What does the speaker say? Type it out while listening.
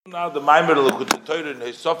Now the Maimer L'Likutei Torah in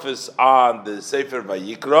Hosofis on the Sefer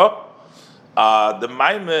Vayikra. The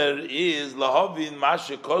Maimer is Lahavin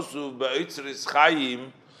Mashe Kosu Be'itzeris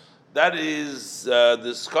Chayim. That is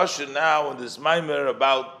discussion now in this Maimer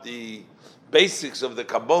about the basics of the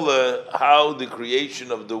Kabbalah, how the creation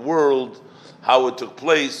of the world, how it took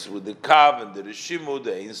place with the Kav and the Rishimu,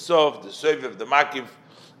 the Ein Sof, the Sovev, the Makif,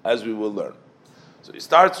 as we will learn. So he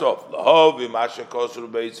starts off to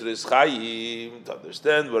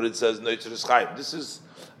understand what it says Neitzeres Chaim. This is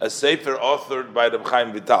a sefer authored by Reb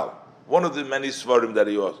Chaim Vital, one of the many svarim that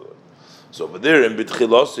he authored. So over there in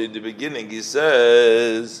B'tchilos, in the beginning, he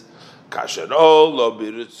says,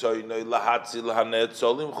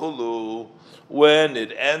 when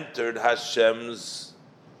it entered Hashem's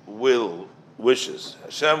wishes,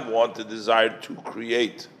 Hashem wanted, desired to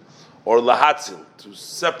create, or lahatzil, to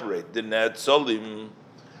separate the netzolim.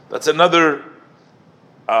 That's another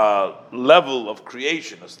level of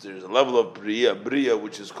creation. There's a level of bria,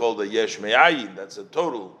 which is called a yesh me'ayin. That's a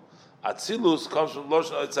total. Atzilus comes from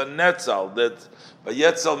Loshen, it's a netzal, that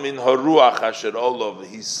vayetzal min haruach asher olav,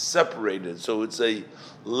 he's separated. So it's a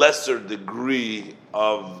lesser degree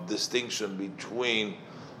of distinction between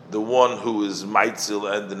the one who is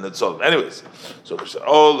Maitzil and the Netzolim. Anyways, so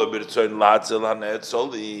all of it to be Matzil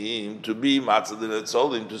the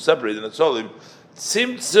Netzolim, to separate the Netzolim,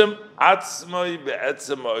 Tzimtzim Atzmoi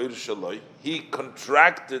Be'etzem Ha'ir Shaloi, he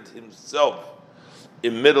contracted himself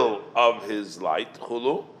in middle of his light,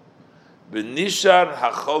 Chulu, B'nishar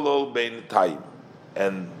HaCholol Bein Taim,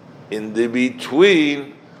 and in the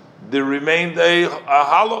between there remained a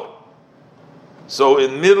hollow. So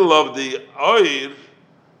in middle of the Oir,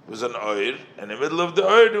 was an oir, and in the middle of the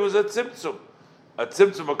oir there was a tzimtzum, a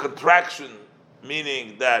contraction,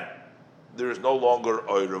 meaning that there is no longer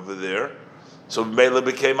oir over there. So Mela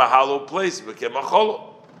became a hollow place, it became a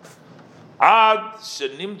cholo. Ad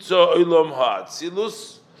shenimtzo oilom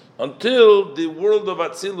ha'atzilus, until the world of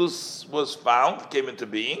Atzilus was found, came into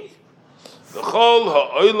being. V'chol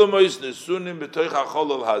ha'oilomois nesunim b'toich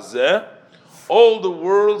ha'cholol hazeh, all the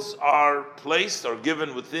worlds are placed, or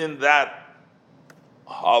given within that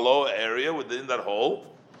hollow area, within that hole.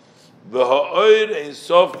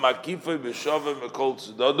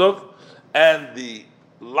 And the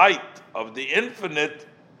light of the infinite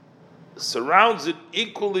surrounds it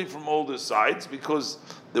equally from all the sides, because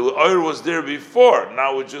the oil was there before.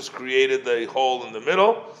 Now it just created a hole in the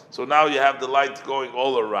middle. So now you have the light going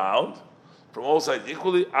all around from all sides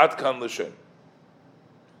equally. Atkan l'shem.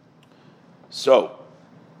 So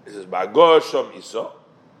this is Ba'goh Shom Iso.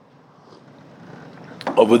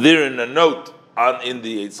 Over there in a note in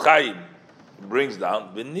the Eitz Chaim, brings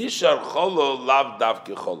down V'nishar Cholol Lav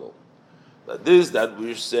Davke Cholol. That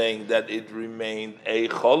we're saying that it remained a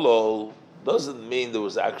Cholol doesn't mean there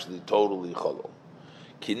was actually totally Cholol.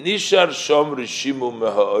 Ki nishar Shom Rishimu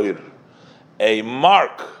Meha'oir, a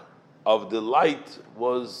mark of the light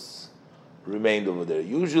remained over there.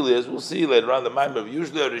 Usually, as we'll see later on the Maimon,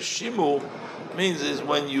 usually a Rishimu means is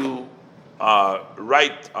when you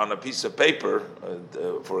write on a piece of paper,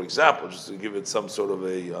 for example, just to give it some sort of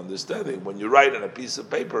a understanding, when you write on a piece of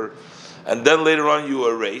paper, and then later on you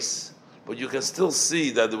erase, but you can still see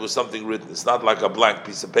that there was something written. It's not like a blank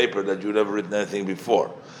piece of paper that you'd never written anything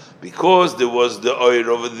before. Because there was the oir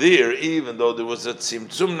over there, even though there was a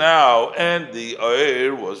tzimtzum now, and the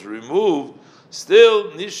oir was removed, still,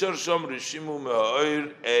 nishar shom rishimu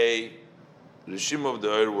me'oir, a rishimu of the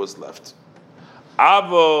oir was left.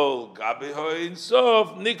 Avol gabi ha'Ein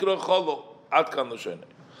Sof nikra cholo atkan l'shonei.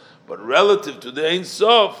 But relative to the Ein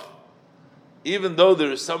Sof, even though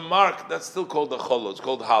there is some mark, that's still called a cholo. It's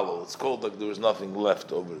called hollow. It's called like there was nothing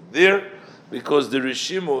left over there, because the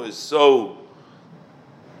rishimu is so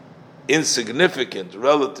insignificant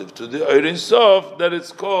relative to the Ein Sof that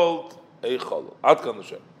it's called a cholo. Atkan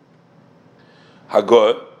l'shonei.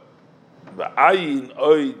 Hagoy ba'ayin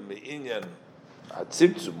oid me'inyan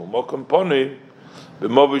hatzimtzum u'mokum ponim.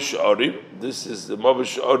 This is the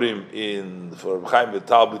Mavish Orim for Chaim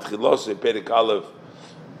Vital B'tchilos Perik Aleph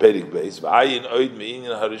Perik Beis. V'ayin oid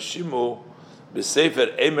me'inyan harishimu b'sefer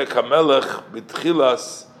Emek HaMelech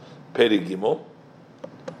B'tchilas Perik Gimel.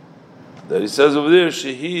 That he says over there,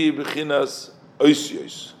 Shehi B'chinas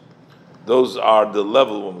Oisios. Those are the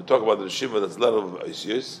level, when we talk about the Rishima, that's the level of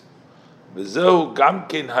Oisios. V'zehu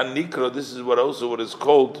Gamkein Hanikra, this is what is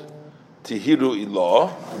called Tihiru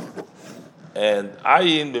Ilah. And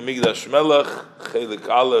Ayin b'Migdash Melech Chelik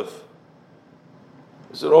Aleph.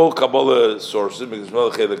 These are all Kabbalah sources. Migdash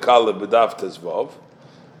Melech Chelik Aleph b'Daf Tezvav.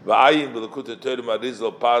 V'Ayin b'Lekutei Torah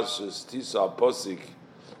Marizal Parshas Tisa Posik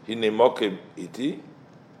Hine Mokem Iti.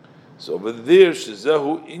 So over there,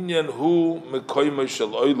 shezehu inyan hu mekoyme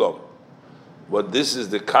shel olam. What this is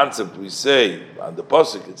the concept we say on the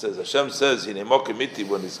pasuk. It says Hashem says in Emokim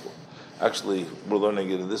when it's actually we're learning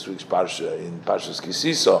it in this week's parsha in Parshas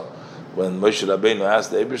Kisisa when Moshe Rabbeinu asked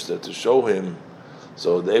the Eibishter to show him.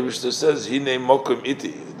 So the Eibishter says Hine Mokim Iti.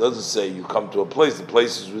 It doesn't say you come to a place. The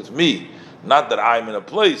place is with me, not that I'm in a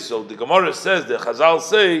place. So the Gemara says the Chazal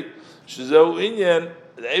say Shezeu Inyan.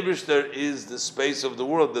 The Eibishter is the space of the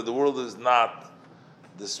world. That the world is not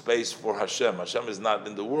the space for Hashem. Hashem is not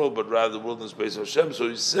in the world, but rather the world in the space of Hashem. So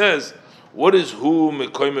he says, what is Hu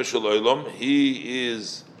Mekoyme Shel Olam? He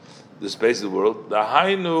is the space of the world. The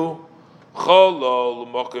Hainu Cholol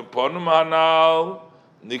Mokim Ponum Hanal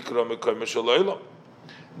Nikra Mekoyme Shel Olam.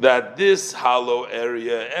 That this hollow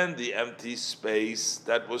area and the empty space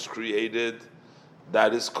that was created,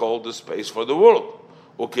 that is called the space for the world.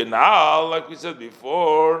 Okay, now, like we said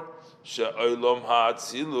before, She'olam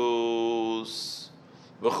Ha'atzilus.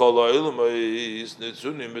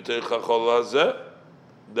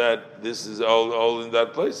 That this is all in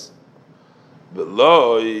that place.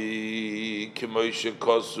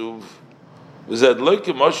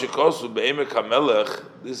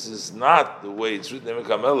 This is not the way it's written in Emek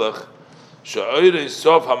HaMelech.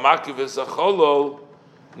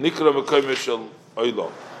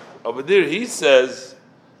 Over there he says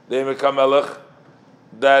the Emek HaMelech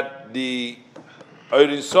that the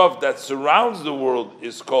Ein Sof that surrounds the world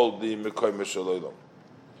is called the Mekoyme Shel Olam.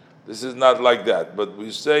 This is not like that, but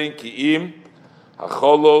we're saying Ki'im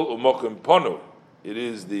HaCholol U'Mokim Ponu. It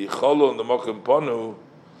is the Cholol and the Mokim Ponu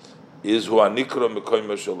is Hu HaNikra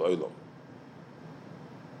Mekoyme Shel Olam.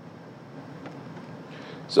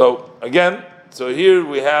 So again, here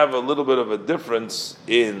we have a little bit of a difference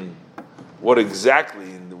in what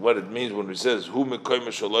exactly what it means when it says who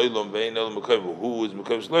mekoyme shel olam ve'ein el mekoyme, who is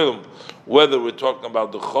mekoyme shel olam, whether we're talking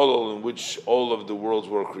about the cholol in which all of the worlds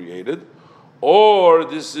were created, or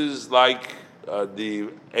this is like the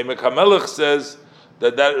Emek HaMelech says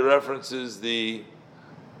that references the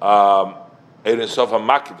Ein Sof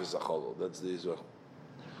HaMakiv HaCholol. That's the Yisrael.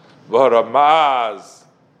 V'haramaz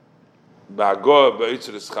ba'agoy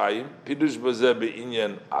ba'itzeres chayim pidush b'zeh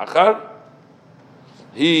be'inyan achar.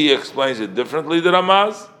 He explains it differently, the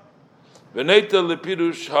Ramaz. He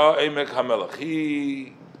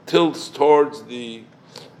tilts towards the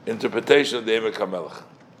interpretation of the Emek HaMelech.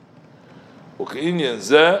 U'k'inyan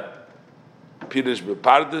zeh, Pirush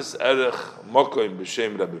bePardes, Erech Mokoim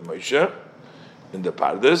b'Shem Rabbi Moshe, in the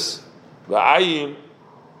Pardes, V'ayim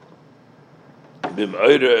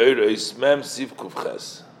b'm'oire ismem sif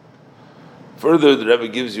kufches. Further, the Rebbe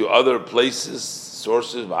gives you other places,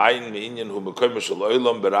 sources. V'ayin me'inyan hu mekoyme shel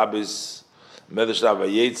olam berabis Medrash Rav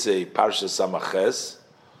Vayetze Parsha Samaches,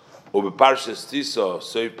 u'beParshas Tiso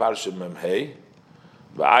soy Parsha Memhei,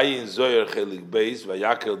 v'ayin Zoyer Chelik Beis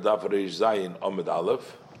v'yakel Daf Reish Zayin Omed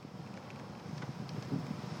Aleph.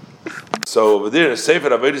 So over there,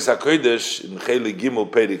 Sefer Avodas HaKodesh in Chelik Gimel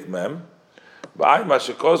Perik Mem, v'ayin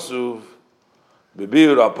Mashekosuv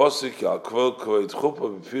b'biur HaPosik al Kvol Kvod Chupa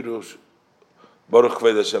b'Pirush Baruch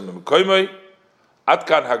Kvod Hashem Mekoymei Ad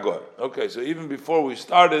Kan Hagoy. Okay, so even before we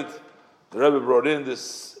started, the Rebbe brought in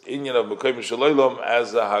this inyan of Mekoyme Shel Olam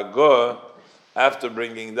as a Hagah after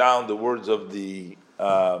bringing down the words of the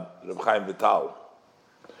Reb Chaim Vital.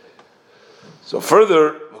 So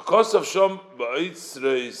further, because of Shom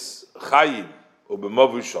Ba'Yitzreis Chayim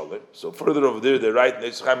u'B'Mavu Sholem. So further over there, they write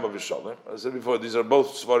Neitz Chaim Mavu Sholem. I said before, these are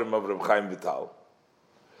both Svarim of Reb Chaim Vital.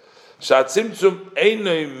 Sha'atzimtzum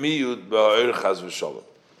einoi miyut ba'Oir Chaz V'Sholem.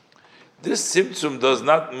 This Tzimtzum does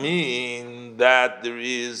not mean that there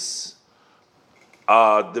is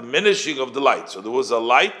diminishing of the light. So there was a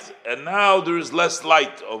light, and now there is less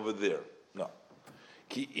light over there. No.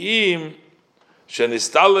 Ki'im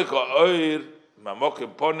shenistalek ha'oir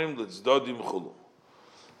ma'mokim ponim l'tzdodim chulu.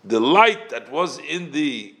 The light that was in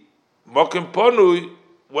the mokim ponu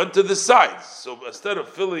went to the sides. So instead of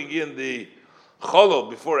filling in the cholol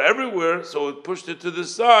before everywhere, so it pushed it to the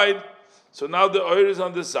side. So now the oir is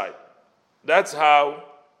on the side. That's how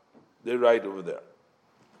they write over there.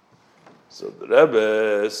 So the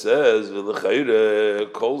Rebbe says,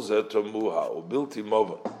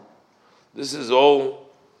 this is all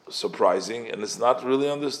surprising and it's not really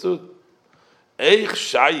understood. How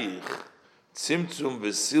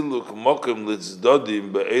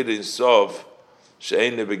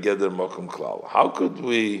could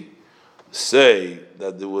we say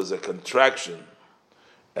that there was a contraction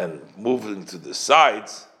and moving to the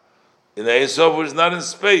sides in the Ein Sof, which is not in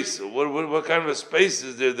space? What kind of a space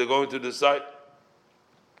is there? They're going to the side.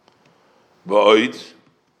 Ba'oid,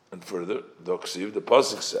 and further, the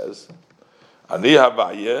pasuk says, Ani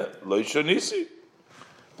Havaye Lo Shonisi,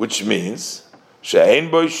 which means She'ein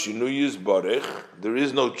Bo Shinuyis Borech, there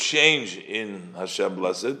is no change in Hashem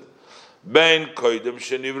blessed. Ben Koidem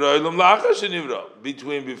Shenivra Elam Lacha Shenivra,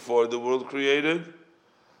 between before the world created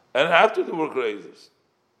and after the world created.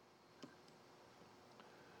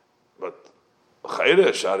 But Chayre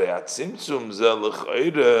Shareat Tzimtzum Ze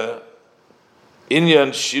L'Chayre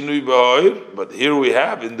Inyan Shinui Ba'oir, but here we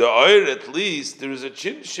have in the Oir at least there's a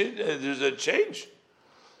change,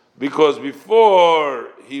 because before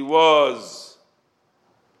he was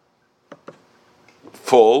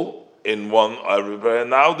full in one Oir, and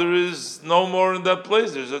now there is no more in that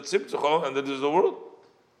place. There's a Tzimtzum, and then there's the world.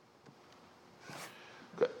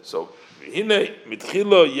 Okay, so Hine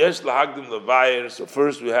Mitchilo Yesh Lahagdim Levayer. So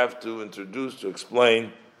first we have to introduce, to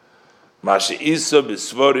explain Mashe Isa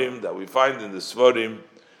b'Svorim, that we find in the Svorim,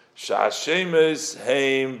 Sha'ashemes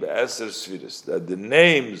Heim Be'eser Sfiris, that the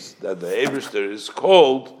names that the Eibishter is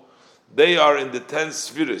called, they are in the 10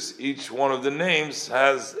 Sfiris. Each one of the names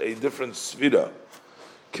has a different Sfira.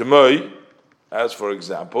 Kemoi, as for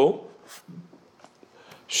example,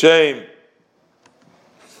 Shem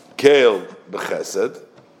Keil B'Chesed,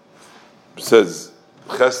 says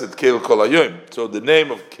Chesed Keil Kol Hayoim. So the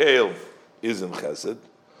name of Keil is in Chesed.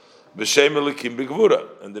 B'Shem Elikim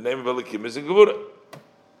B'Gvura, and the name of Elikim is in Gvura.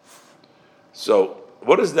 So,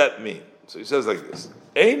 what does that mean? So he says like this: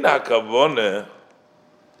 Ein hakavone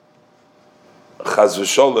chas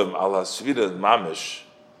v'sholem al hasvira mamish.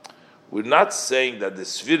 We're not saying that the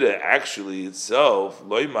svira actually itself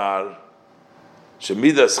loymar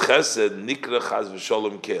shemidas chesed nikra chas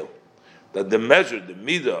v'sholem kel. That the measure, the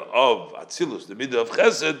midah of atzilus, the midah of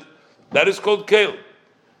chesed, that is called kel,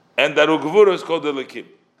 and that ugvura is called elikim.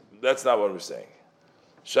 That's not what we're saying.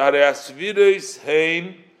 Sharei asviris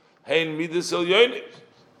hein midas elyonis,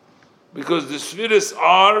 because the sviris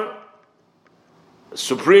are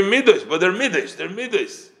supreme midas, but they're midas.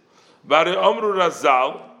 Bare Amru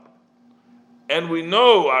Razal, and we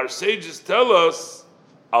know our sages tell us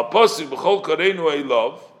al pasuk b'chol kareinu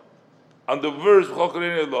eilov. On the verse b'chol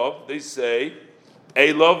kareinu eilov, they say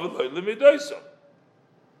eilov l'midaisa,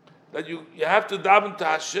 that you have to daven to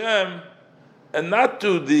Hashem. And not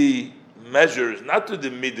to the measures, not to the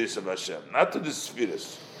midas of Hashem, not to the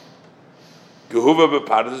spheres. Gehuva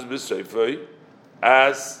bepardes b'seifei,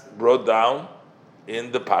 as brought down in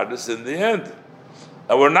the pardes in the end.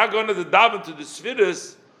 And we're not going to daven to the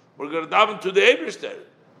spheres, we're going to daven to the Eibishter,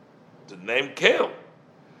 to name Kel.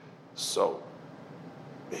 So,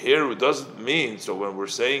 here it doesn't mean, so when we're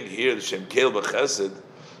saying here, the Shem Kel b'chesed,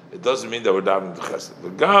 it doesn't mean that we're davening to chesed. The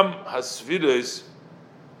Gam has spheres.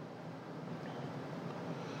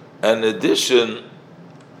 In addition,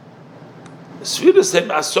 Sfiras Hem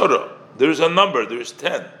Asora, there's a number, there's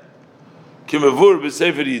 10. Kimavur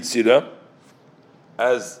b'Sefer Yitzira,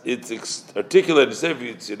 as it's articulated in Sefer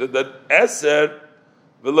Yitzira, that Eser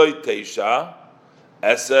v'loy Teisha,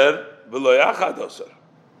 Eser v'loy Achad Osar.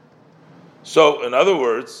 So, in other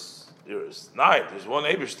words, there's 9, there's one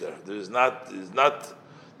Eibishter. There's 9,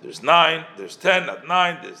 there's 10, not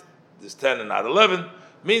 9, there's 10 and not 11,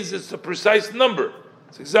 means it's a precise number.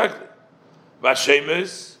 It's exactly.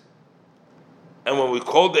 Vashemes, and when we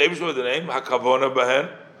call the Eibishter with the name Hakavona Bahen,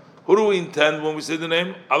 who do we intend when we say the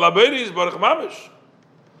name? Alaberi is Baruch Mamish.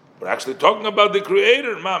 We're actually talking about the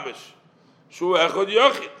Creator Mamish. Shu Echad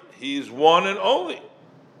Yochid. He is one and only.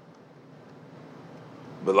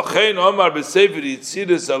 V'lachein Omar b'Sefer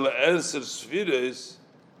Yitziras al Eser Sfiras,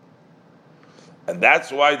 and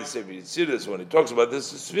that's why the Sefer Yitziras, when he talks about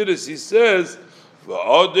this Sfiras, he says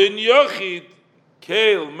V'odin Yochid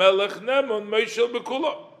Keil Melech Nemon Meishel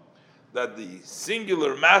Bekula, that the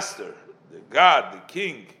singular master, the God, the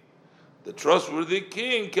King, the trustworthy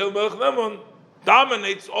King, Keil Melech Nemon,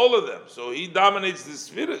 dominates all of them. So he dominates the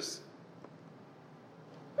Sfiras,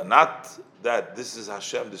 and not that this is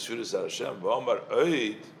Hashem, the Sfiras are Hashem. V'omar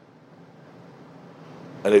Oid,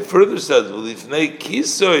 and he further says V'lifnei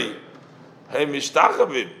Kisoy Hey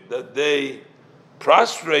Mishtachavim, that they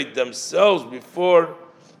prostrate themselves before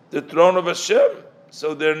the throne of Hashem.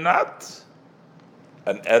 So they're not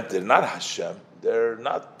an entity, they're not Hashem, they're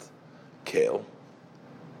not Kel.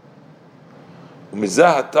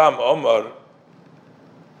 Umizah Hatam Omar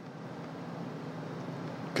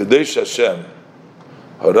Kadesh Hashem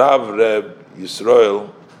Harav Reb Yisrael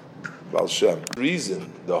Baal Shem. Reason,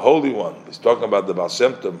 the Holy One, he's talking about the Baal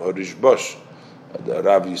Shem Tov Harish Bosh, the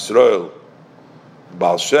Rav Yisrael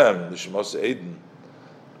Baal Shem, the Shemos Eden.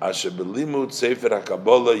 That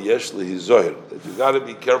you got to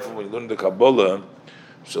be careful when you learn the Kabbalah,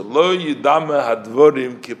 so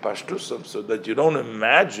that you don't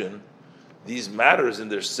imagine these matters in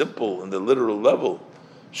their simple, in the literal level,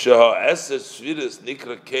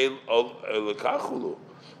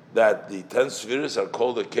 that the 10 spheres are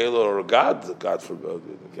called a kela or a god. God forbid,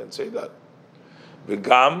 we can't say that.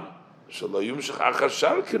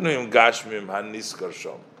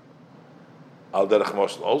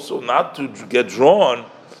 Also, not to get drawn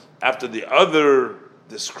after the other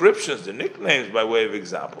descriptions, the nicknames, by way of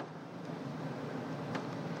example.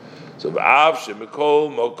 So, although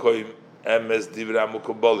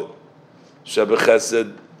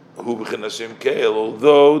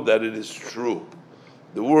that it is true,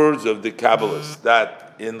 the words of the Kabbalists,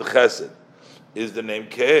 that in Chesed is the name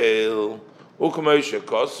Keil,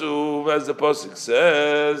 as the Pasuk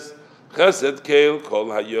says, Chesed Keil Kol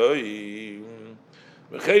Hayoyim.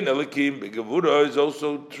 V'chein Elikim B'Gevura is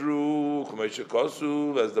also true,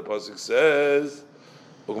 as the Pasuk says,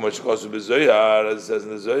 as it says in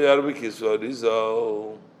the Zohar,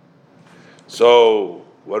 so,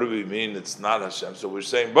 what do we mean it's not Hashem? So we're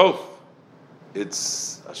saying both.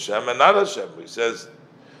 It's Hashem and not Hashem. He says,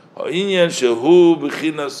 we're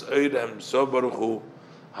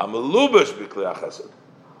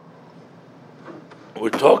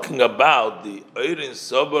talking about the Eirin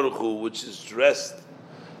Sobaruchu, which is dressed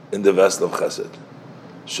in the vessel of Chesed.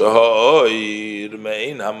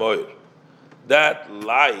 That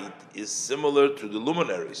light is similar to the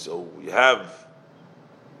luminary. So we have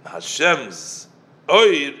Hashem's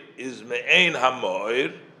Oir is Me'ein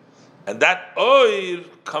HaMoir, and that Oir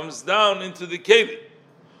comes down into the Kelim.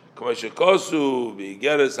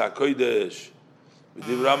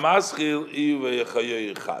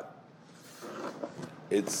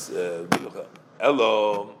 It's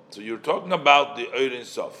Elo. So you're talking about the Oir in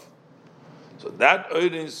Sof. So that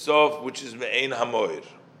Oir in Sof, which is Me'ein HaMoir,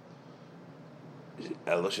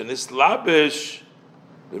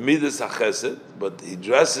 but he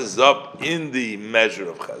dresses up in the measure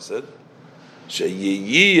of Chesed. So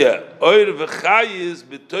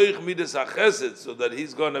that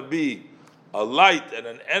he's going to be a light and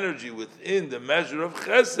an energy within the measure of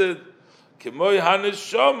Chesed.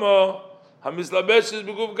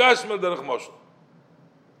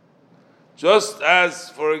 Just as,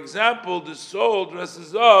 for example, the soul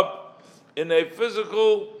dresses up in a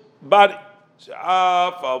physical body. Even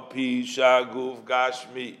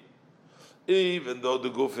though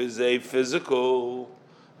the guf is a physical,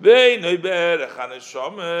 and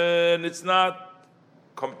it's not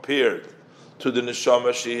compared to the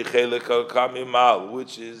neshama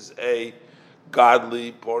which is a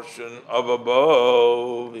godly portion of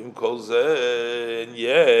above, and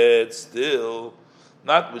yet still,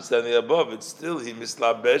 notwithstanding above, it's still he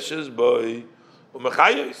mislabeshes boy.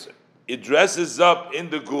 It dresses up in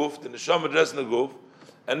the guf, the neshama dresses in the guf,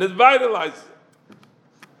 and it vitalizes it.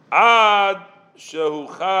 Ad shehu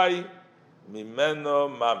chai mimeno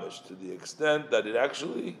mamish, to the extent that it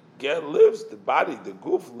actually lives, the body, the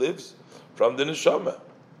guf lives from the neshama.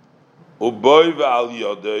 Uboy ve'al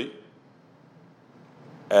yodei,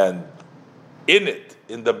 and in it,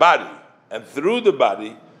 in the body, and through the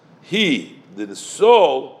body, he, the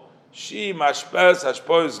soul, she mashpes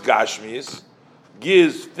hashpois gashmis,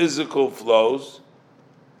 gives physical flows,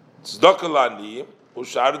 tzedakah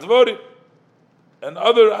ushar dvorim, and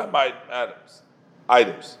other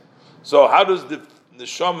items. So how does the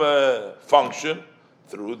neshama function?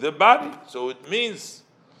 Through the body. So it means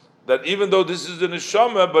that even though this is the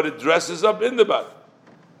neshama, but it dresses up in the body.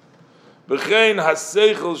 B'chein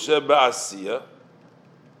haseichel shebe'asiyah,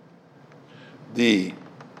 the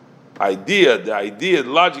idea,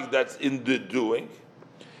 logic that's in the doing.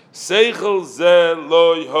 Seichel ze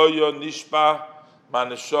loy hoyo nishpa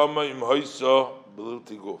maneshama im hoyso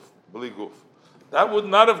b'li guf. That would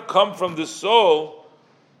not have come from the soul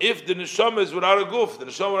if the neshama is without a guf. The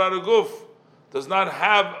neshama without a guf does not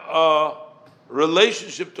have a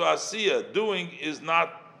relationship to asiyah. Doing is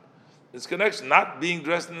not its connection. Not being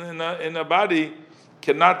dressed in a body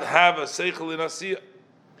cannot have a seichel in asiyah.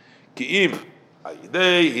 Ki'im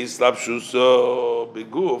ayidei hislapshuso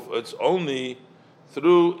b'guf. It's only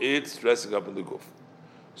through its dressing up in the guf.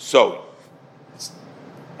 So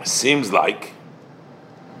it seems like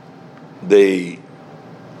there's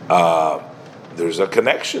a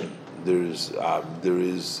connection. There is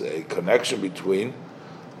a connection between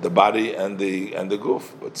the body and the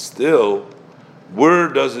guf. But still, where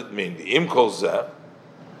does it mean? The imkol zeh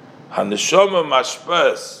haneshama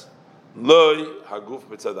mashpes loy haguf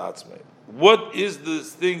mitzad atzmei. What is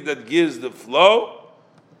this thing that gives the flow?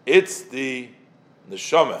 It's the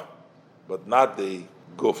neshama, but not the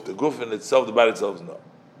guf. The guf in itself, the body itself, no.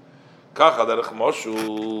 Likewise,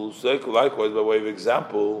 by way of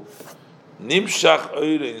example, Nimshach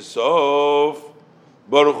Oir Ein Sof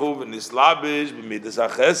Baruch Hu v'nislabish b'midas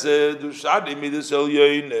ha'chesed u'shadi midas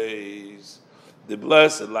elyones. The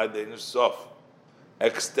blessed light Ein Sof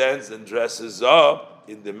extends and dresses up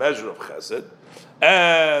in the measure of chesed,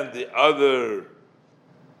 and the other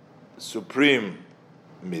supreme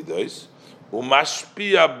midos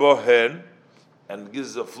umashpia bohen, and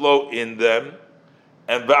gives a flow in them,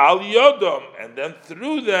 and ba'al yodom, and then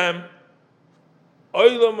through them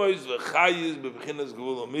oilamois v'chayis b'bchinas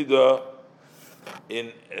gevul midah,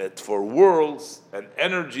 in for worlds and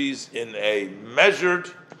energies in a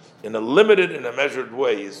limited, in a measured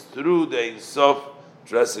way, is through the Ein Sof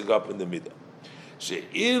dressing up in the midah.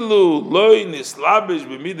 She'ilu loy nislabish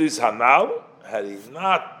b'midas hanal, had he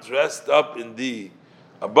not dressed up in the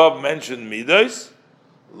above mentioned midas,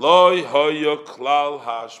 loy hoyo klal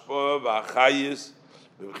hashpa v'achayis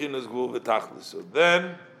b'bchinas gvul v'tachlis. So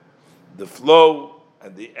then the flow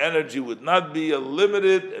and the energy would not be a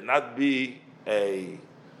limited and not be a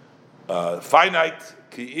finite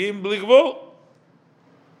ki'im bli gvul.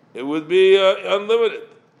 It would be unlimited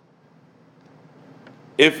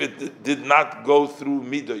if it did not go through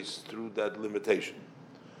midos, through that limitation.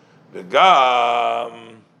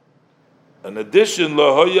 V'gam, in addition,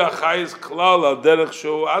 lohoya chayis klal al derech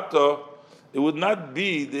sho'ato, it would not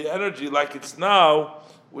be the energy like it's now,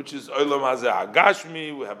 which is olam hazeh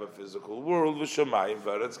hagashmi. We have a physical world, v'shamayim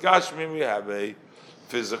v'aretz gashmi. We have a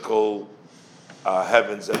physical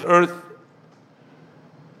heavens and earth,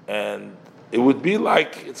 and it would be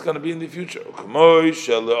like it's going to be in the future.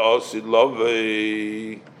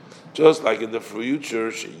 Just like in the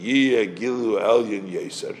future,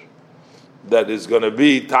 that is going to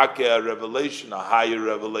be a revelation, a higher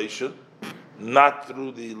revelation, not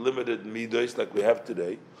through the limited midos like we have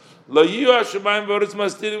today.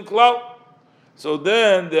 So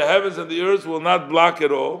then the heavens and the earth will not block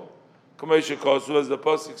it all. As the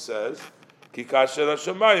pasuk says, the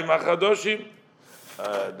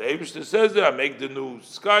Eibishter says that I make the new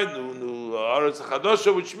sky, new Aretz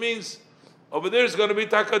Chadosha, which means over there is going to be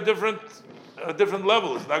a different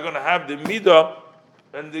level. It's not going to have the midah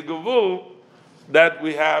and the gevul that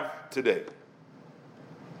we have today.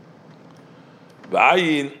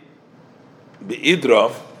 V'ayin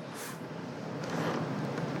be'idra.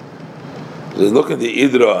 Look at the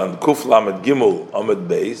idra and Kuf Lamed Gimel Amud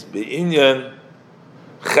Beis be'inyan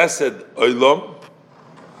Chesed Olam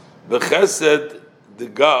v'Chesed the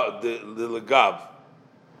legav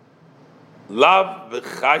lav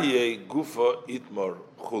v'chaye gufa itmar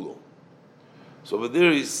chulu. So over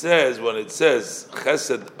there he says, when it says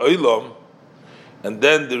chesed olam, and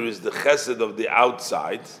then there is the chesed of the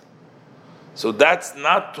outside, so that's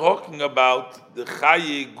not talking about the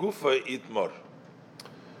chaye gufa itmar.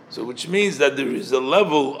 So which means that there is a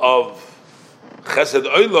level of chesed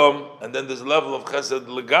olam, and then there's a level of chesed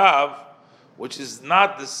legav, which is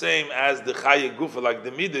not the same as the Chaye Gufa, like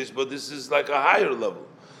the Midas, but this is like a higher level.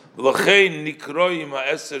 And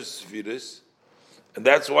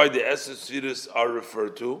that's why the Eser Sfiris are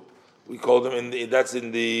referred to. We call them that's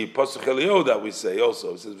in the Pasuk Eliyahu that we say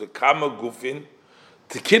also. It says, V'kama Gufin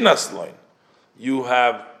Tikinas Loin. You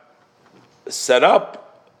have set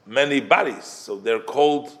up many bodies, so they're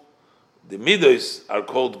called, the Midas are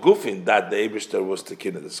called Gufin, that the Eibishter was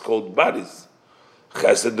Tikinah. It's called bodies.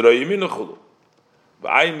 Chesed Royiminu Chulu.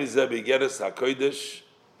 V'ayim mizeh b'geres ha'kodesh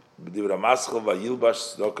b'divra maschel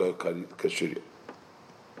v'yilbash tzedakah kashirya.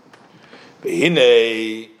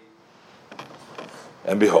 V'hinei,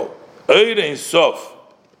 and behold, Oir Ein Sof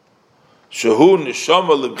shehu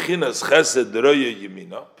neshama lebchinas chesed roya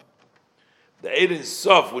yemina. The Oir Ein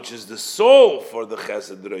Sof, which is the soul for the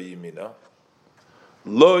chesed roya yemina,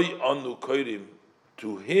 loy anu koirim,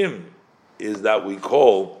 to him is that we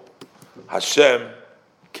call Hashem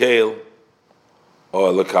Keil or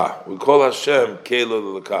Elokah. We call Hashem Keil or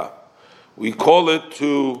Elokah. We call it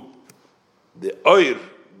to the oir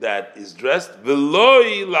that is dressed,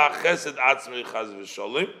 v'loi la chesed atzmei chaz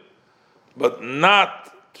v'sholim, but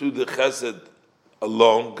not to the chesed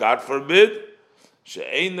alone, God forbid,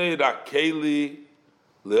 she'einei rakeli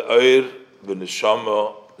le'oir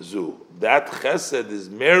v'neshama zu. That chesed is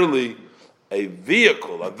merely a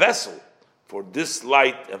vehicle, a vessel, for this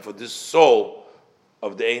light and for this soul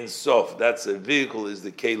of the Ein Sof. That's a vehicle, is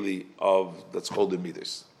the keli of, that's called the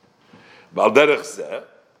midas. Balderech zeh,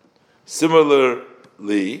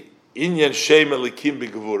 similarly, inyan shem elikim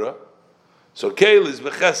b'gevura. So keli is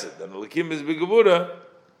b'chesed and elikim is b'gevura.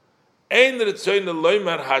 Ein ritzoyin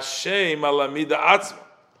loymar Hashem ala mida atzma.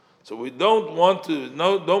 So we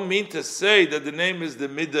don't mean to say that the name is the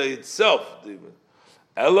midah itself.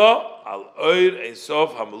 Elo al oir Ein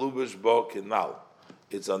Sof hamalubish bo kinal.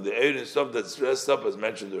 It's on the Ein Sof that's dressed up as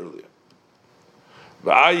mentioned earlier.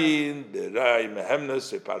 V'ayin berai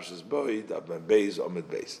mehemnes parshas boi daven beis omid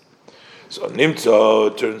beis. So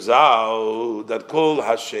Nimtzo turns out that Kol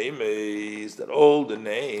Hashemes, that all the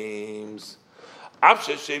names,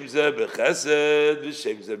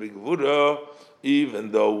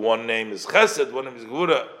 even though one name is Chesed, one name is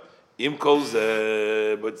Gvura, Im Kol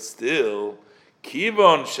Zeh, but still,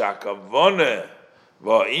 Kivon Shakavone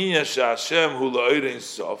Va'inyan Shashem Hu La'orein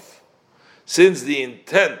Sof, since the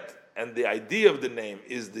intent and the idea of the name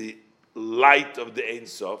is the light of the Ein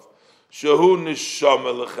Sof, Shehu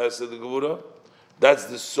nishama lechesed gevura. That's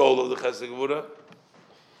the soul of the chesed gevura.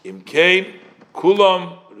 Imkein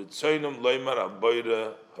kulam ritzoinum loymar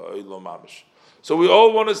aboyre ha'olam mamish. So we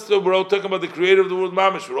all want to still. We're all talking about the creator of the world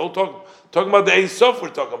mamish. We're all talking about the Ein Sof. We're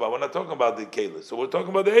talking about. We're not talking about the Keilah. So we're talking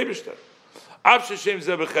about the Eibishter. Av sheshem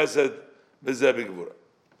zeh b'chesed v'zeh b'gevura.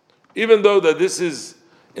 Even though that this is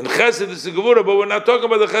in chesed, this is gevura, but we're not talking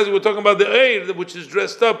about the chesed. We're talking about the Eir, which is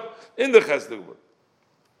dressed up in the chesed gevura.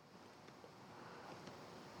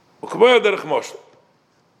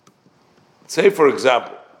 Say, for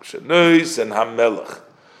example,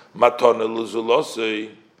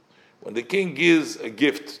 when the king gives a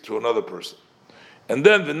gift to another person, and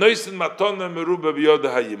then and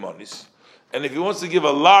if he wants to give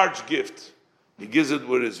a large gift, he gives it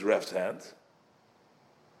with his left hand.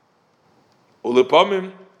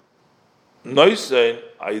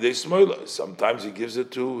 Sometimes he gives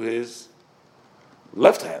it to his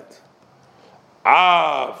left hand.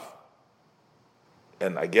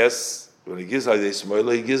 And I guess when he gives Haydei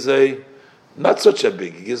Smoila, he gives a not such a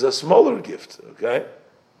big, he gives a smaller gift, okay?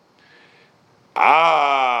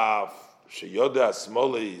 Sheyoda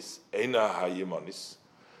Smolis Eina Hayimonis.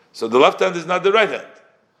 So the left hand is not the right hand.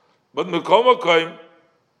 But Mekom Hakoim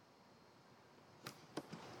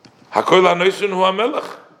Hakoil HaNoisun Hu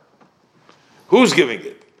HaMelech. Who's giving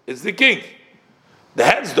it? It's the king. The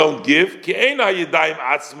hands don't give. Ki Eina Yedayim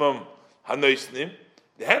Atzmam HaNoisnim.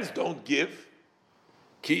 The hands don't give.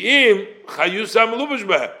 Ki'im chayusam lubush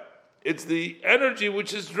b'hem. It's the energy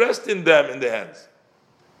which is dressed in them, in the hands.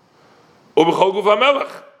 Ubechol guf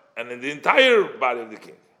hamelech, and in the entire body of the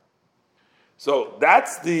king. So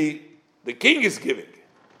that's the king is giving.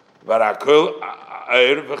 Varakol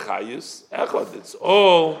air v'chayus echad. It's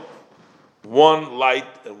all one light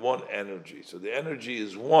and one energy. So the energy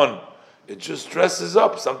is one. It just dresses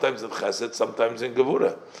up. Sometimes in chesed, sometimes in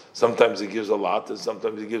gevura. Sometimes he gives a lot, and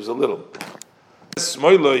sometimes he gives a little.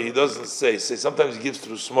 Smoilo, he doesn't say sometimes he gives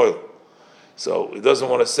through smoil. So he doesn't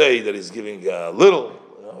want to say that he's giving a little,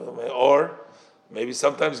 or maybe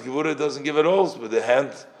sometimes gevura doesn't give at all with the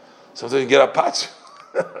hand. Sometimes you get a patch.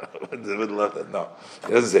 No,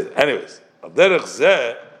 he doesn't say it. Anyways, derech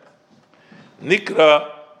zeh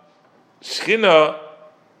nikra shchina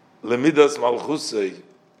lemidas malchusei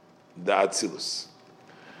da atzilus.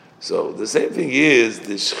 So the same thing is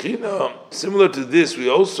the shchina. Similar to this, we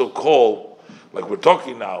also call. Like we're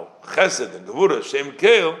talking now, Chesed and Gevura, Shem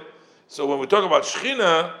Keil. So when we talk about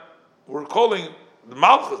Shechina, we're calling the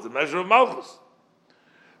Malchus, the measure of Malchus.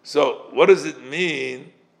 So what does it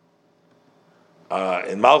mean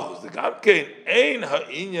in Malchus? The Gamkein Ein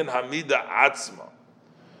Ha'inyan Hamida Atzma.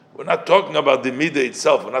 We're not talking about the Mida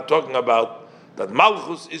itself. We're not talking about that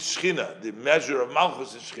Malchus is Shechina. The measure of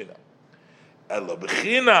Malchus is Shechina. Elo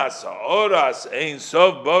B'chinas Ha'oras Ein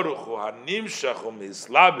Sof Baruch Hu Hanimshach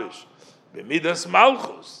U'Mislabish B'midas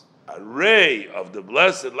Malchus, a ray of the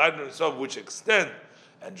blessed light of Himself which extend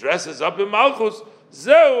and dresses up in Malchus,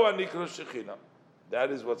 Zeu Anikro Shechina. That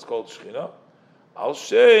is what's called Shechina. Al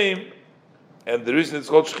Shem, and the reason it's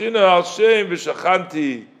called Shechina, Al Shem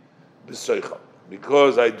V'Shachanti B'Soicham,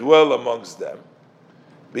 because I dwell amongst them.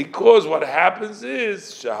 Because what happens is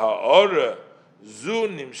Shaha'ora Zu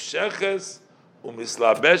Nimsheches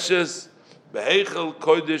Umislabeshes Beheichel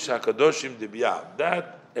Kodesh Hakadoshim Dibiyah.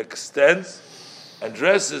 That extends and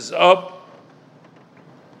dresses up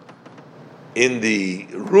in the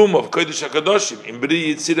room of Kodesh HaKadoshim, in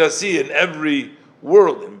Bri Yitzir Asi, in every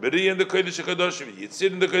world, in Bri in the Kodesh HaKadoshim,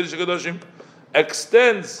 Yitzir in the Kodesh HaKadoshim,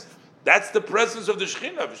 extends. That's the presence of the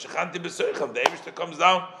Shechina, V'shechanti b'soicham. The Eibishter comes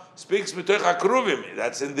down, speaks b'toich HaKruvim.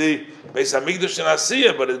 That's in the Beis HaMikdash and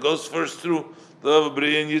Asiyah, but it goes first through the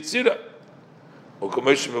Bri and Yitzira.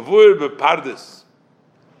 U'komesh mevur b'pardes.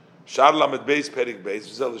 Shar Lamed Beis Perik Beis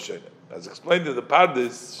V'zel L'Sheinem. As explained in the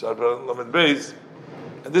Pardes, Shar Lamed Beis,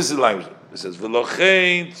 and this is language. It says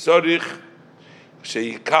V'lochein Tzorich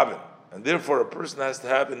Sheikaven, and therefore a person has to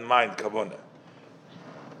have in mind kavona.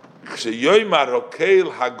 Sheyoymar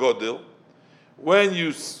Rokeil Hagodil, when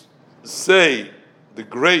you say the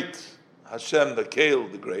great Hashem, the Keil,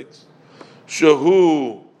 the great,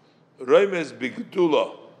 Shehu Reimes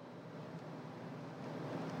Bigdula,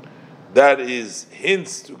 that is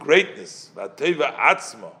hints to greatness, Vateva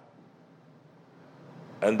Atzma,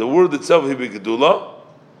 and the word itself, Hibigdula,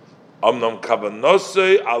 Amnam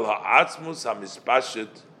Kavanosei al Ha'atzmus HaMispashet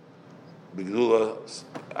Bigdula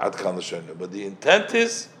Atkan L'Shona. But the intent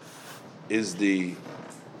is the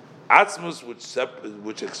Atzmus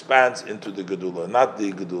which expands into the Gedula, not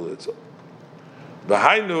the Gedula itself.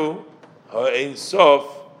 V'hainu Ha'ein Sof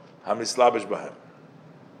HaMislabish Bahem.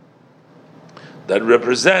 That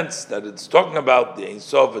represents, that it's talking about the Ein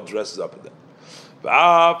Sof addresses up in them.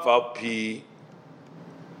 V'af al pi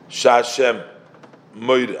shashem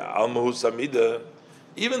moira al mahus hamida.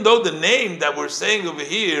 Even though the name that we're saying over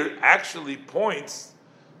here actually points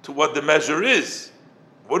to what the measure is.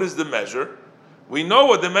 What is the measure? We know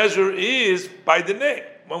what the measure is by the name.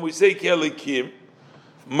 When we say Ki Elikim,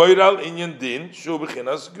 moira al inyan din shu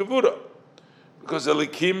b'chinas gevura. Because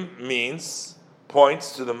Elikim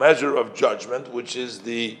points to the measure of judgment, which is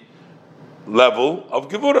the level of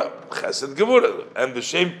Gevura, Chesed Gevura, and the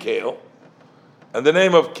Shem Kale, and the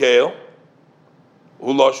name of Kale,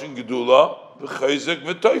 Uloshin Gedula, V'chayzek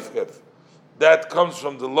V'toifkev. That comes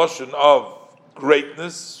from the Loshin of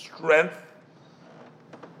greatness, strength,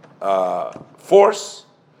 force,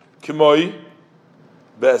 Kimoi,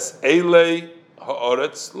 Bes Eile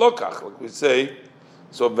Ha'oretz Lokach, like we say.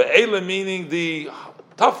 So Ve'ele meaning the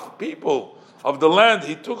tough people of the land,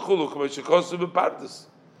 he took chuluk b'pardes.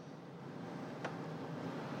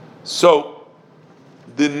 So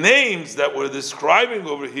the names that we're describing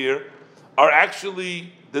over here are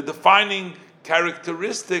actually the defining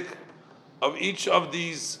characteristic of each of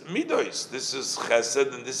these midos. This is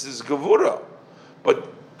chesed and this is gevura.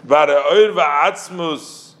 But v'ara'or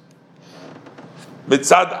v'atzmus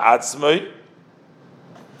mitzad atzmai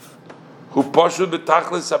who poshu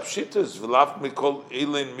betachlis apshitus v'laf mikol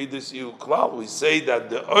elin midus iu klal. We say that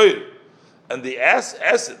the oil and the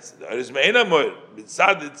essence, the oil is me'ena moir,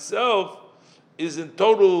 mitzad itself is in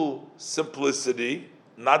total simplicity,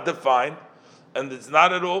 not defined, and it's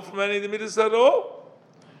not at all from any of the midus at all.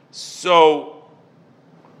 So,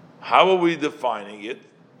 how are we defining it?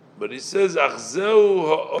 But he says, achzeu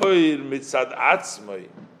ha'oir mitzad atzmai.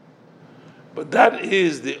 But that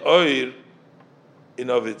is the oil in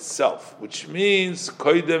of itself, which means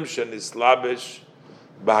koidem shenislabesh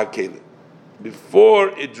b'hakelim,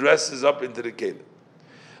 before it dresses up into the kelim.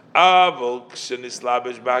 Avol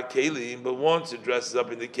shenislabesh b'hakelim, but once it dresses up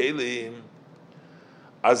in the kelim,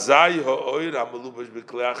 azay ha'oir ha'melubash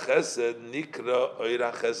b'klei ha'chesed nikra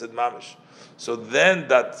oir ha'chesed mamish. So then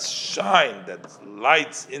that shine, that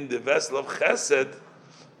lights in the vessel of chesed,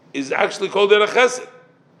 is actually called oir ha'chesed.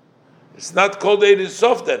 It's not called oir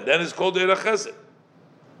sof then it's called oir ha'chesed.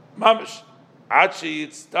 Mamish, achi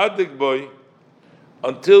yitztadik boy,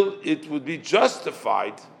 until it would be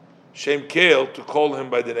justified, Shem Kale, to call him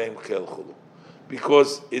by the name Kel Chulu,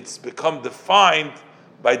 because it's become defined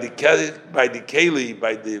by the keli,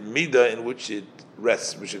 by the midah in which it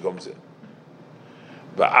rests, which it comes in.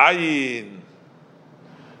 Ba'ayin,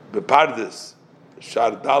 bepardes,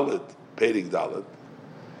 shar dalet, perik dalet,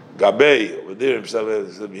 gabei, over there himself,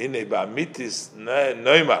 hine ba'amitis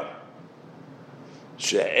neymar.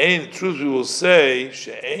 She'ein, truth we will say,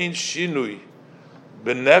 she'ein shinui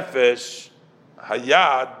benefesh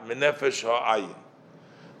hayad menefesh ha'ayin.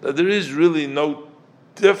 That there is really no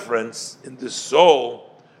difference in the soul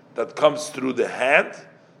that comes through the hand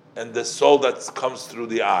and the soul that comes through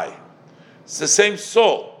the eye. It's the same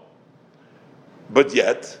soul, but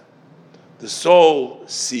yet the soul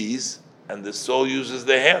sees and the soul uses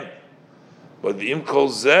the hand. But the im kol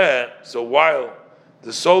zeh, so while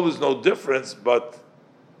the soul is no difference, but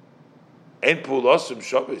ein pulasum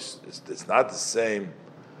shabbos, it's not the same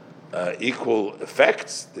equal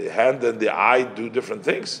effects. The hand and the eye do different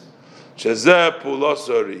things. Shezeh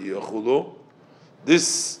pulasari yachulu,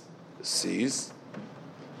 this sees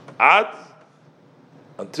ad,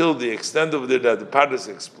 until the extent of it that the Pardes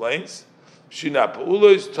explains, shina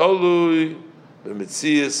pulos tolui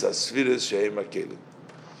b'mitzias asfiras shehem akelim.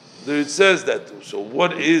 There it says that. So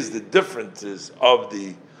what is the differences of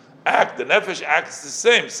the act? The nefesh acts the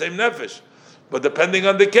same nefesh, but depending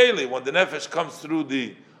on the keli, when the nefesh comes through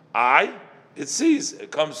the eye, it sees. It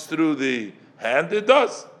comes through the hand, it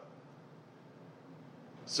does.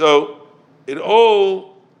 So it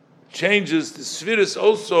all changes. The spheres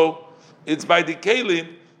also, it's by the keli,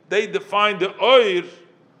 they define the oir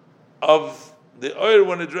of the oir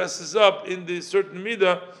when it dresses up in the certain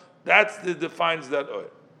midah, that defines that oir.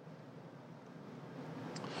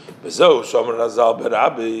 This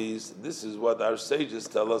is what our sages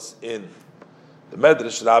tell us in The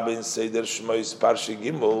Medrash Rabbi in Seder Shmois Parshi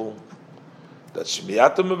Gimel that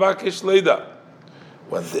Shmiyatum Mevakesh Leida.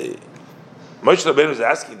 When the Moshe Rabbeinu was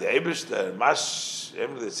asking the Eibishter,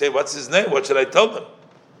 they say, "What's his name? What should I tell them?"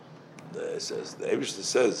 The Eibishter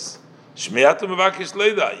says, "Shmiyatum Mevakesh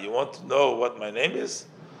Leida. You want to know what my name is?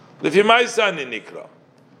 Lifimaisani Nikra.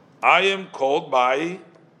 I am called by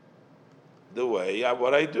the way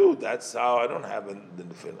what I do. That's how I don't have the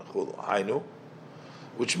Nefil Hainu."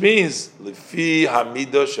 Which means Lifi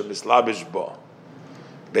Hamidah Shemislabish Ba,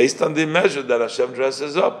 based on the measure that Hashem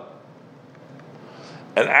dresses up.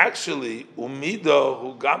 And actually, Umida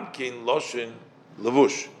Hu Gamkin Loshin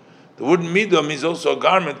Levush. The word Midah means also a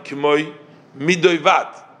garment, Kimoi Midoy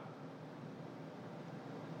Vad.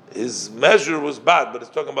 His measure was bad, but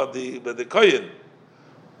it's talking about the Kohen.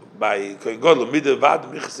 By Kohen Gadol, Midoy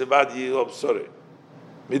Vad, Michse Vad Yihob, sorry.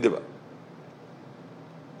 Midoy Vad.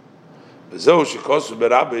 Bezoh Shikosu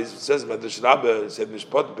Berabbe, it says Medrash Rabbe, said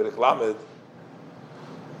Mishpot Perek Lamed,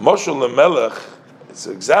 Moshel LeMelech, it's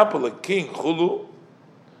an example, a king, Chulu,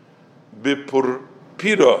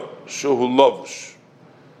 Bipurpira Shehu Lovush.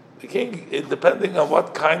 The king, depending on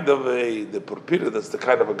what kind of the purpira, that's the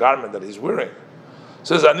kind of a garment that he's wearing,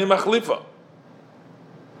 says, Ani Machlifa.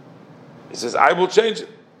 He says, I will change it.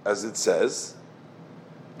 As it says,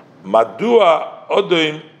 Madua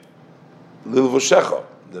Odoim Lilvushecha.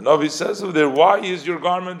 The Navi says over there, why is your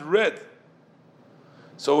garment red?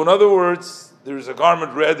 So in other words, there is a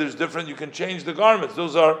garment red, there's different, you can change the garments.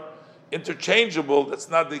 Those are interchangeable. That's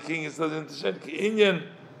not the king, it's not interchangeable. Inyan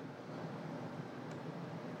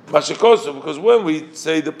Mashikosu, because when we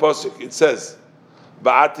say the Pasuk, it says,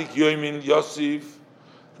 Ba'atik Yoimin Yosif,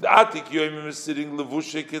 the Atik Yoimim is sitting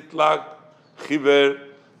Levushe Kitlag Chiver,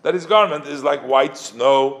 that his garment is like white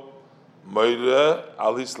snow. Moire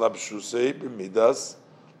Alis Labshusei B'midas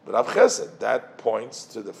Rav Chesed. That points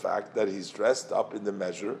to the fact that he's dressed up in the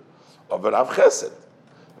measure of a Rav Chesed.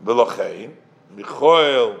 V'lochein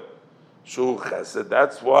Michoel Shu Chesed.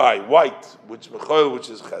 That's why white, which Michoel, which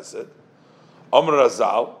is Chesed. Amr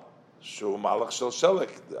Razal Shu Malach Shel Shelek.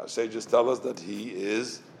 The sages tell us that he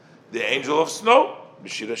is the angel of snow.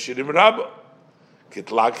 B'shira Shirim Rabba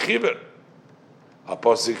Kitlag Chiver.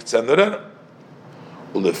 Aposik Tzenderen.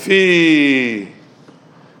 Ulefi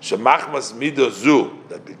Shemachmas Midozu,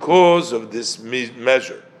 that because of this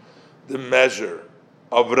measure, the measure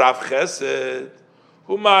of Rav Chesed,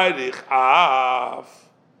 Humayrich Af,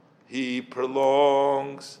 he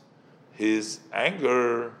prolongs his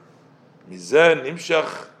anger. Mizeh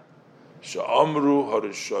Nimshach Sha'amru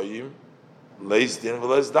Harishoyim Leis Din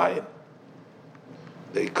V'Leis Dayin.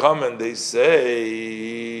 They come and they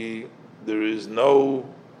say there is no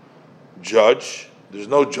judge, there's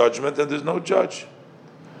no judgment, and there's no judge,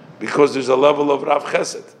 because there's a level of Rav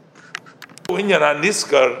Chesed. In the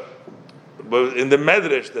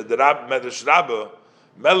Medrash, that the Medrash Rabbe,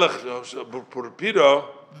 Melech Purpira,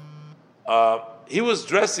 he was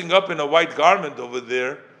dressing up in a white garment over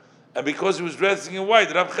there, and because he was dressing in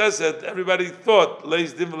white, Rav Chesed, everybody thought,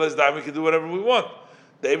 Leis Dim V'Leis Dayin, we can do whatever we want.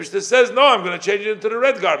 The Eibishter says, no, I'm going to change it into the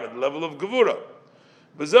red garment, the level of Gevura.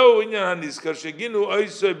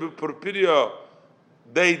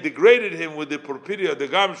 They degraded him with the purpiria, the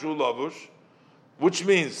garment shu lavush, which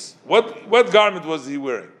means, what garment was he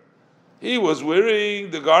wearing? He was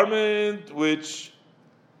wearing the garment which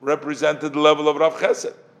represented the level of Rav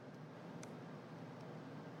Chesed.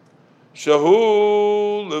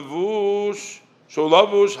 Shahu levush, shu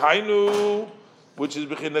lavush hainu, which is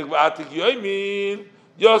b'chinek v'atik yoimin,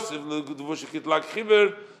 Yosef levush kitlag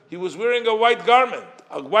chiver. He was wearing a white garment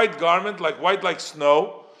like white like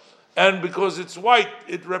snow, and because it's white,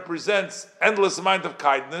 it represents endless amount of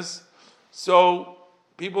kindness. So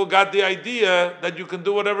people got the idea that you can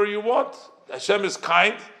do whatever you want. Hashem is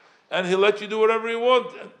kind, and He'll let you do whatever you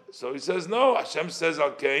want. So He says, no. Hashem says,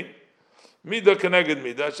 okay, midah keneged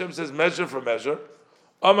midah. Hashem says, measure for measure.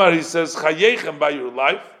 Amar, He says, chayechem, by your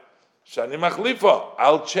life, shani machlifa.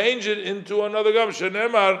 I'll change it into another garment.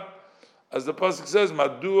 Shenemar, as the pasuk says,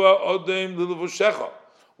 Madua Odeim Lilvushecha.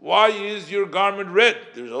 Why is your garment red?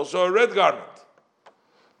 There's also a red garment.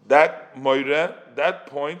 That moire, that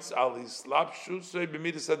points al hislap shusay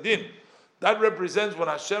b'midas adin. That represents when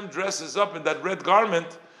Hashem dresses up in that red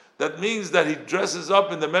garment. That means that He dresses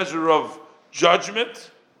up in the measure of judgment,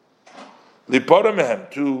 liporamehem,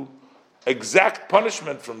 to exact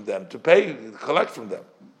punishment from them, to pay, collect from them.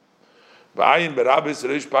 V'ayin berabis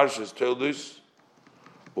reish parshas toldus.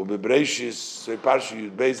 Over there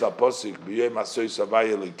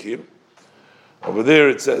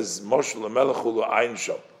it says Moshe LeMelech Ulu Ein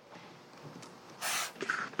Shom.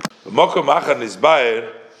 B'mokom achar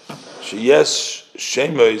nizbaer sheyesh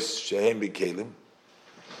shemois shehem b'kelim.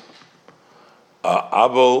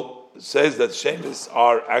 Abel says that shemis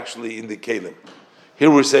are actually in the kelim. Here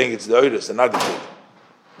we're saying it's the oiros and not the kelim.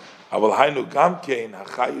 Abel hainu gamkein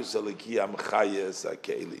hachayus aliki am chayes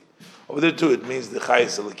akeli. Over there too, it means the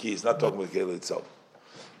chayes aliki. It's not talking about the kelim itself.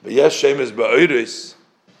 But yes, shemis ba'oiros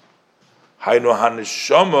hainu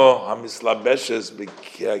hanishamo hamislabeshes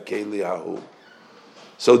b'keli hahu.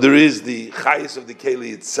 So there is the chayes of the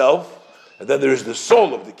keli itself, and then there is the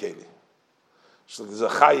soul of the keli. So there's a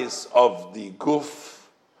chayes of the guf,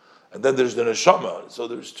 and then there's the neshama. So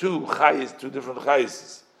there's two chayes, two different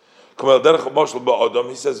chayeses.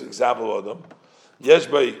 He says, example of Adam. Yes,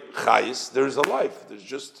 by chayes, there is a life. There's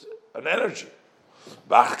just an energy.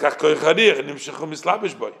 Ba'ayin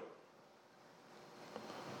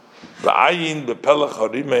bepelach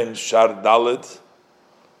harimen shar dalet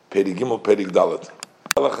perigim perig dalet.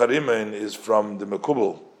 Pelach harimen is from the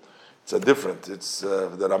Mekubal. It's a different. It's the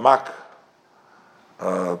Ramak.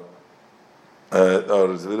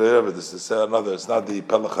 This is another. It's not the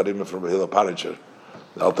Pelach harimen from Behila Paracher.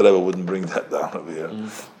 The Alter Rebbe wouldn't bring that down over here.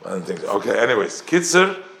 I don't think so. Okay. Anyways,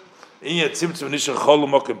 Kitzer. We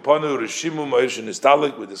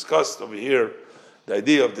discussed over here the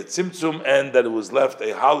idea of the tzimtzum and that it was left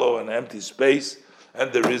a hollow and empty space,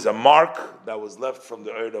 and there is a mark that was left from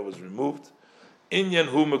the earth that was removed. What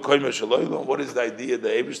is the idea? The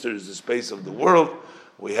Eibishter is the space of the world.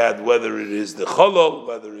 We had whether it is the cholol,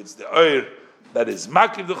 whether it's the earth that is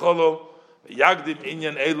makiv the cholol. Yagdim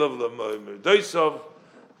inyan elav l'medoisov,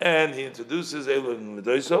 and he introduces elav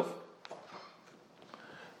l'medoisov.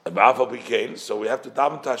 So we have to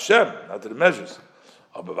daven to Hashem, not to the measures.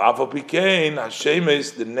 The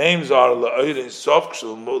names are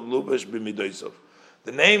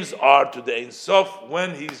the names are to the Ein Sof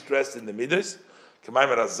when he's dressed in the midas.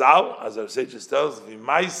 As our sages tells, Ani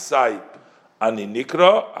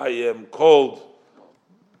Nikra, I am called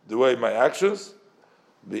the way my actions.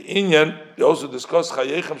 The Inyan, they also discuss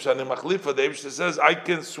Chayechem Shani Machlifa. The Eibishter says,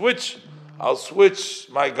 I'll switch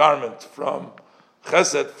my garment from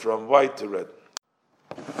Chesed, from white to red.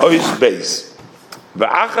 Ois base.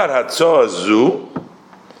 V'achar hatzoah zu,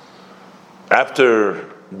 after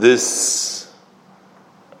this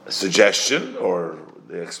suggestion or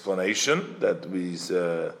the explanation that we,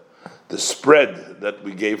 the spread that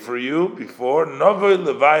we gave for you before, Novoi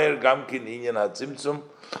levayer gamkin inyan hatzimtzum.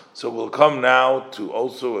 So we'll come now to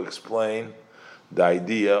also explain the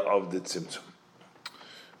idea of the tzimtzum.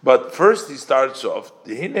 But first he starts off,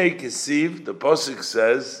 the Hinei Kesiv, the Pasuk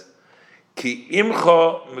says, Ki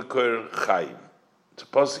imcha mikor chayim. It's a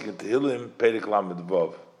Pasuk in Tehillim, Perek Lamed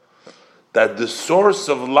Vav, that the source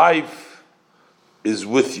of life is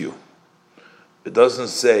with you. It doesn't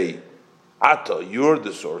say, Ata, you're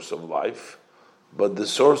the source of life, but the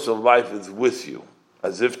source of life is with you,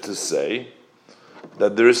 as if to say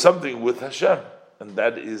that there is something with Hashem, and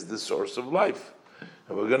that is the source of life.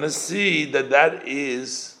 And we're going to see that that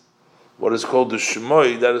is what is called the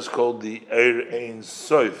Shemoi, that is called the Eir Ein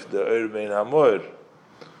Sof, the Eir Bein Hamor.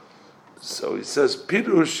 So he says,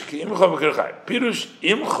 Pirush ki imcha v'kerchai. Pirush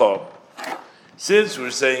imcha, since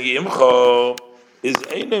we're saying imcha is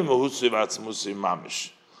einay mahusiv atzmusiv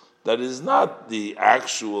mamish, that is not the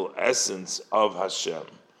actual essence of Hashem.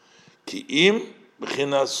 Ki im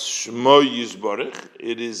b'chinas Shemo Yisborich,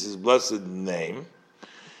 it is His blessed name.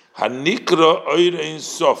 Hanikra Eir Ein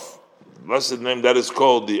Sof, blessed name that is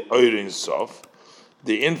called the Eir Ein Sof,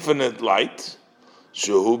 the infinite light.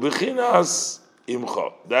 Shehu b'chinas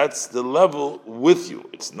imcha. That's the level with you.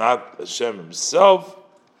 It's not Hashem Himself,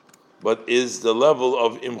 but is the level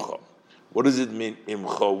of imcha. What does it mean,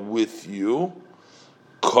 imcha, with you?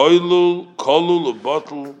 Kolul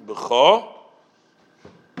ubatul b'cha.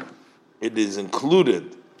 It is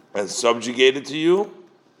included and subjugated to you.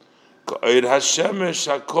 Similar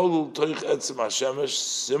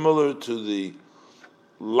to the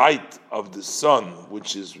light of the sun,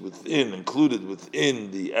 which is included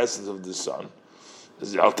within the essence of the sun.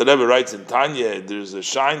 As the Alter Rebbe writes in Tanya, there's a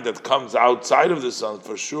shine that comes outside of the sun.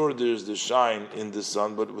 For sure, there's the shine in the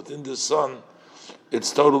sun, but within the sun,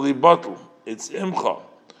 it's totally batul. It's imcha.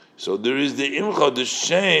 So there is the imcha, the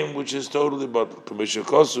shame, which is totally batul.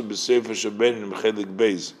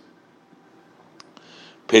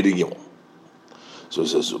 So it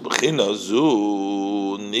says,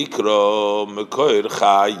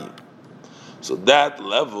 so that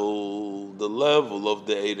level, the level of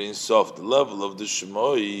the Eir Ein Sof, the level of the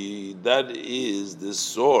Shemoi, that is the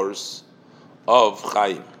source of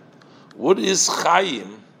Chaim. What is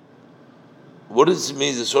Chaim? What does it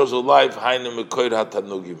mean, the source of life?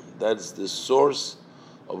 That's the source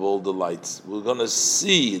of all the lights. We're going to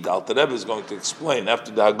see, the Alter Rebbe is going to explain,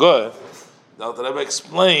 after the Haggadah, the Alter Rebbe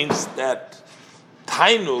explains that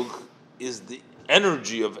Tainug is the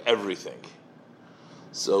energy of everything.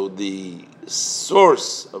 So the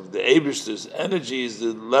source of the Eibishter's energy is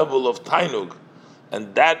the level of Tainug,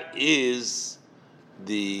 and that is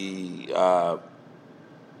the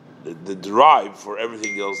drive for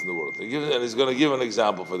everything else in the world. And he's going to give an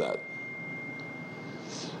example for that.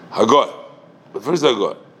 Hagoy. But first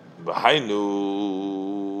Hagoy.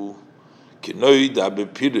 B'hainu kinoida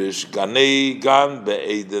bepirish ganei gan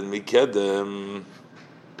be'eden mikedem.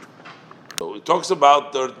 So it talks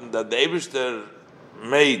about that the Eibishter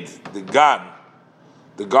made the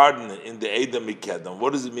garden in the Eden Mikedem.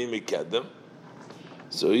 What does it mean Mikedem?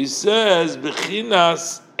 So he says,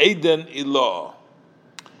 Bechinas Eden Ilah.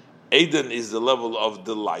 Eden is the level of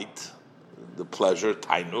delight, the pleasure,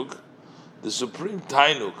 Tainug, the supreme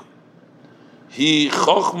Tainug. He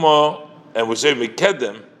Chochma, and we say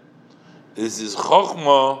Mikedem, this is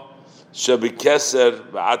Chochma Shabikeser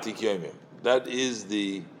Ba'atik Yomim. That is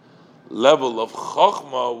the level of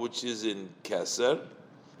Chochma which is in Keser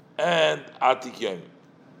and Atik Yomim.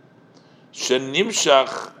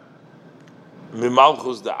 Shenimshach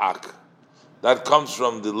Mimalchus Da'ak. That comes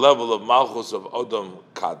from the level of Malchus of Odom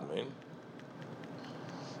Kadmin.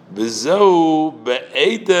 Bezeu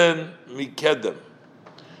Be'eden Mikedem.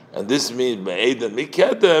 And this means Be'eden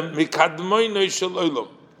Mikedem Mikadmoinoi Shel Olam.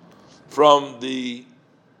 From the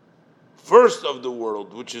first of the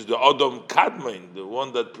world, which is the Odom Kadmon, the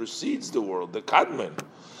one that precedes the world, the Kadmon.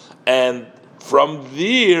 And from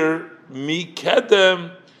there,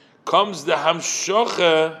 Mikedem, comes the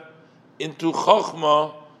Hamshoche into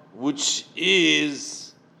Chochma, which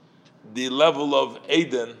is the level of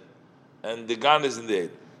Eden, and the Gan is in the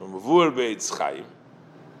Eden. Mavur Beitz Chaim,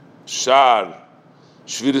 Shar,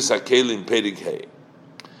 Shviris HaKelim Perik Hei,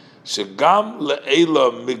 Shegam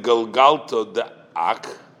Le'ela Migalgalto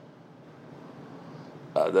Da'ak,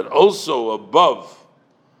 that also above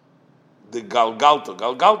the Galgalto.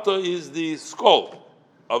 Galgalto is the skull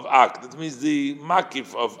of Ak. That means the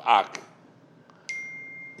makif of Ak.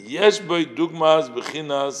 Yesh boy dugmas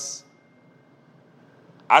bechinas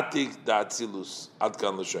atik da'atzilus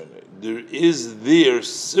atkan l'shoinei. There is there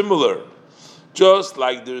similar, just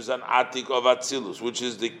like there's an atik of Atzilus, which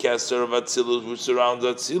is the keser of Atzilus, which surrounds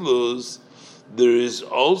Atzilus. There is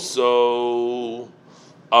also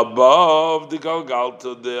above the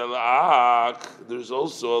Galgalta del Ak, there's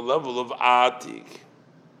also a level of Atik.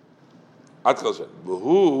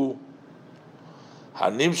 Behu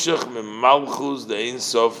Hanimshach Mimalchus the Ein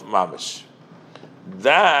Sof Mamish.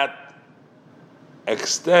 That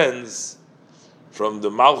extends from the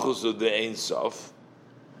Malchus of the Ein Sof,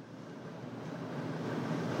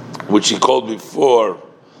 which he called before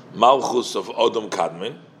Malchus of Odom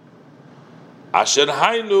Kadmon. Asher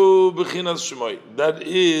Hainu Bechinas Shemoi. That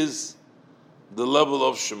is the level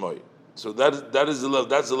of Shemoi. So that is the level.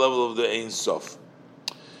 That's the level of the Ein Sof.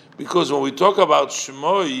 Because when we talk about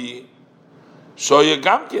Shemoi, Shoya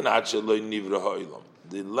Gamkin Acheloi Nivra Ha'olam.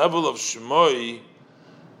 The level of Shemoi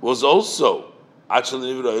was also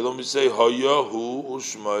Acheloi Nivra Ha'olam. We say Hoya Hu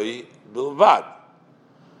Ushmoi Bilvad.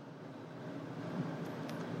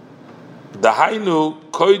 Dahainu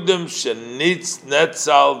koidem shenitz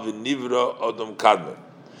netzal v'nivra Odom Kadmon.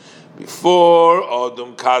 Before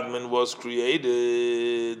Odom Kadmon was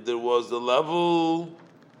created, there was the level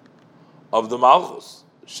of the Malchus,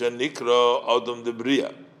 shenikra Odom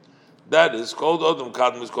Debriya. That is called Odom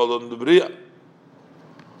Kadmon, is called Odom Debriya.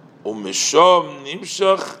 Umishom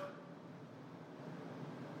nimshach.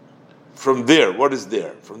 From there, what is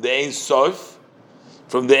there? From the Ein Sof,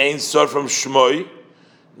 from Shmoi.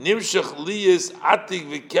 Nimshach liyes atik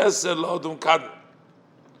v'keser l'odom kadmon.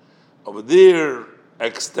 Over there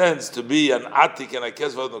extends to be an atik and a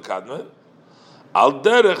keser l'odom kadmon. Al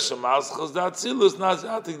derech shemaschos da'atzilus nas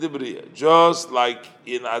atik debriya. Just like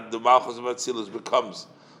in the malchus of Atzilus becomes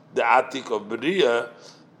the atik of Beriya,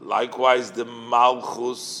 likewise the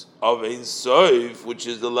malchus of Ein Sof, which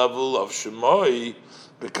is the level of Shemoi,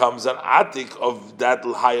 becomes an atik of that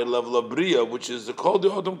higher level of Beriya, which is called the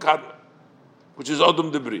Odom Kadmon, which is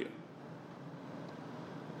Odom Debriya.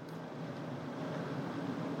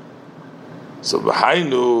 So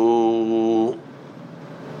B'hainu.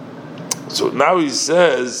 So now he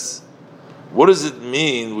says, what does it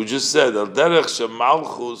mean? We just said Al derech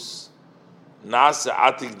shemalchus nasa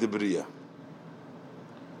atik debriya.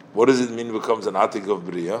 What does it mean? It becomes an atik of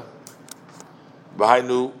Beriya.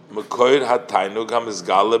 B'hainu mekoir hatainu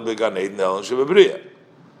kamizgala began eden elen shebebriya.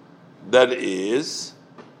 That is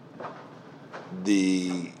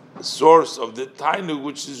the source of the Tainug,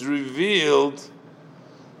 which is revealed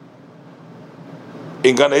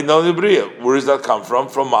in Gan Eden Beriya. Where does that come from?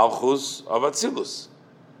 From Malchus of Atzilus.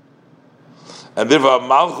 And therefore,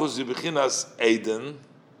 Malchus Yibichinas Eden,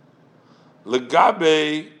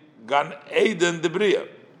 Legabe Gan Eden Debria.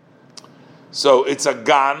 So it's a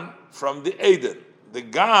Gan from the Eden. The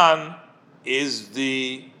Gan is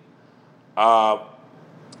the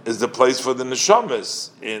place for the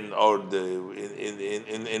neshamas in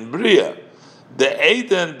Bria. The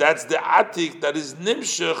Eden, that's the Atik, that is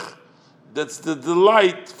Nimshach, that's the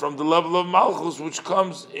delight from the level of Malchus, which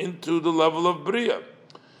comes into the level of Bria.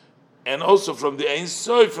 And also from the Ein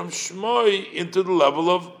Sof, from Shmoi, into the level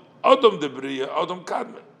of Adam de Bria, Adam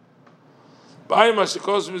Kadmon.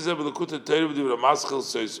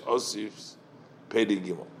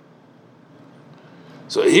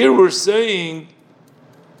 So here we're saying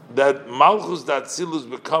that Malchus Datzilus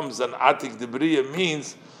becomes an Atik de Bria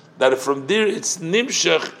means that from there it's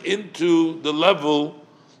Nimshach into the level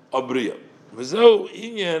of Bria.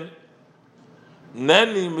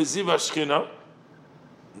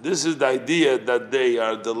 This is the idea that they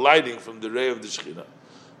are delighting from the ray of the Shekhinah.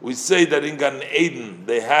 We say that in Gan Eden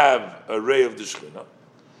they have a ray of the Shekhinah.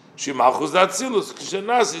 Malchus Datzilus,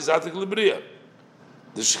 Kishenas is Atik Libria.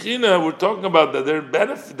 The Shekhinah, we're talking about that their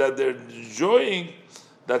benefit, that they're enjoying,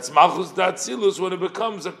 that's Malchus Datzilus when it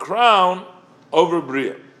becomes a crown over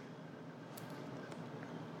Bria.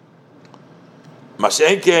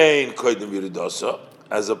 Mashenkein Koidim Yiridosa,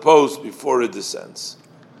 as opposed before it descends.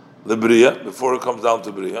 The Bria, before it comes down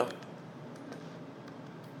to Bria.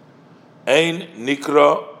 Ein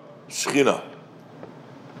Nikra Shechina.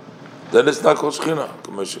 Then it's not called Shechina.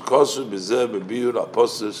 Kameshikosu Bizeh Bebiur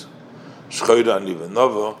Apostus Shchoira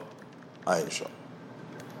Nivenova Ein Shom.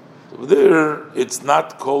 So there, it's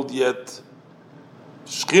not called yet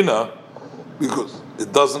Shechina because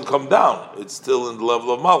it doesn't come down. It's still in the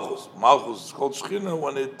level of Malchus. Malchus is called Shechina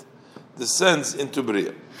when it descends into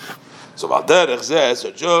Bria. So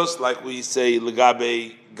just like we say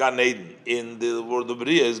Legabe Gan Eden in the word of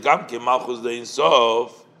Bria is Gamke Malchus de Ein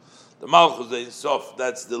Sof. The Malchus de Ein Sof,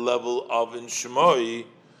 that's the level of in Shmoi.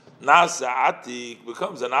 Nasa Atik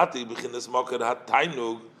becomes an Atik Bechinas Moker Hat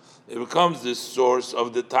Tainug. It becomes the source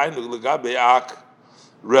of the Tainug Legabe Ak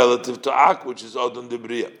relative to Ak, which is Odon de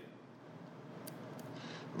Bria.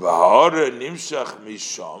 V'ha'ore Nimshach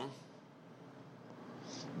Misham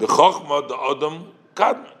B'chochma de Odom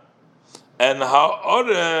Kadmon. And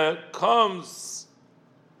Ha'ore comes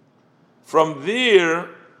from there,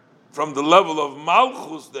 from the level of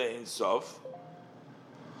Malchus de Ein Sof,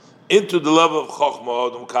 into the level of Chochma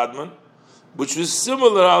Adam Kadmon, which is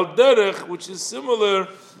similar al derech, which is similar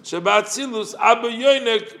Shabbat Atzilus Abba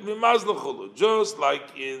Yoinek Mimazlachulu. Just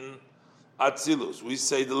like in Atzilus, we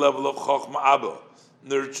say the level of Chochma Abba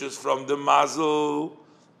nurtures from the mazel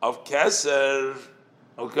of Keser.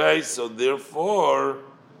 Okay, so therefore,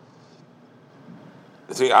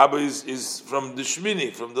 I think Abba is from the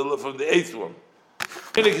Shmini, from the eighth one.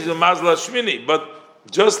 Shmini is a mazel Shmini, but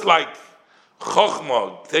just like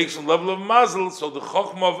Chochma takes from the level of mazel, so the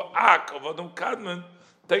Chochma of Ak, of Adam Kadmon,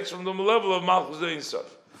 takes from the level of Malchus de Ein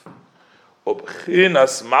Sof.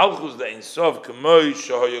 Obchinas Malchus de Ein Sof, k'moi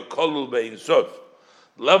shehoye kolul be'Ein Sof.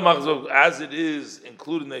 Lev Malchus, as it is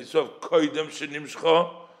included in Ein Sof, koidem shenimshcha,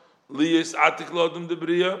 liyis atik lodem de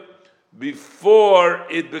Bria, before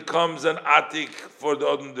it becomes an atik for the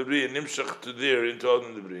Odom de Bria, nimshach to there into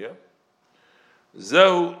Odom de Bria.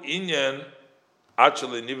 Zehu inyan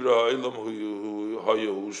actually nivra ha'olam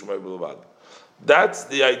hu shmei b'levad. That's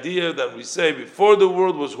the idea that we say before the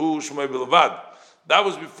world was hu shmei b'levad. That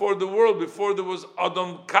was before the world, before there was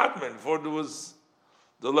Adam Kadmon, before there was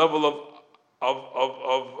the level of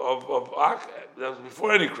Ak. That was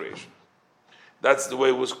before any creation. That's the way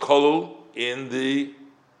it was kolul in the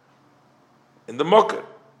Moker.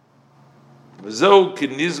 V'zeu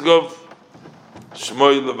kinizgov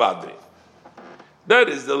shmoi levadei. That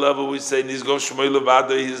is the level we say nizgov shmoi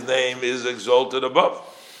levadei. His name is exalted above.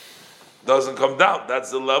 Doesn't come down.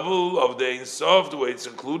 That's the level of the Ein Sof, the way it's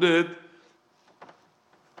included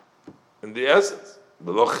in the essence.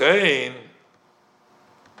 Belochein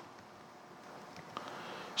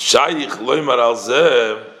shayich loymar al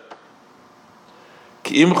zeh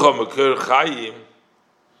ki imcha meker chayim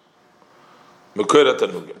meker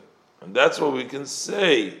tanugim. And that's what we can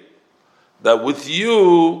say, that with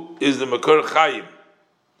you is the meker chayim,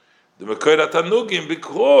 the meker tanugim,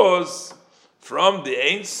 because from the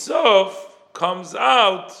Ein Sof comes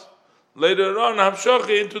out later on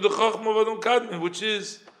hamshachi into the Chochma of Adam Kadmon, which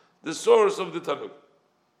is the source of the Tanug.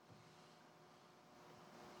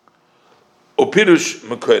 Opirush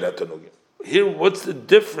Mekoira Tanugim. Here, what's the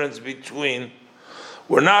difference between?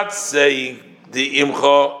 We're not saying the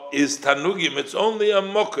Imcha is Tanugim; it's only a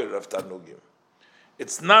mocker of Tanugim.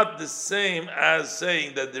 It's not the same as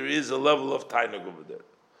saying that there is a level of tainug over there.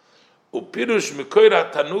 Upirush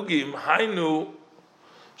mikoira tanugim hainu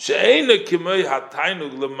she'eina kimei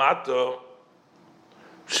hatainug lemato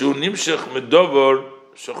shu nimshech medovor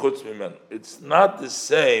shechutz mimenu. It's not the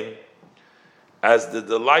same as the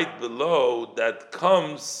delight below that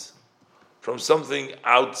comes from something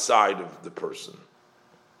outside of the person.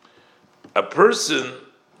 A person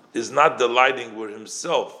is not delighting with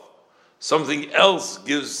himself. Something else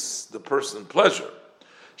gives the person pleasure.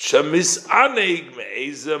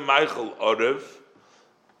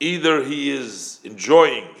 Either he is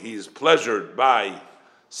enjoying, he is pleasured by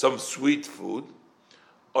some sweet food,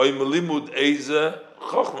 or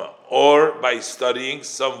by studying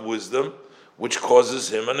some wisdom, which causes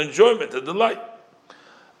him an enjoyment, a delight.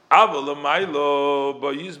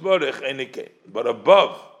 But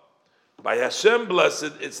above, by Hashem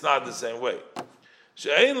blessed, it's not the same way.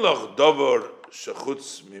 There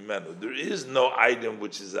is no item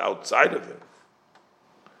which is outside of him.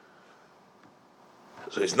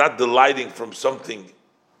 So he's not delighting from something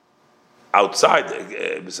outside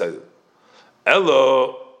beside him.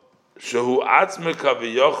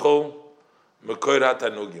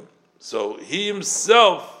 So he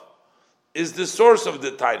himself is the source of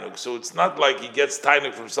the tainug. So it's not like he gets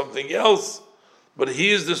tainug from something else, but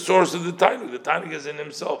he is the source of the tainug. The tainug is in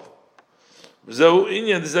himself.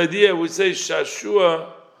 This idea we say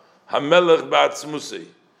Shashua Hamelech Ba'atzmusei.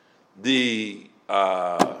 The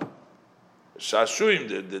Shashuim,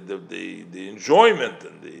 the enjoyment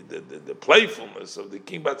and the playfulness of the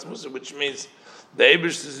king Ba'atzmusei, which means the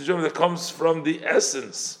Eibish's enjoyment that comes from the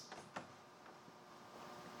essence,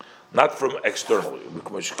 not from externally.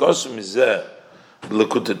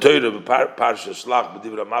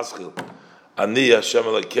 Ani Hashem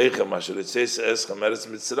Elokeichem asher yitzei eschem eretz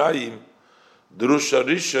Mitzrayim. Drusha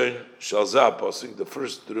Rishon Shalzah Pasuk, the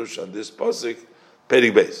first Drush on this Pasuk,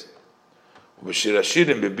 Perik Beis. Ubeshir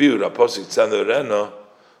Hashirim bebiur Pasuk Tzana Reno,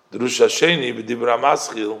 Drusha Sheni bedibra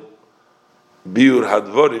Maschil, biur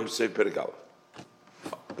Hadvorim say Perik Aleph.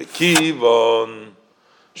 Bekivon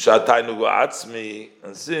Shatainu Atzmi,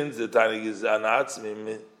 and since the Tainug is an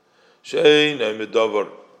Atzmi, Sheinu Medover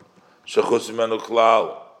Shechutz Mimenu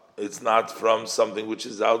Klal, it's not from something which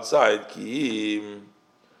is outside. Kiim.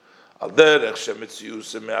 It's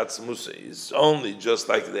only just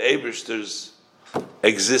like the Eibishter's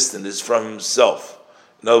existence is from himself.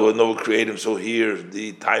 In other words, no one created him, so here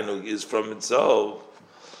the Tainug is from itself.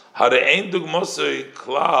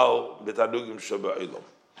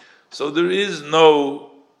 So there is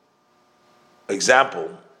no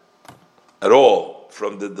example at all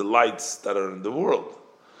from the delights that are in the world.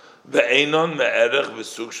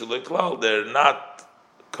 They're not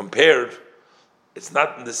compared. It's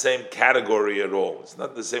not in the same category at all. It's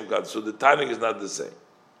not the same God. So the timing is not the same.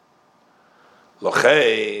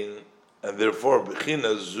 Lochein, and therefore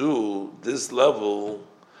Bechina Zu, this level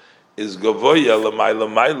is Gavoya Lamailo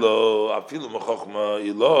Mailo, Afilu Mechochma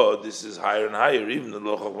Ilo, this is higher and higher, even the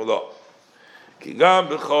Lo Chochma Lo. Kigam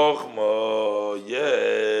Bechochma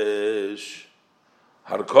Yesh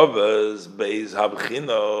Harkovas Beis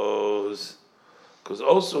Habchinos, because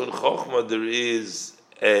also in Chochma there is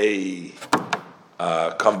a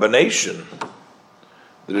combination.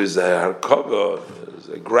 There is a harkava, there is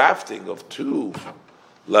a grafting of two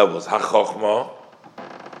levels. HaChochma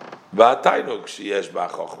v'atainug sheyesh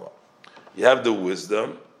b'HaChochma. You have the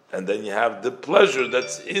wisdom, and then you have the pleasure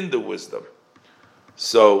that's in the wisdom.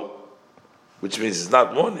 So, which means it's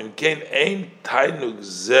not one. In kain ein tainug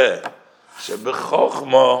zeh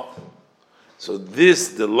shebechochma. So this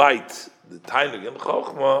delight, the tainug in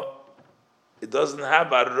chochma, it doesn't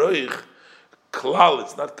have a roich klal.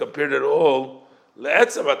 It's not compared at all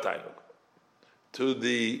le'etzav tainug, to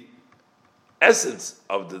the essence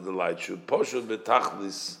of the delight. Should poshut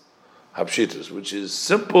betachlis hapshitus, which is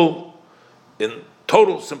simple in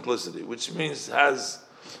total simplicity, which means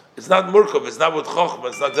it's not murkov, it's not with chochma,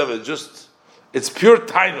 it's not ever, it's pure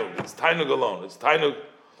tainug. It's tainug alone. It's tainug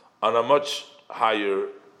on a much higher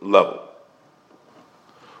level.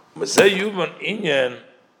 So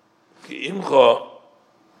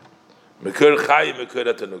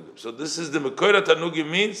this is the Mekor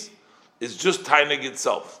Tanugim means it's just tainug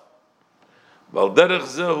itself. We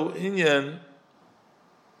use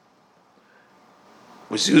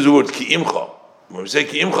the word ki'imcha. When we say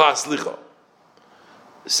ki'imcha aslicha,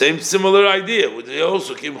 same similar idea. We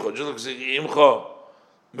also ki'imcha, just like say ki'imcha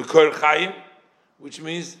Mekor Chaim, which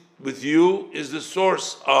means with you is the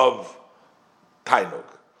source of tainug.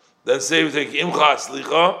 Then say we say ki'imcha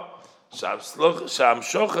aslicha, sham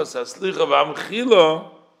shochas aslicha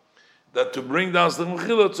v'amchila that to bring down Slich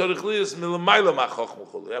Mechila, tzorich liyas milamayla ma'chochma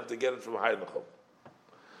chulu. You have to get it from higher mechom.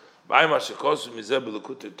 V'ayim ha'shekosu mizeh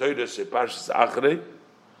b'lekutei Torah sheparshas achrei,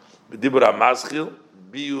 b'dibur ha'maschil,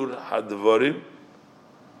 biur ha'dvorim,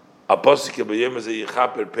 ha'posik b'yem hazeh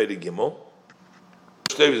yichaper peri gimel.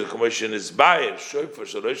 The commission is Bayer, Shofar,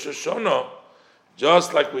 Rosh Hashanah,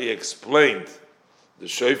 just like we explained, the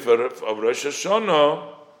Shofar of Rosh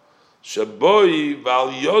Hashanah, Shaboi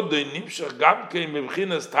Val Yodei Nimshach Gamkei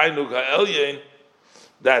Mebchinas Tainug HaElyon,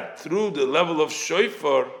 that through the level of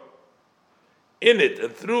Shofar, in it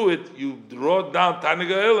and through it, you draw down Tainug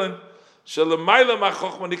HaElyon, Shalamayla Ma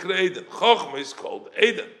Chochma Nikra Eden. Chochma is called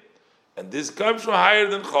Eden. And this comes from higher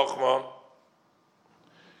than Chochma.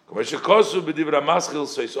 Kosu b'divra maschil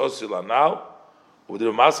seis osila now,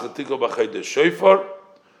 ub'divra maschil tiko b'chay de shofar,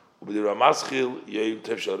 ub'divra maschil yeim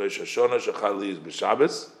tev shal Rosh Hashanah shechal liyis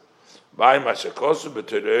b'Shabbos, v'ayim ha'shekosu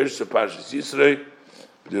b'torah se parshas Yisrei,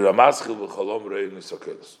 b'divra maschil b'cholom re'eg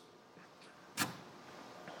nisakelos.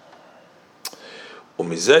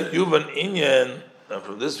 Umizeh yuvan inyan, and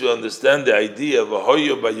from this we understand the idea of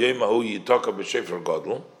v'hoyo b'yom ha'hu yitoka b'shofar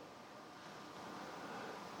gadol,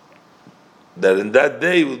 that in that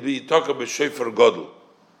day will be talk about shofar gadol,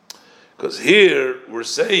 because here we're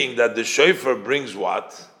saying that the shofar brings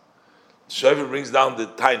what? The shofar brings down the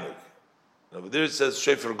tainug. Over there it says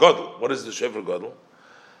shofar gadol. What is the shofar gadol?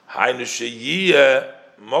 Hainu sheyiyeh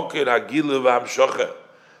moker hagilu v'hamshocha.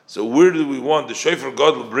 So where do we want the shofar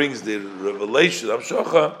gadol brings the revelation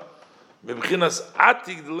hamshocha? Mebchinas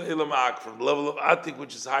atik d'leilam ak, from the level of atik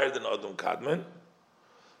which is higher than Adam Kadmon.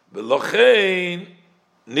 V'lochein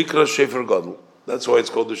Nikra Shofar Gadol. That's why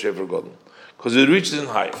it's called the Shofar Gadol, because it reaches in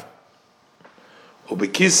high.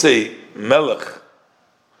 Ubekisei Melech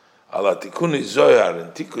ala Tikuni Zohar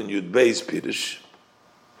and Tikun Yud Beis Pirish.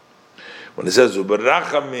 When it says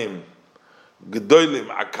Uberachamim Gedolim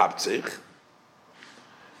Akaptzich,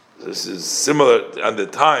 this is similar. At the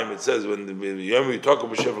time it says when we talk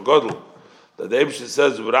about Shofar Gadol, that the Eibshter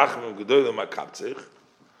says Uberachamim Gedolim Akaptzich,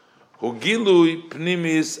 Hugilui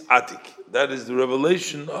Pnimis Atik. That is the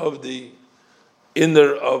revelation of the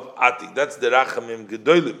inner of Atik. That's the Rachamim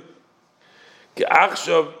Gedolim.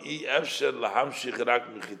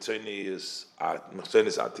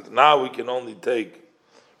 Now we can only take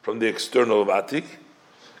from the external of Atik.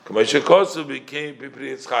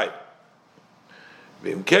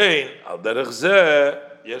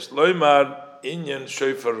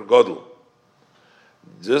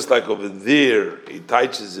 Just like over there, he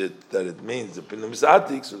teaches it that it means the Pnimis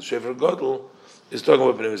Atik, so the Shofar Gadol is talking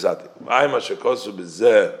about Pnimis Atik. V'ayim ha'shekosu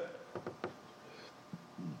b'zeh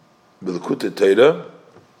b'lekutei Torah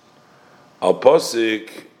al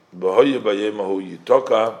posik b'hoye b'yom ha'hu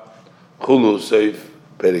yitoka chulu seif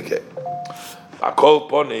perikei. Akol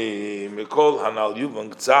poni mikol hanal yuvan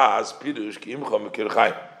k'tzas pirush ki imcha mekir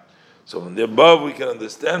chayim. So from the above we can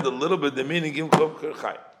understand a little bit the meaning imcha mekir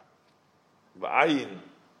chayim. V'ayin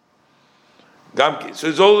Gamki. So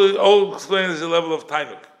it's all explained as the level of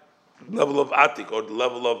Tainuk, level of Atik, or the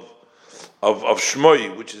level of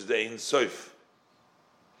Shmoi, which is the Ein Sof.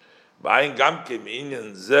 V'ayin Gamki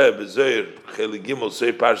Minyan Zeh Bezoyer Cheli Gimel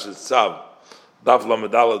Sei Parshas Tzav Daf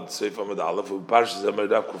Lamed Aleph Seif Lamed Aleph U'Parshas Amar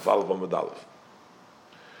Daf Kuf Aleph Lamed Aleph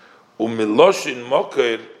U'Miloshin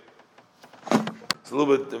Moker. It's a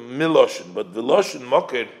little bit Miloshin, but the Loshin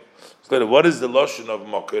Moker. What is the Loshin of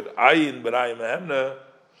Moker? Ayin B'Rayim Hemna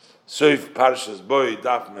Soif Parshas Boy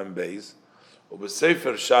Daf Mem Beis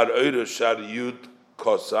U'Besefer Shar Eiro Shar Yud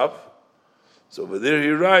Kosav. So over there he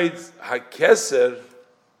writes HaKeser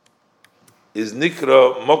is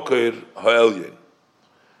Nikra Moker HaElyon.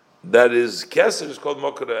 That is, Keser is called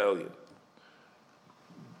Moker HaElyon.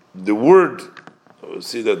 The word, we'll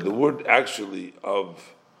see that the word actually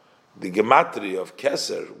of the gematria of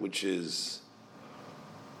Keser, which is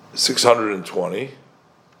 620.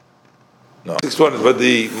 No, 620. But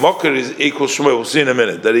the Moker is equals Shmuel. We'll see in a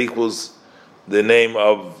minute. That equals the name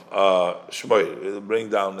of Shmuel. It'll bring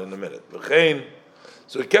down in a minute.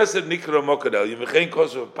 So Keser Nikra Moker El. Yimchein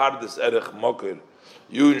Kosov Pardes Erech Moker.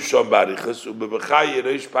 Yun Shom Barichas. Ubebechai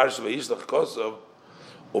Yereish Parsh Vayislach Kosov.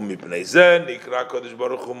 Umipnei Zen Nikra Kodesh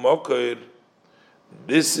Baruch Hu Moker.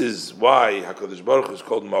 This is why HaKadosh Baruch Hu is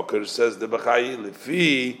called Moker. Says the Bechai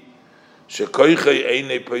Lefi Shekoichei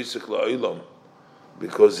Einei Pesach LaOlam,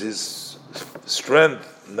 because his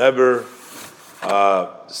strength never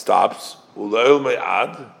stops. U'la'ol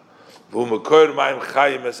me'ad v'u'mekor ma'im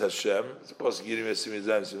chayim es Hashem. It's supposed to give him a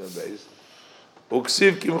simizayim beis.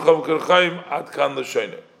 U'ksiv kimcha mekor chayim ad kan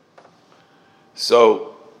l'shoyne.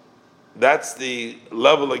 So that's the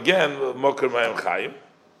level again of Mokor ma'im chayim.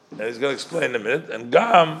 And he's going to explain in a minute. And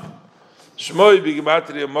Gam, Shmoi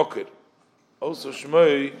b'gematria Mokir. Also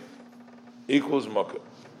Shmoi equals Makar.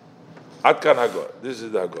 Atkan Hagor. This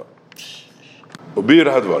is the Hagor. Ubir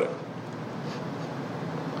Hadvarim.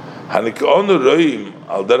 Hanikonu Roim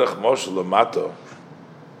al derech Moshe lamato.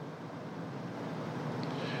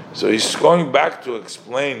 So he's going back to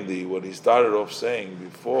explain what he started off saying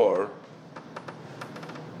before,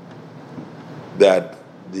 that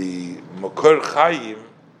the Makor Chaim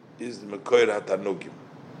is the Makor Hatanugim.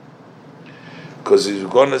 Because he's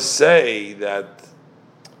going to say that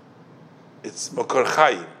it's Makor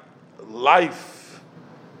Chaim. Life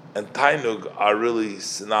and Tainug are really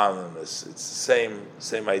synonymous. It's the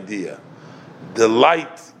same idea. The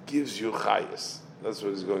light gives you Chayas. That's what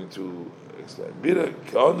he's going to explain.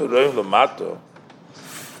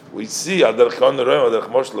 We see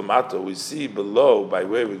we see below, by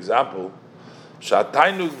way of example, that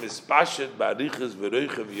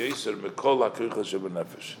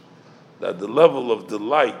the level of the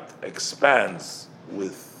light expands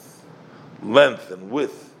with length and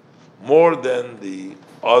width more than the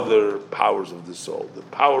other powers of the soul. The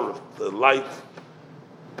power of the light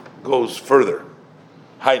goes further.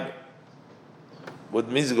 Hainu. What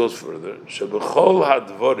means it goes further? Shebechol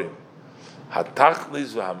hadvorim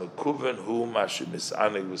hatachlis v'hamekuven hu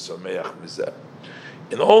mashimisanig v'sameach mizeh.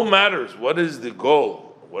 In all matters, what is the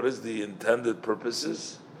goal? What is the intended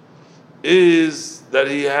purposes? Is that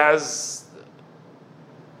he has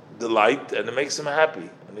the light and it makes him happy,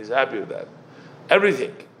 and he's happy with that.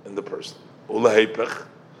 Everything in the person. Ulahepech.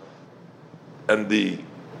 And the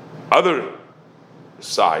other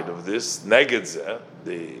side of this, negedzeh,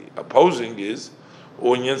 the opposing is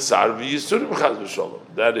unyan sarvi yisurim chas v'sholom.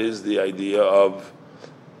 That is the idea of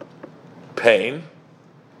pain,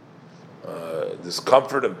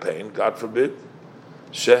 discomfort and pain, God forbid.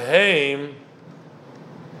 Sheheim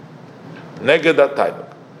neged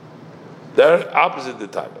tainuk. They're opposite the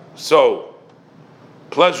tainuk. So,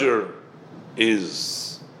 pleasure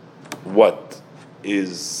is what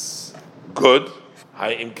is good.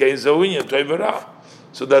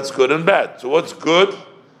 So that's good and bad. So what's good?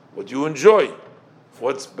 What you enjoy.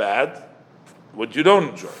 What's bad? What you don't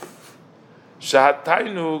enjoy. Shahat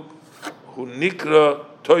tainug hu nikra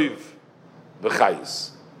toiv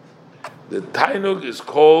b'chayis. The tainug is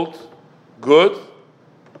called good,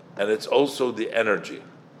 and it's also the energy.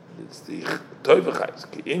 It's the toiv b'chayis.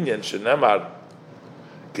 Ki'inyan shenemar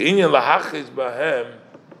ki'inyan lahachiz bahem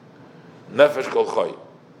nefesh kol choy.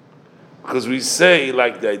 Because we say,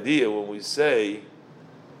 like the idea when we say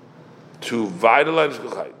to vitalize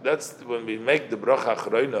kol choy. That's when we make the bracha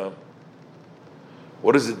achroina.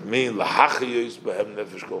 What does it mean? Lahachiyos bahem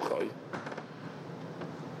nefesh kol choy.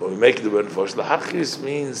 When we make the word first, lahachiyos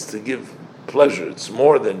means to give pleasure. It's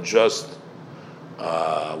more than just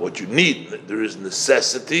what you need. There is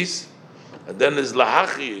necessities, and then there's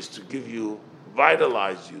lahachiyos to give you,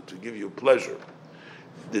 vitalize you, to give you pleasure.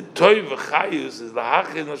 The toiv v'chayus is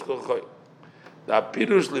lahachiyos nefesh kol choy. The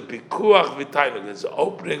apirush lepikuach v'tainug is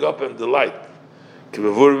opening up and delight. As the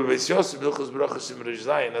Beis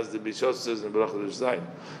Yosef says in Bracha Rish Zayin,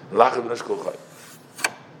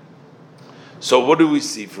 so what do we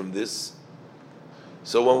see from this?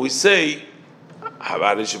 So when we say,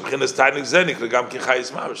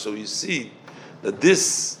 so you see that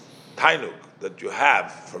this tainug that you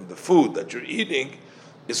have from the food that you're eating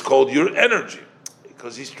is called your energy,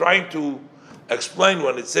 because he's trying to explain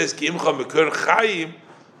when it says ki imcha mekor chayim,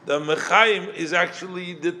 the mechayim is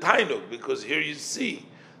actually the tainug, because here you see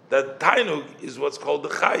that tainug is what's called the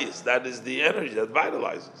chayis, that is the energy that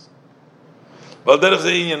vitalizes. Well, there is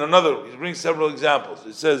another. He brings several examples.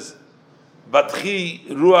 It says, "Batchi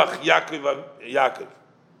ruach Yaakov,"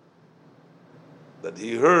 that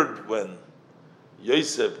he heard when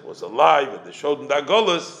Yosef was alive and they showed him the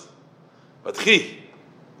Golus. Batchi,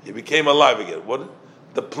 he became alive again. What?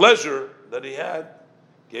 The pleasure that he had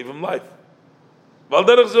gave him life.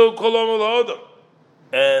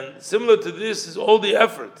 And similar to this is all the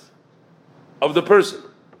effort of the person.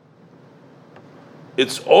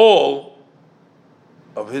 It's all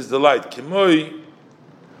of his delight.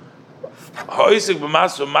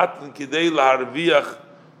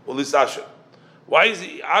 Why is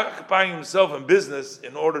he occupying himself in business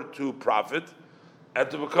in order to profit and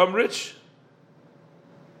to become rich?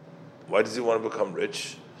 Why does he want to become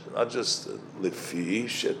rich? Not just lifi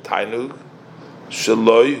shetainug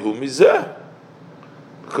shaloi hu mizeh,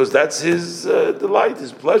 because that's his delight,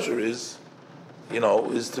 his pleasure is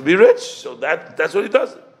to be rich. So that's what he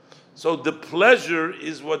does. So the pleasure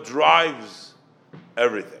is what drives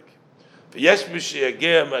everything.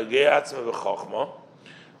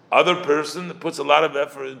 Other person puts a lot of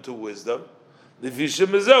effort into wisdom.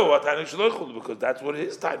 because that's what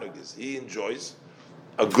his tainug is. He enjoys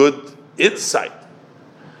a good insight.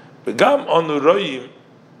 Begam onuroyim.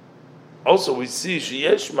 Also, we see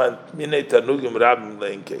sheyeshman minei tanugim rabim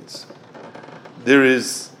leinkates. There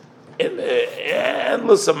is an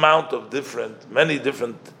endless amount of many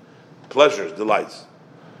different pleasures, delights.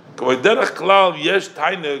 Yesh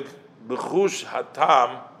tainug b'chush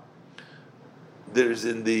hatam. There's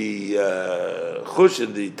in the chush,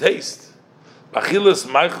 in the taste. Achilas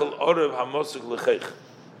Michael Orev Hamosuk Lechech.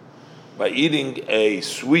 By eating a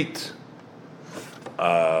sweet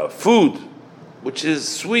food, which is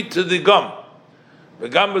sweet to the gum.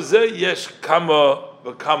 V'gam b'zeh yesh kama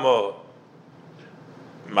v'kama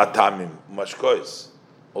matamim mashkois.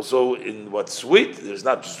 Also, in what's sweet, there's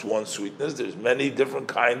not just one sweetness. There's many different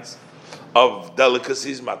kinds of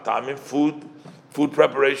delicacies, matamim, food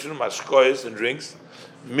preparation, mashkois, and drinks.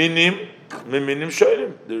 Minim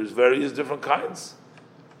shoyrim. There's various different kinds.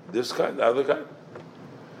 This kind, the other kind.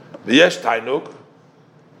 V'yesh tainuk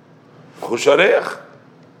chushareach.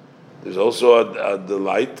 There's also a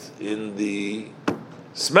delight in the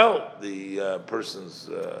smell, the person's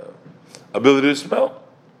ability to smell.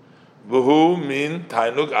 V'hu min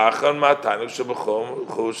tainuk achar ma tainuk shebachom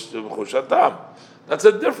chushatam. That's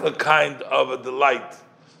a different kind of a delight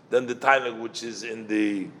than the tainuk which is in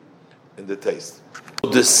the taste.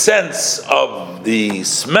 The sense of the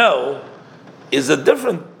smell is a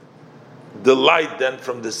different delight than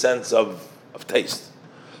from the sense of taste.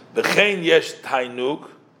 V'chein yesh tainuk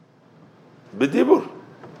b'dibur.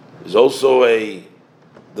 There's also a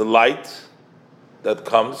delight that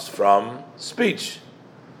comes from speech.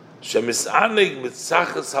 Shemisanig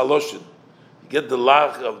mitzachas haloshin. You get the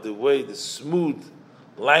lach of the way, the smooth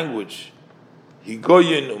language.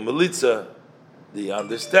 Higoyin umelitza, the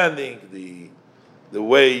understanding, the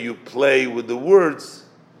way you play with the words,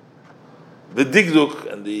 the digduk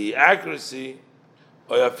and the accuracy,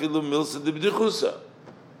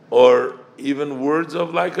 or even words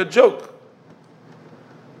of like a joke,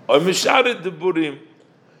 or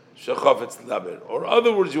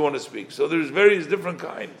other words you want to speak. So there's various different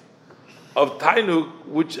kinds of tainuk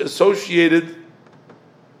which associated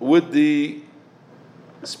with the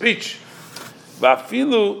speech. It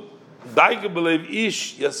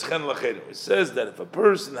says that if a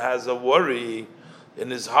person has a worry in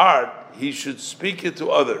his heart, he should speak it to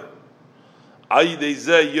other. And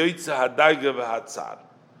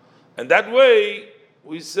that way,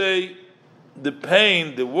 we say the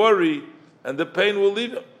pain, the worry, and the pain will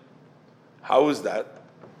leave him. How is that?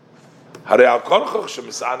 So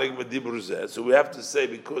we have to say,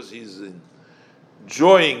 because he's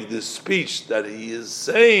enjoying the speech that he is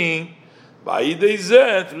saying, and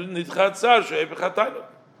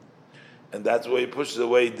that's why he pushes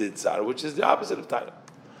away the tzar, which is the opposite of tainuk.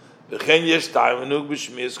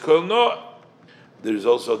 There is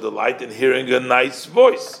also delight in hearing a nice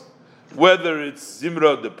voice, whether it's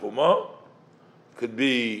zimra de puma, could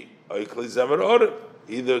be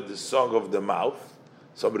either the song of the mouth,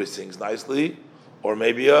 somebody sings nicely, or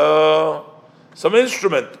maybe some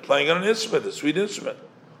instrument, playing on an instrument, a sweet instrument.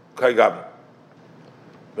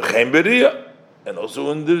 And also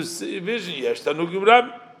in this vision, yesh tanugim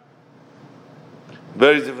rabim.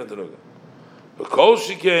 Very different tanugim. But kol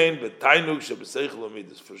shikein b'tainug shebeseichel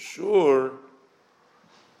amidus. For sure,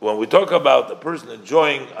 when we talk about a person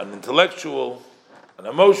enjoying an intellectual, an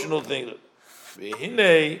emotional thing,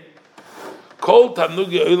 v'hinei kol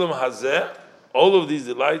tanugi olam hazeh, all of these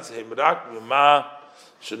delights, heimrak v'ma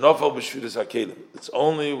shenofal b'shviras hakelim. It's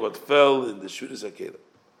only what fell in the shviras hakelim.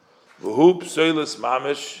 V'hu psoilas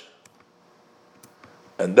mamish.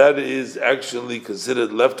 And that is actually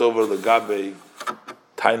considered leftover legabe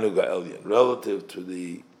tainug elyon, relative to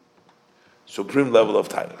the supreme level of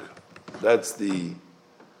tainug. That's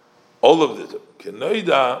all of this.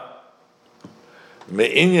 Kenoida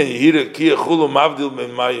me'inyan yihira kia chulu mavdil min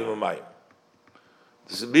mayim u'mayim.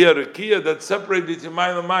 This would be a rekia that separates between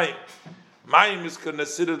mayim and mayim. Mayim is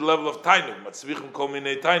considered level of tainug. Matzvichim kol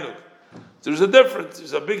minei tainug. There's a difference.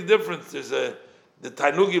 There's a big difference. There's the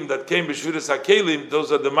tainugim that came b'shviras hakelim,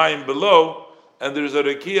 those are the mayim below, and there's a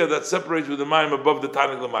rekia that separates with the mayim above the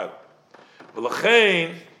tainug l'mayim.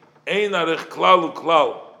 V'lachein ein arich klal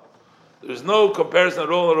u'klal. There's no comparison at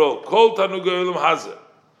all. Kol tanuga olam hazeh.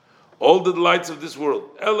 All the delights of this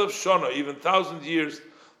world. Elef shona, even 1,000 years.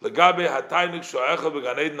 Legabe hatainug sho'echa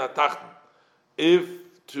b'gan eden hatachten. If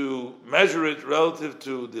to measure it relative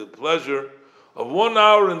to the pleasure of 1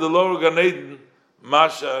 hour in the lower Gan Eden,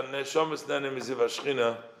 Masha neshamas nenem iziv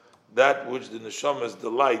hashchina, that which the neshamas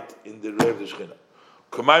delight in the ray of the Shechina.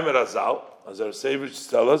 Kumayim Razal, as our saviors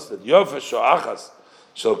tell us, that Yofa shoachas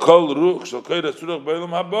Shall kol ruch, shall koydas ruach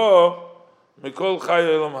b'olam haba, mikol chay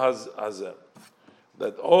olam hazeh.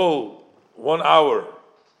 That all 1 hour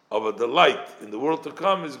of a delight in the world to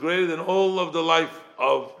come is greater than all of the life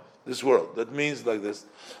of this world. That means like this.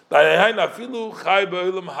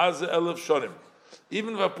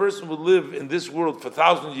 Even if a person would live in this world for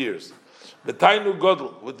 1,000 years,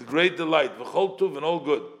 with great delight, and all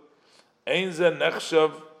good,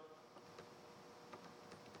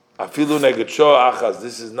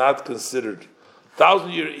 this is not considered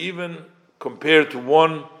 1,000 years, even compared to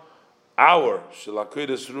 1 hour.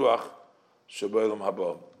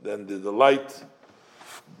 Then the delight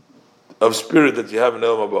of spirit that you have in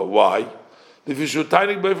Elam Haba. Why?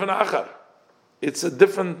 It's a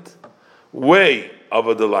different way of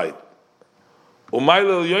a delight. And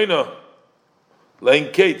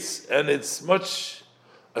it's much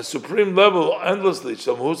a supreme level endlessly.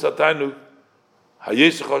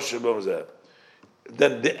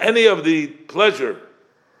 Than any of the pleasure,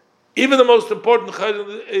 even the most important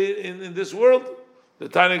in this world, the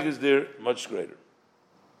Tainik is there much greater.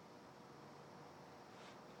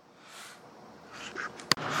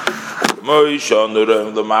 Like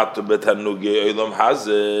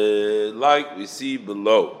we see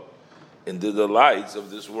below in the delights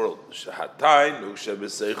of this world.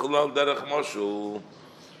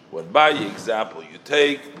 When by example you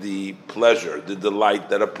take the pleasure, the delight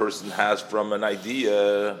that a person has from an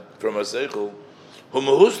idea, from a seichel,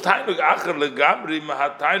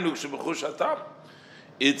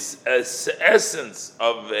 it's an essence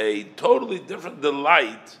of a totally different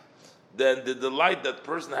delight than the delight that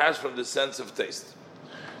person has from the sense of taste.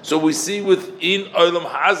 So we see within Olam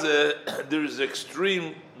Hazeh there's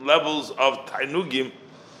extreme levels of tainugim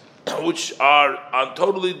which are on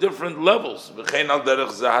totally different levels.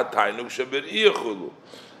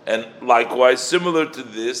 And likewise, similar to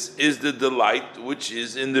this is the delight which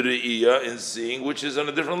is in the re'iyah, in seeing, which is on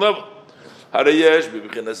a different level.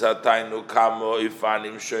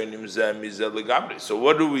 So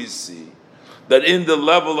what do we see? That in the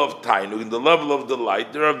level of tainug, in the level of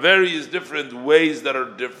delight, there are various different ways that are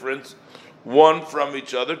different, one from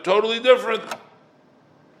each other, totally different.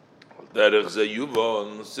 Similar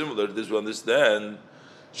to this, we understand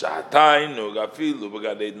that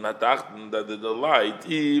the delight,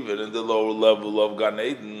 even in the lower level of Gan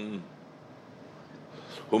Eden,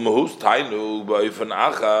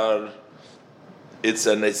 it's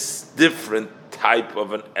a different type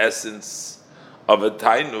of an essence of a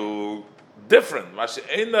tainug, different.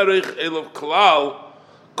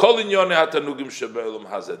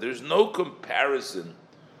 There's no comparison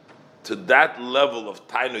to that level of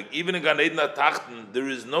tainug. Even in Gan Eden HaTachten, there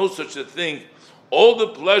is no such a thing. All the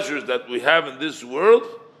pleasures that we have in this world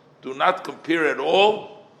do not compare at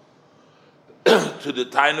all to the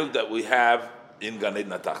tainug that we have in Gan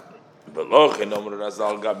Eden HaTachten.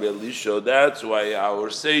 That's why our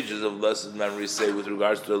sages of blessed memory say with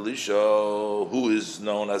regards to Elisha, who is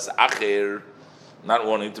known as Acher, not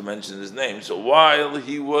wanting to mention his name. So while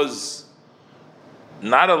he was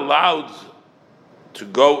not allowed to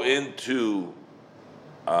go into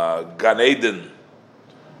Gan Eden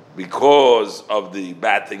because of the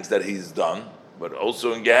bad things that he's done, but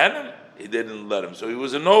also in Gehenna, he didn't let him. So he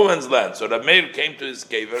was in no man's land. So the Meir came to his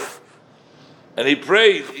kever and he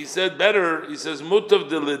prayed. He said, better, he says, Mutav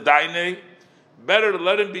de Ledaine, better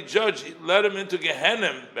let him be judged, let him into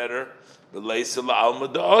Gehenna, better.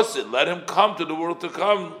 Let him come to the world to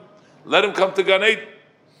come. Let him come to Gan Eden.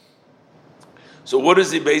 So what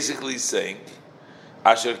is he basically saying?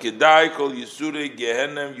 Asher kedai kol yisure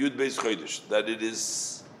Gehenna yud beis chodesh, that it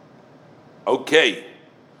is okay,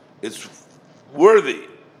 it's worthy.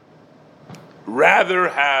 Rather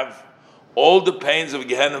have all the pains of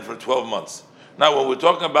Gehenna for 12 months. Now, when we're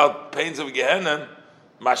talking about pains of Gehenna,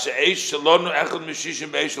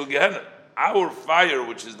 our fire,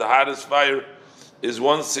 which is the hottest fire, is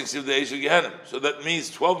 1/60 of the age of Gehenna. So that means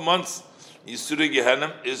 12 months Yisura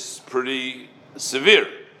Gehenna is pretty severe.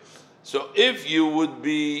 So if you would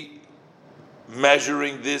be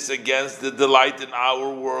measuring this against the delight in our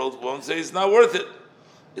world, one would say it's not worth it.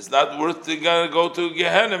 It's not worth to go to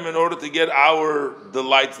Gehenna in order to get our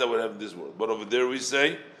delights that we have in this world. But over there we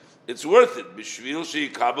say it's worth it.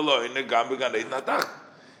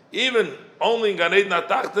 Even only in Gan Eden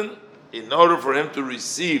HaTachten, in order for him to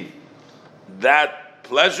receive that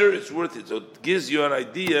pleasure, it's worth it. So it gives you an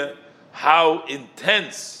idea how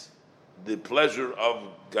intense the pleasure of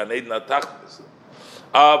Gan Eden HaTachten is.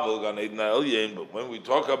 But when we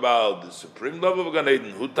talk about the supreme level of Gan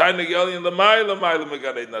Eden,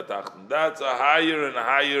 that's a higher and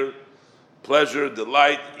higher pleasure,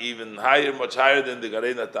 delight, even higher, much higher than the Gan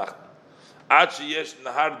Eden HaTachten. To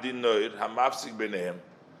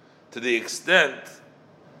the extent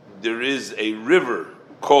there is a river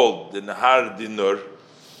called the Nahar Dinur,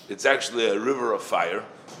 it's actually a river of fire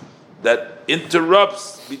that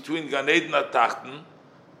interrupts between Gan Eden HaTachten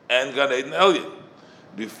and Gan Eden Elyon.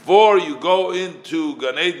 Before you go into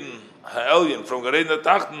Gan Eden HaElyon from Gan Eden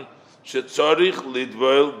HaTachten, shetzorich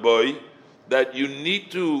lidvoil boy, that you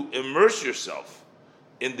need to immerse yourself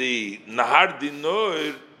in the Nahar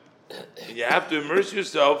Dinur. You have to immerse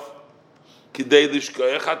yourself kidei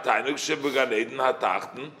lishkoyach hatainuk shebegan Eden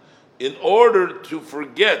HaTachten, in order to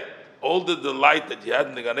forget all the delight that you had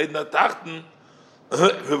in the Gan Eden HaTachten.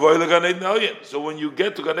 So when you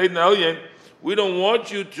get to Gan Eden Elyon, we don't want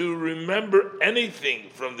you to remember anything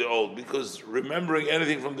from the old, because remembering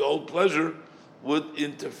anything from the old pleasure would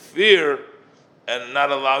interfere and not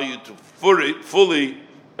allow you to fully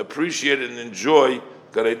appreciate and enjoy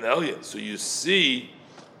Gan Eden Elyon. So you see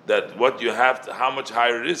that what you have to, how much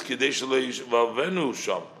higher it is.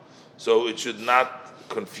 So it should not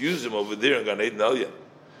confuse him over there in Gan Eden Elyon.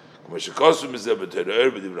 As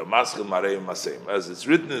it's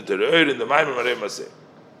written in the in the Maimon Marei Masem.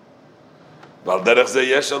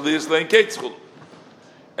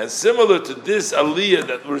 And similar to this aliyah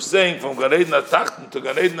that we're saying from Gan Eden HaTachten to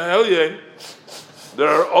Gan Eden HaElyon, there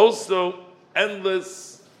are also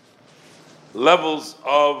endless levels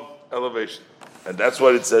of elevation. And that's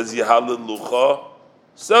what it says, Yehalelucha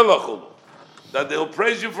Selachulu, that they'll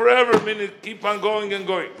praise you forever, meaning keep on going and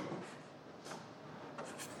going.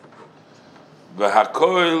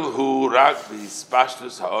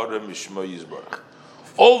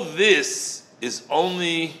 All this is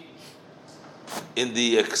only in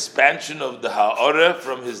the expansion of the ha'orah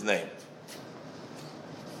from his name.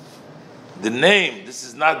 The name, this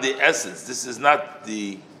is not the essence, this is not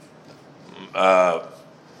the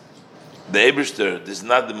Eibishter, this is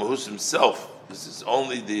not the Mahus himself, this is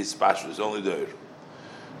only the Spashus, only the Eir.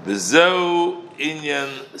 V'zeu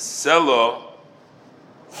inyan selo.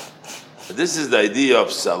 This is the idea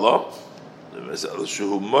of Selo.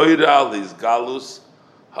 Shuhu moira lis galus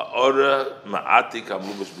ha'ora ma'atik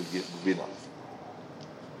hamlubash b'bina.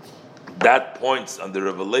 That points on the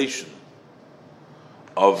revelation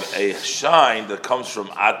of a shine that comes from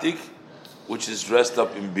Atik, which is dressed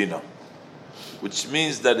up in Bina, which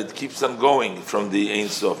means that it keeps on going from the Ein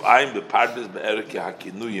Sof. I'm bepardes be'erek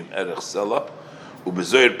hakinuyim erech Sela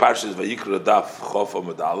ubezoyer parshas vayikra daf chof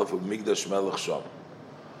amud aleph u'migdash melech sham.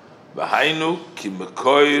 V'hainu ki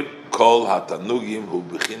mekoir kol hatanugim hu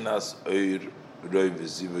b'chinas oir roi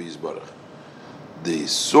v'zivu yizbarach. The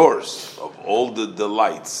source of all the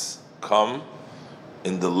delights come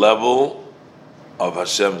in the level of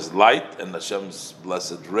Hashem's light and Hashem's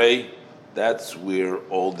blessed ray. That's where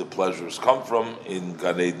all the pleasures come from in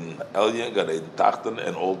Gan Eden Elyon, Gan Eden Tachten,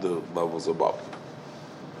 and all the levels above.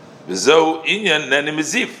 V'zeu inyan neni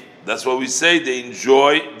meziv. That's why we say they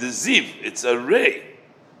enjoy the ziv. It's a ray.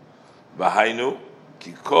 V'hainu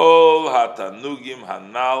ki kol hatanugim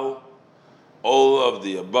hanal. All of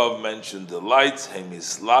the above mentioned delights,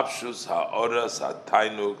 hemislapshus ha'oras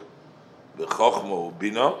ha'tainug b'chochma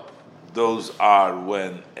u'bina. Those are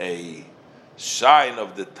when a shine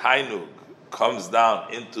of the tainug comes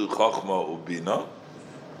down into chochma u'bina.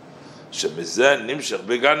 Shemizeh nimshach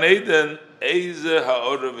began Eden eize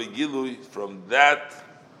ha'ora v'gilui. From that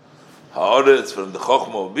ha'ora, it's from the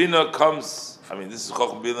chochma u'bina comes. This is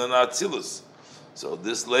chochma u'bina and atzilus. So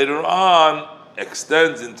this later on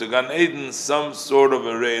extends into Gan Eden, some sort of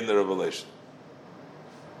array in the revelation.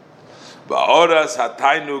 Ba'oras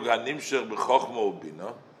ha'tainug ha'nimshach b'chochma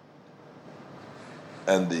u'bina.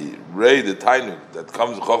 And the ray, the tainug that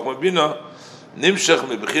comes from Chochmah Bina, nimshach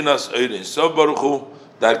mebechinas oir in Sof Baruch Hu,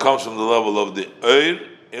 that comes from the level of the oir,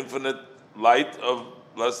 infinite light of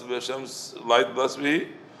blessed be Hashem's light, blessed be He.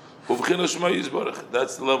 Ubechinas Shmoi Yisbarach,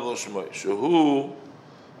 that's the level of Shmoi. Shehu,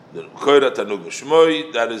 the koira tanug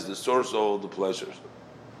Shmoi, that is the source of all the pleasures.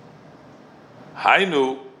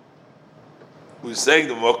 Hainu, we're saying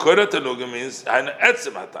the koira tanug means hainu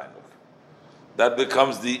etzem ha'tainug. That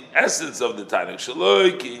becomes the essence of the tainug.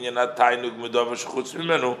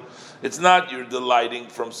 It's not you're delighting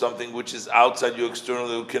from something which is outside your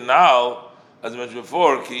external canal, as I mentioned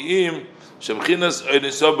before.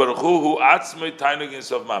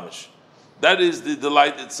 That is the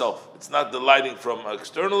delight itself. It's not delighting from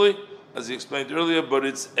externally, as he explained earlier, but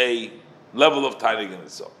it's a level of tainug in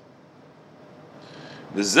itself.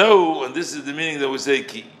 And this is the meaning that we say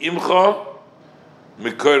ki imcha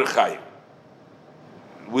mikor chayim.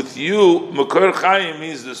 With you, Mekor Chaim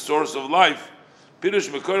means the source of life. Pirush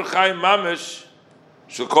Mekor Chaim Mamesh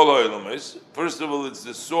Shekol HaOlam. First of all, it's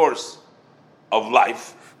the source of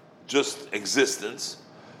life, just existence,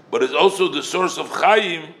 but it's also the source of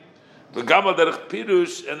Chaim, v'gam derech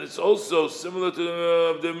pirush, and it's also similar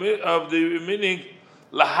to the meaning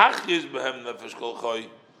lahachis behem nefesh kol chay,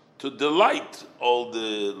 to delight all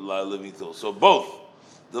the living things. So both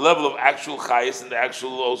the level of actual chayis and the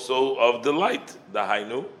actual also of delight, the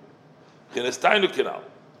hainu, chines tainuk kinal.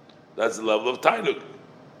 That's the level of tainuk.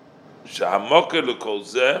 Shahamoker lekol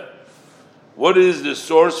zeh. What is the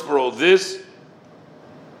source for all this?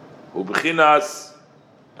 Ubechinas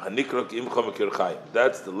hanikra ki'imcha mekir chayim.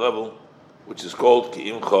 That's the level which is called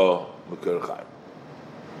ki'imcha mekir chayim.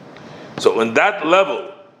 So in that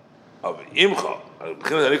level of imcha,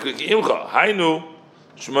 bechinas hanikra ki'imcha, hainu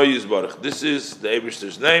shema yizbarach. This is the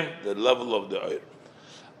Eibishter's name, the level of the oir.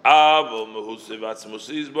 Avol mehusev atzmos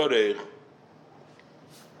yizbarach.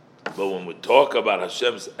 But when we talk about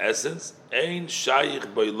Hashem's essence, ein shayich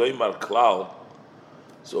b'yloimar klal.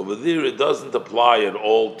 So over there, it doesn't apply at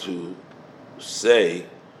all to say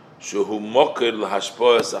shehu moker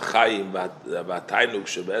lahashpoas achayim v'atainuk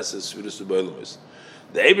shebeses svirus u'beilumis.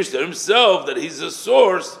 The Eibishter himself, that he's a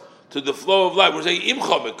source to the flow of life. We're saying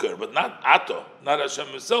imcha meker, but not ato, not Hashem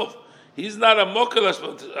himself. He's not a moker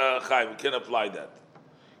lahashpoas achayim. We can't apply that.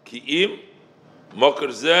 Ki im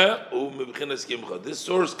this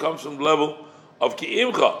source comes from the level of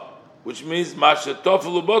ki'imcha, which means masha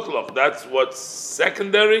tofelu botlach. That's what's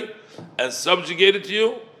secondary and subjugated to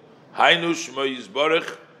you. Hainu shema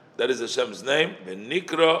yizbarach. That is Hashem's name.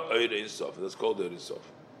 Venikra oir ein sof. That's called oir ein sof.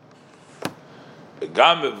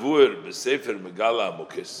 Gam mevur b'sefer Megala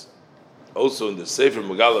Mukis. Also in the Sefer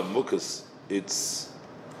Megala Mukis, it's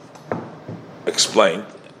explained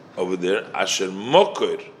over there. Asher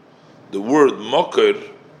moker. The word moker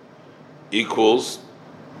equals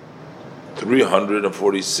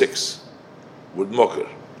 346. Word moker.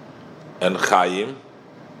 And Chaim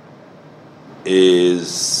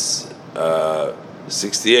is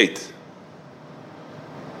 68.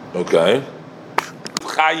 Okay.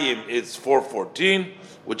 Chaim is 414,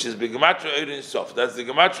 which is Gematria Erin Sof. That's the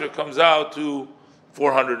Gematria comes out to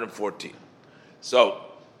 414. So,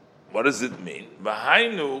 what does it mean?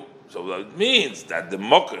 V'hainu. So that means that the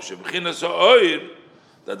mocker shebechinas ha'oir,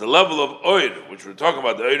 that the level of oir, which we're talking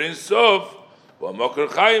about, the oir in sof, well, mocker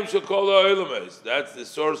chayim shekol ha'oilames. That's the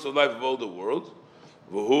source of life of all the world.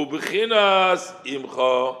 V'hu bechinas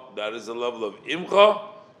imcha. That is the level of imcha,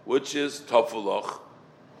 which is tafulach.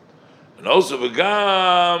 And also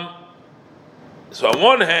v'gam. So on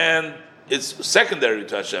one hand, it's secondary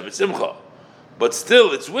to Hashem. It's imcha, but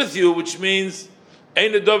still it's with you, which means.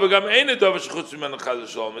 It's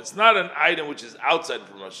not an item which is outside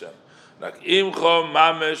from Hashem. Like imcha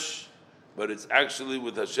mamesh, but it's actually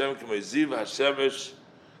with Hashem.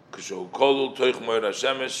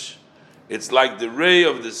 It's like the ray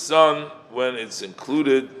of the sun when it's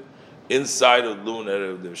included inside of the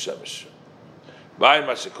lunar of the shemesh. By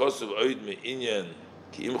mashakosov oid me'inyan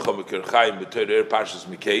ki imcha mekir chayim b'toyer parshas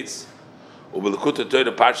miketz u'b'lekuta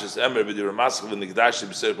toyer parshas emer b'dir maskv v'nikdash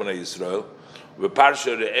b'serich b'nei Yisrael. We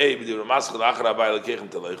parsha re'ei b'divrei maschil achar abayil lekechem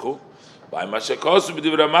telechu. By mashakosu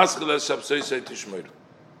b'divrei maschil es shabsoi say tishmeir.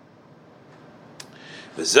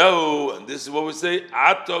 V'zeu, and this is what we say,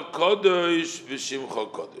 Ato Kodesh v'Shimcha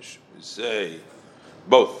Kodesh. We say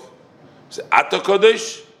both. We say Ato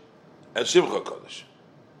Kodesh and Shimcha Kodesh.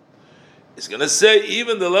 It's going to say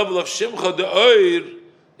even the level of Shimcha the Oir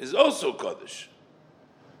is also Kodesh.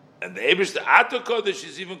 And the Eibishter Ato Kodesh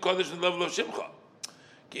is even Kodesh in the level of Shimcha.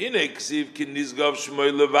 It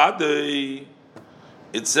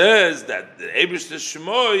says that the Eibishter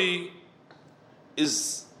Shmoi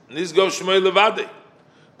is Nizgav Shmoi Levadei.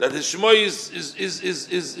 That his Shmoi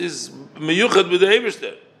is meyuchad with the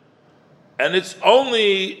Eibishter. And it's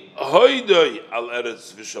only Hoidoi al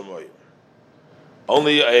Eretz V'Shamoyim.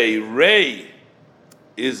 Only a ray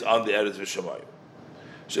is on the Eretz V'Shamoyim.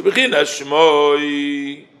 Shebechina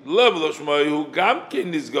Shmoi, level of Shmoi, who gam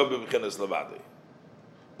ken Nizgav B'Bechinas Levadei.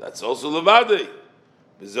 That's also Levadei.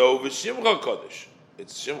 V'zo v'shimcha kodesh.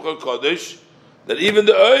 It's Shimcha Kodesh that even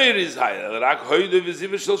the Oir is higher. Rak hoide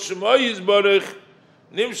v'ziv shel Shemoi yizbarach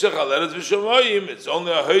nimshach al eretz v'shemoyim. It's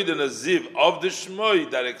only a hoide and a ziv of the Shemoi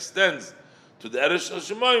that extends to the eretz shel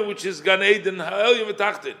Shemoyim, which is Gan Eden ha'elyon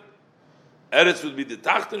v'tachtin. Eretz would be the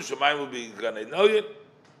tachtin, Shemoyim would be Gan Eden ha'elyon.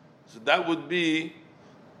 So that would be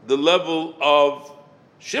the level of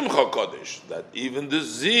Shimcha Kodesh, that even the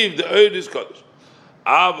ziv, the Oir is Kodesh.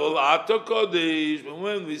 Avol Ato Kodesh, but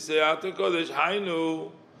when we say Ato Kodesh,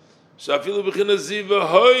 Hainu, Shafilu B'china Ziva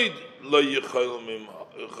Hoid Lo Yichayl Mim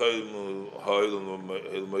Hoid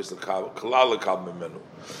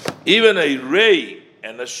Even a ray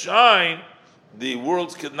and a shine the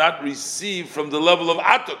worlds cannot receive from the level of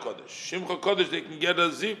Ato Kodesh. Shimcha Kodesh, they can get a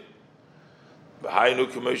ziv. B'hainu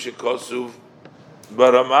k'moshe kosuv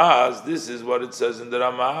b'Ramaz. This is what it says in the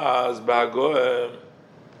Ramaz b'Hagoem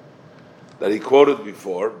that he quoted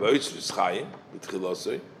before. B'Yitzris Chaim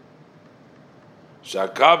b'Tchilosei.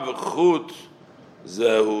 Shakav v'chut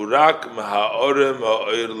zehu rak m'ha'orem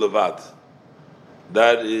ha'oir levad.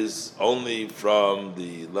 That is only from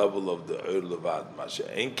the level of the oir levad. Masha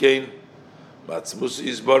enkein matzmus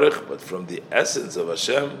isbarich, but from the essence of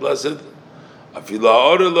Hashem, blessed. Afila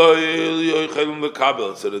ha'or lo yoichelum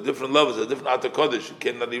lekabel. So the different levels, the different Ato Kodesh, you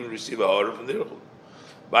cannot even receive a ha'or from the Yerchul.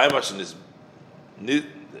 B'ayim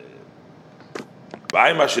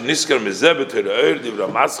Hashem niskar mezeh b'toir oir divra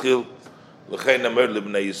maschil l'chein amer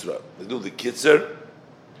l'bnei Yisrael. They do the kitzer.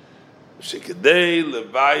 Shekedei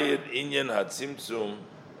levayed inyan hatzimtzum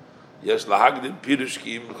yesh lahagdim pirush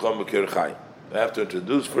ki imcha mekir chayim. I have to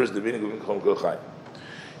introduce first the meaning of imcha mekir chayim.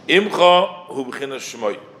 Imcha hu b'chinas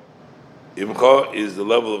shmoy. Imcha is the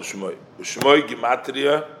level of shmoy. Shmoy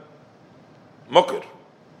gematria moker.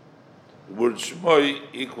 The word shmoy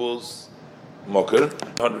equals moker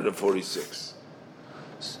 146.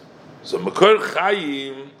 So mekir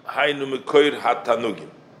chayim haynu mekir hatanugim.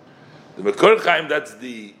 The Mekor Chaim, that's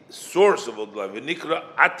the source of all the life. V'nikra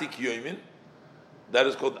Atik Yoimin, that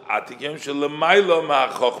is called Atik Yoimin, Shelemaylo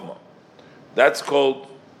Ma'achochma. That's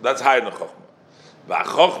higher than Chochma.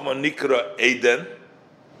 V'achochma Nikra Eden,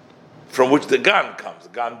 from which the Gan comes,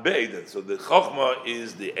 Gan Be'eden. So the Chochma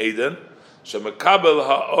is the Eden. Shemekabel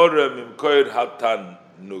Ha'orem Mimkoir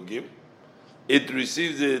Hatanugim. It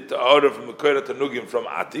receives the Ha'orem from Mimkoir Hatanugim from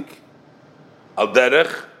Atik. Al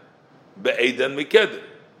Derech Be'eden Mikedem.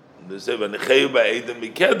 They say v'necheyu ba'edem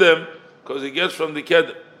mikedem because it gets from the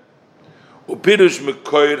kedem. Upirush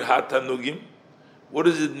mekoir hatanugim. What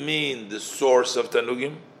does it mean? The source of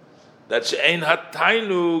tanugim? That she'ein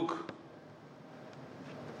hatainug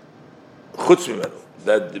chutz mimenu.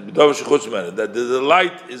 That the b'davar shechutz mimenu. That the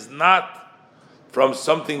delight is not from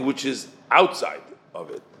something which is outside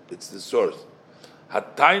of it. It's the source.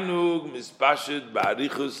 Hatainug mispashid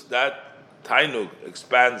ba'arichus. That tainug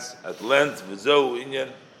expands at length. V'zohu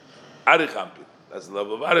inyan. Arichampi. That's the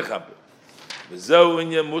level of Arichampi. V'zeu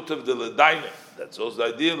inyan mutav de l'dainet. That's also the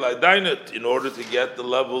idea of l'dainet in order to get the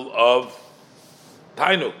level of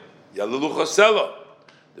Tainuk. Yalulu chasela.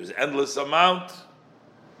 There's endless amount.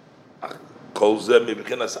 Kol zeh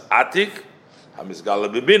mibchinas atik hamizgala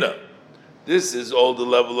bibina. This is all the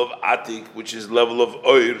level of atik, which is level of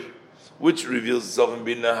oir, which reveals itself in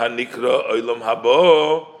bina hanikra oilam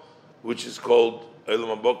habo, which is called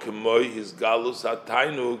oilam habo kemoy his galus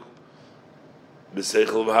hatainuk.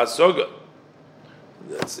 B'seichel v'hasoga.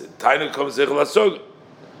 That's it. Tainuk comes seichel v'hasoga.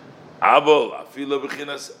 Abol afila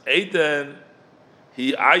b'chinas Eden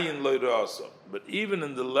he ayin lo yirasa. But even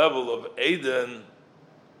in the level of Eden,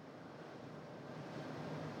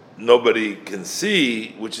 nobody can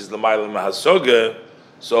see, which is the Ma'ila Mahasoga.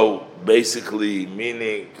 So basically,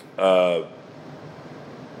 meaning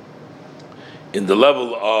in the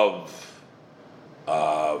level of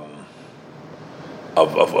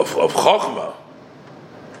Chochmah.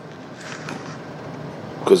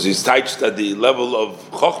 Because he's touched at the level of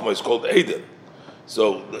Chochmah is called Eden.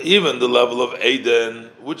 So even the level of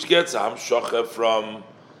Eden, which gets Hamshocha from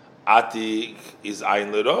Atik, is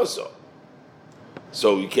Ayin L'Roso.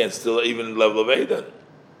 So you can't still, even in the level of Eden.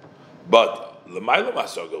 But L'Mayla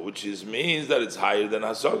Hasoga, which means that it's higher than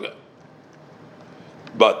Hasoga.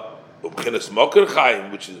 But Ubchinas Moker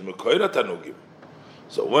Chaim, which is Mekoira Tanugim.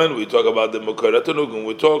 So when we talk about the Mekoira Tanugim,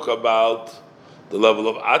 we talk about the level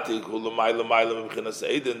of Atik,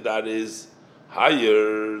 that is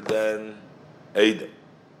higher than Eden.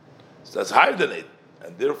 So that's higher than Eden.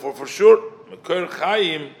 And therefore, for sure, Mekor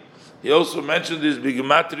Chaim, he also mentioned this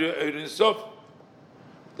Bigematria Eirin Sof.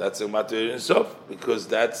 That's a Matria Eirin Sof, because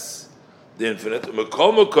that's the infinite.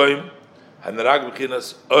 Mekol Mekoim, Hanarag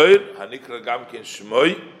B'chinas Oir, Hanikra Gamkin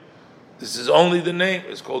Shmoy. This is only the name.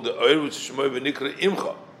 It's called the Oir, which is Shmoy V'nikra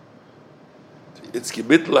Imcha. It's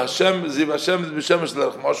kibitl Hashem, ziv Hashem b'shemesh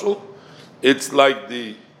l'chmoshul. It's like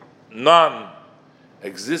the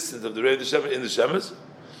non-existence of the Rei Hashem in the Shemesh.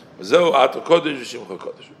 Zeu ato kodesh v'shimcha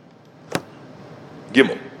kodesh.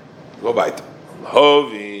 Gimel. Go weiter.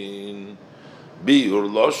 Hovin biur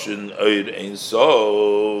loshen oir ein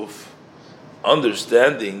sof.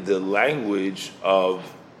 Understanding the language of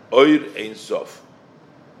oir ein sof.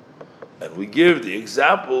 And we give the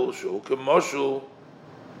example, shu kemoshul.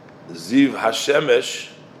 Ziv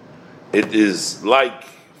Hashemesh, it is like,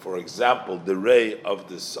 for example, the ray of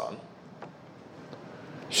the sun.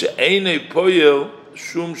 She'einei poyel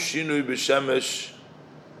shum shinui b'shemesh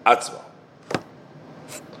atzma.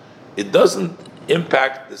 it doesn't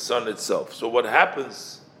impact the sun itself. So what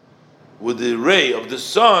happens with the ray of the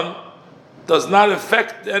sun does not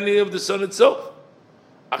affect any of the sun itself.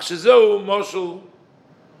 Achshezeu moshel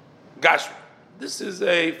gashmi. This is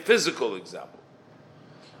a physical example.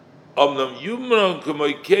 But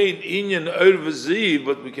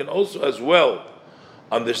we can also as well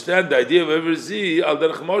understand the idea of every zi al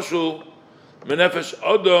derech moshel menefesh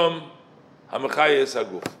adam hamachayes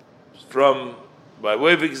haguf. From, by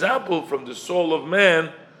way of example, from the soul of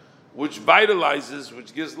man, which vitalizes,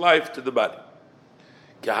 which gives life to the body.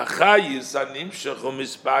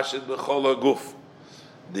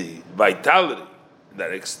 The vitality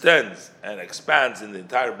that extends and expands in the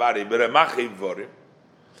entire body,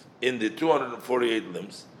 in the 248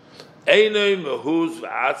 limbs,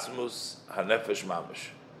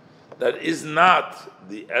 that is not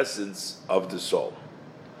the essence of the soul.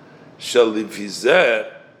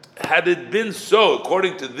 Had it been so,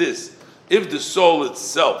 according to this, if the soul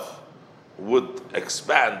itself would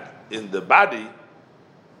expand in the body,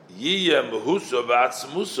 so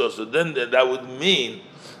then that would mean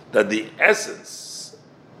that the essence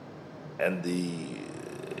and the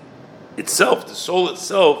soul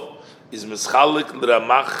itself, is mischalik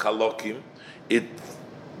l'ramach chalokim. It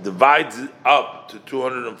divides it up to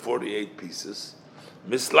 248 pieces.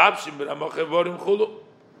 Mislapshim b'ramach evorim chulu.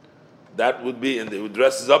 That would be, and it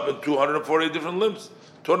dresses up in 248 different limbs,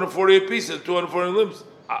 248 pieces, 248 limbs.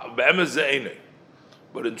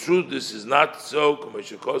 But in truth, this is not so.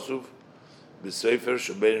 B'sefer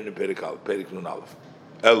shebeinu perik nun aleph.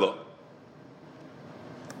 Elo.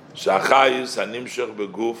 Shachayus hanimshach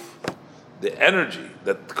beguf. The energy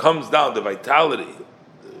that comes down, the vitality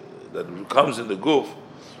that comes in the guf,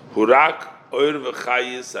 hurak oir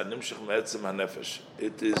v'chayis hanimshach me'etzem hanefesh.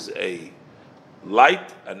 It is a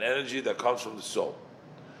light and energy that comes from the soul.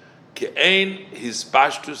 Ke'ein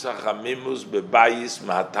hispashtus hachamimus bebayis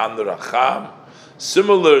mahatan racham,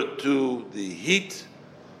 similar to the heat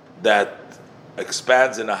that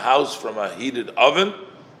expands in a house from a heated oven,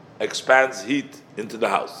 expands heat into the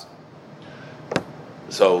house.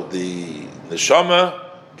 So the neshama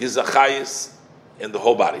gives a chayis in the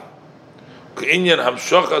whole body. Ke'inyan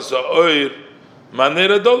hamshochas ha'oir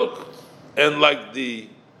manera doluk, and like the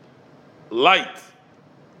light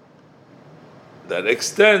that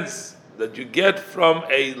extends, that you get from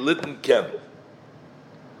a lit candle.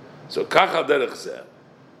 So kacha derech zeh.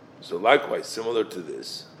 So likewise, similar to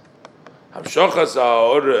this, hamshochas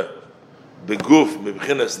ha'or beguf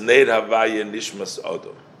mibchinas neid havaya nishmas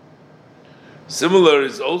odom. Similar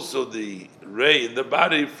is also the ray in the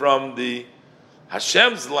body from the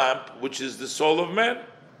Hashem's lamp, which is the soul of man.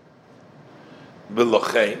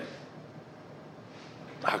 Belochein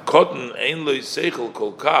hakoten ein lo yiseichel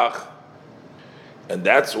kol kach, and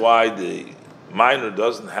that's why the minor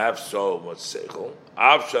doesn't have so much seichel.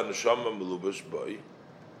 Av shaneshama melubeshes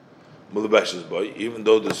boy, even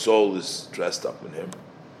though the soul is dressed up in him.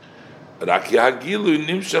 Rak yahagilu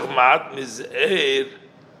nimshach ma'at mizeir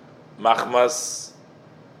machmas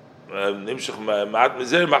nimshach ma'at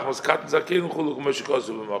mizeir machmas katan zakein chulu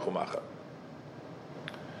kumeshikosu b'machumacha.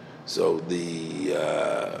 So the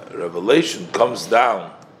revelation comes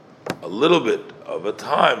down a little bit of a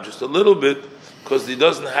time, just a little bit, because he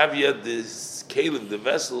doesn't have yet this kalim, the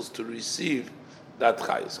vessels, to receive that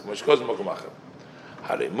chayis.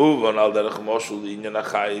 Hare move on al derech moshul inyan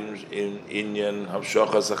achayim in inyan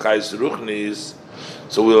hamshochas achayis ruchnis.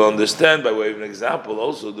 So we'll understand by way of an example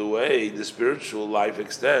also the way the spiritual life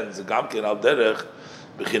extends. Gamkin al derech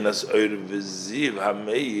b'chinas oir v'ziv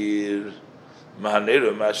hameir.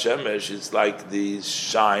 It's like the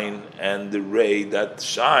shine and the ray that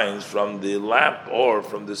shines from the lamp or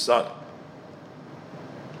from the sun.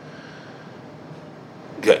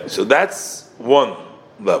 Okay, so that's one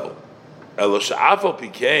level. Elosha'afal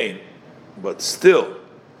pikein, but still,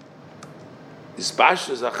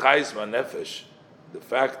 ispashas hachayis manefesh, the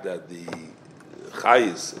fact that the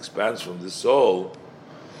chayis expands from the soul,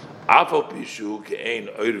 afal pishu ke'ein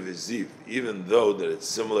oir v'ziv, even though that it's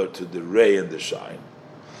similar to the ray and the shine.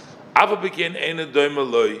 Afal pikein ein adoim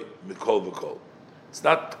aloi mikol v'kol. It's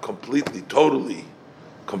not completely, totally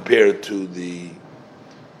compared to the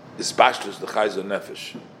ispashas the chayis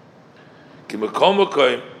nefesh. Ki mikol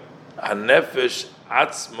makoim hanefesh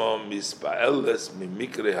atzmo mispaeles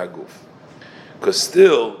mimikre haguf, because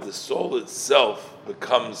still the soul itself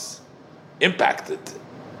becomes impacted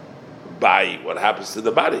by what happens to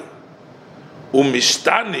the body.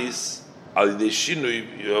 Umishtanis al yidei shinui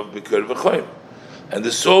b'ker v'choim, and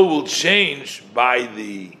the soul will change by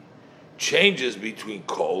the changes between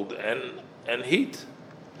cold and heat.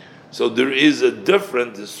 So there is a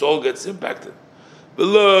difference. The soul gets impacted.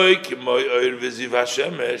 It's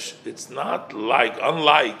not like,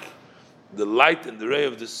 unlike the light and the ray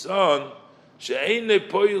of the sun,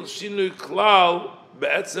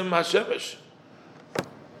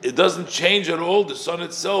 it doesn't change at all the sun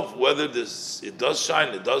itself, whether it does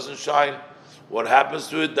shine, it doesn't shine. What happens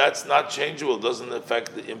to it, that's not changeable, it doesn't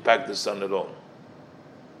impact the sun at all.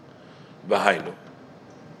 Behind.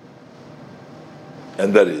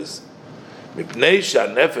 And that is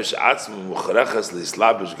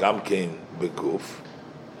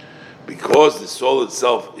because the soul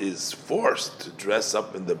itself is forced to dress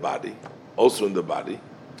up in the body, also in the body,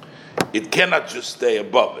 it cannot just stay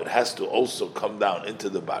above, it has to also come down into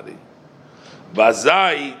the body.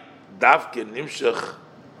 Vazai davke nimshach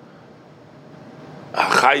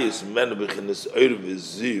hachayis men b'chinas oir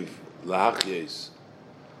v'ziv lahachyes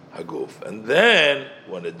haguf. And then,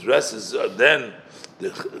 when it dresses, then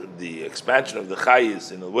the expansion of the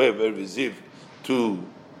chayis in a way of oir v'ziv to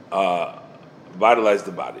vitalize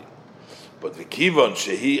the body. But the kivon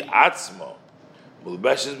shehi atzmo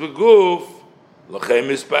mulbeshes beguf lachem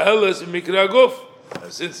ispaeles mikra guf.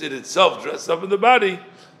 And since it itself dressed up in the body,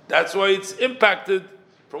 that's why it's impacted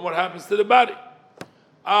from what happens to the body.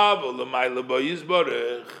 But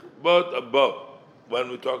above, when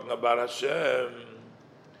we're talking about Hashem,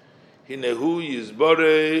 hinehu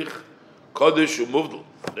yizborech kodesh umuvdul.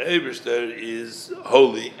 The Eibishter is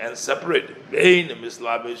holy and separated. He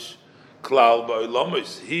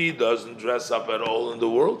doesn't dress up at all in the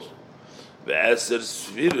world. He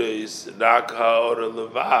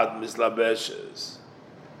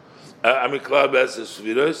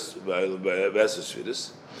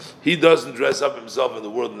doesn't dress up himself in the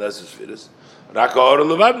world in the Esser Sfiris.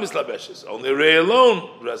 Only Ray alone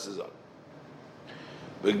dresses up.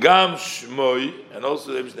 V'gam Shmoi, and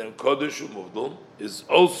also the name Kodesh Umuvdul, is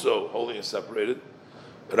also holy and separated.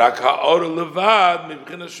 It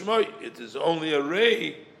is only a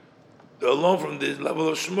ray alone from the level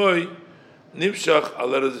of Shmoi. Nimshach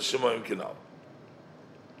alera the Shemoim Kinal.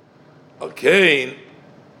 Okay.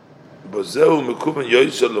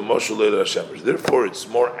 Therefore, it's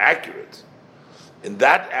more accurate in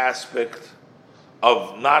that aspect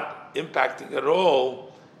of not impacting at all.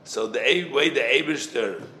 So the way the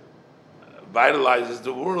Eibishter vitalizes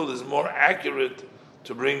the world is more accurate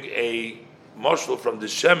to bring a moshel from the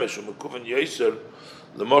Shemesh, from Mekuvan Yoser,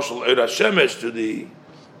 the moshel Eira Shemesh, to the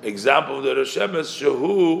example of the Eira Shemesh,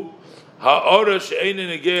 Shehu Ha'ora She'ein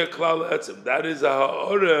Negeya Klal Etzem. That is a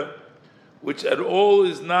Ha'ora which at all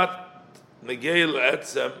is not Negeil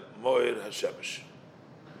Etzem Moir Hashemesh.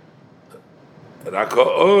 Raka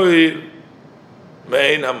Oir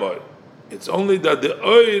Mein Hamoir. It's only that the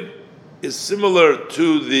Oir is similar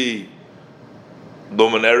to the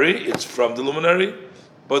luminary, it's from the luminary,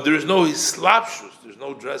 but there is no hislapshus, there's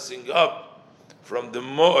no dressing up from the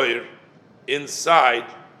Moir inside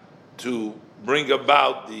to bring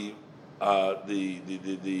about the Oir.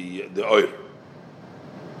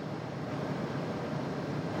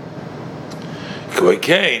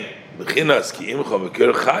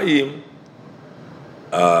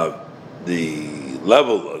 The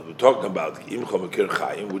level we're talking about,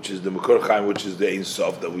 which is the Mekor Chaim, which is the Ein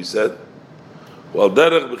Sof that we said. Well,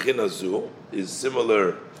 Derech B'chinazu is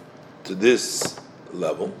similar to this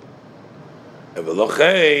level,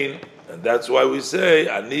 and that's why we say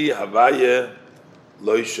Ani Havaye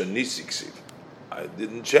Lo Shaniksiv. I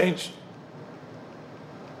didn't change,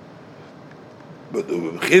 but the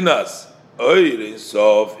B'chinas Oir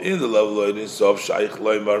Sof, in the level of Oir Sof, Shaykh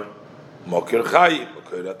Loimar Mokir Chaim,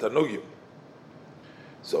 Mokir Tanugim.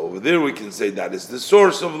 So over there we can say that is the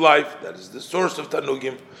source of life, that is the source of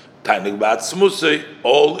Tanugim, Tanug Ba'atzmusei,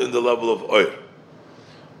 all in the level of Oir.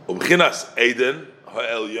 Ubchinas Eden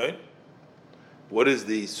Ha'elyon. What is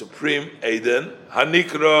the supreme Eden?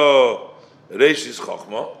 Hanikro Reishis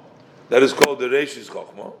Chochma. That is called the Reishis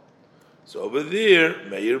Chochma. So over there,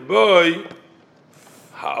 Meir Boy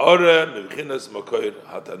Ha'ora Mebchinas Makoir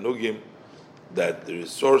HaTanugim, that the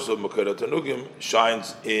source of Makoir HaTanugim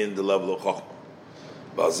shines in the level of Chochma.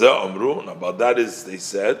 About that is, they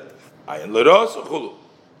said, and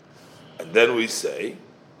then we say,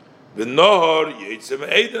 then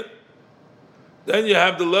you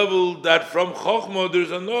have the level that from Chochma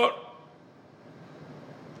there's a Nor,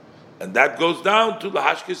 and that goes down to the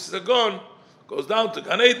Hashkis Sagon, goes down to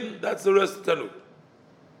Gan Eden. That's the rest of Tanug.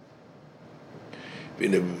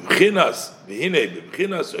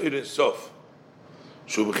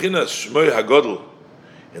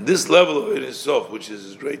 In this level of Ein Sof, which is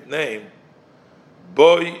his great name,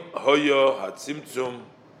 Boy Hoyo Hatzimtzum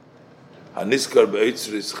Haniskar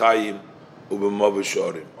Be'etzris Chayim Ubemov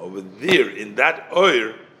Shorim. Over there, in that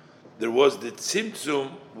oil, there was the Tzimtzum,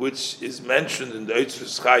 which is mentioned in the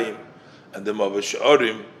Eitzrus Chaim and the Mavash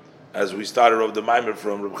Orim, as we started off the Maimer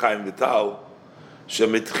from Reb Chaim Vital,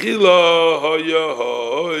 Shemitchila hoya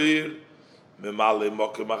hoir memale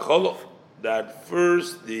mokem acholo, that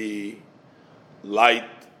first the light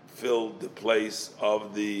filled the place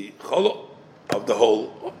of the cholo, of the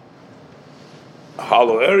whole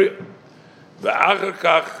hollow area. Ve'achar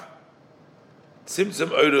kach tzimtzum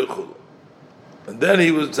oire chulu, and then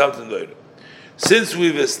he was tzimtzum oire. Since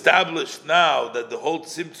we've established now that the whole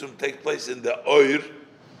tzimtzum takes place in the oir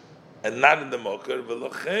and not in the moker,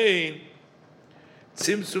 v'lochein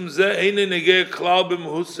tzimtzum zeh eine negeh klal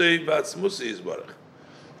b'mehusei v'atzmusei yisbarach.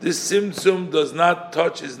 This tzimtzum does not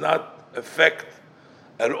touch, is not affect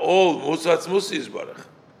at all musa atzmusei yisbarach.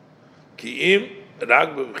 Ki im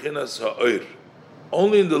rak b'bchinas ha'oir,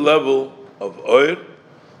 only in the level of oir,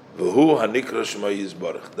 v'hu hanikra shema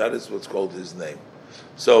yisbarach. That is what's called his name.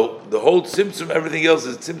 So the whole tzimtzum, everything else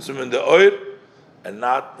is tzimtzum in the oir and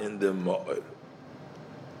not in the ma'oir.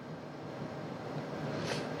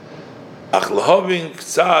 Ach lahavin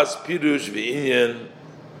k'tzas pirush v'inyan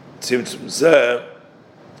tzimtzum zeh,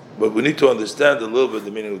 but we need to understand a little bit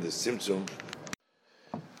the meaning of this tzimtzum.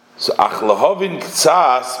 So ach lahavin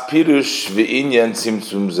k'tzas pirush v'inyan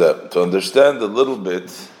tzimtzum zeh, to understand a little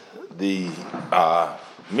bit the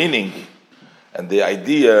meaning and the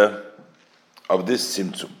idea of this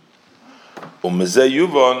tzimtzum.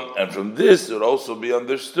 And from this it would also be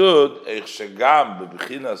understood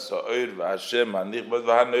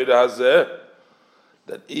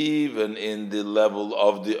that even in the level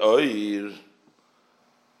of the oir,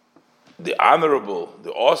 the honorable,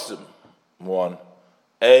 the awesome one,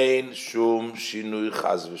 ein shum shinui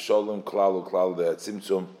chaz v'sholem klal u'klal de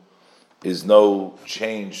tzimtzum, is no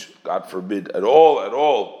change, God forbid, at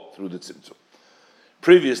all through the tzimtzum.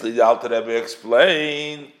 Previously, the Alter Rebbe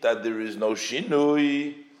explained that there is no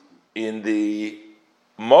shinui in the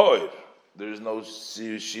moir, there is no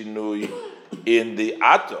shinui in the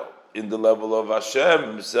ato, in the level of Hashem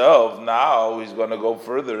himself. Now he's going to go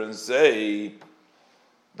further and say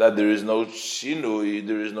that there is no shinui,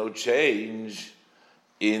 there is no change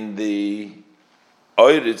in the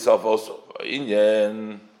oir itself also.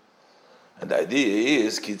 Inyan. And the idea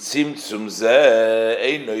is, this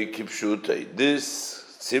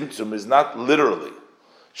tzimtzum is not literally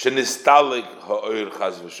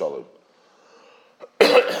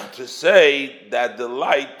to say that the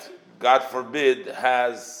light, God forbid,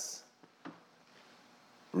 has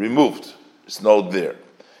removed. It's not there.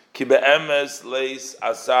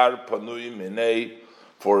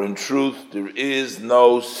 For in truth there is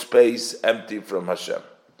no space empty from Hashem.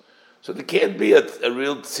 So there can't be a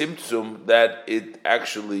real tzimtzum that it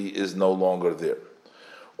actually is no longer there.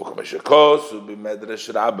 It says the Medrash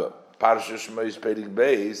Rabbah in Parsha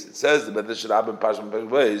Perik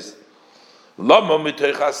Beis,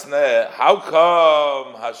 how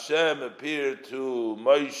come Hashem appeared to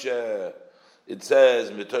Moshe? It says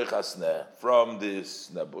mitoich hasneh, from this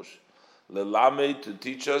nebush, lelame, to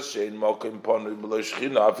teach us shein mokim ponu b'lo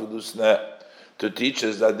shechina afilu sneh, to teach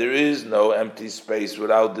us that there is no empty space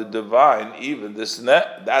without the divine, even the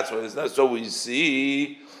sneh. That's what it's not. So we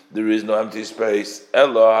see there is no empty space.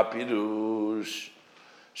 Elo hapirush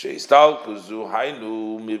sheistalkuzu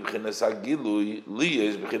hainu mibchinas hagilui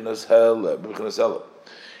liyes b'chinas hela.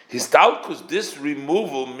 Histalkus, this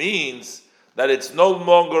removal means that it's no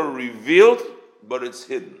longer revealed, but it's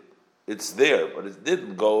hidden. It's there, but it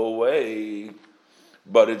didn't go away.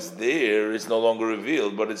 But it's there. It's no longer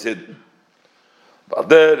revealed, but it's hidden.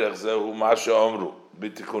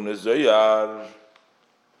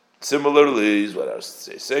 Similarly, is what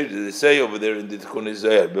they say over there in the Tikkun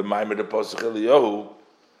Zohar, b'maimer the Pasuk Eliyahu,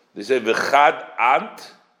 they say v'chad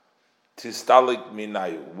ant tistalik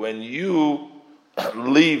minayu. When you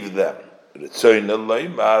leave them,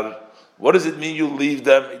 what does it mean you leave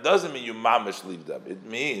them? It doesn't mean you mamish leave them. It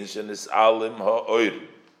means shenis alim ha'oir.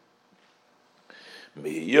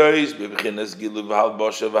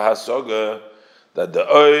 That the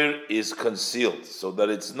oir is concealed, so that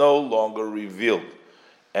it's no longer revealed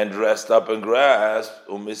and dressed up and grasped,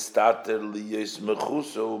 and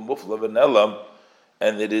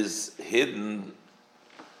it is hidden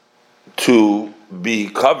to be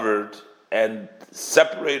covered and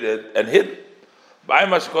separated and hidden.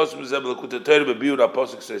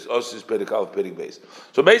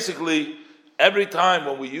 So basically, every time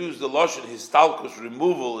when we use the lashon histalkus,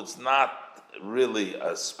 removal, it's not really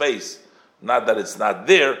a space. Not that it's not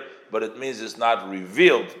there, but it means it's not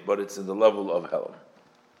revealed, but it's in the level of Helam.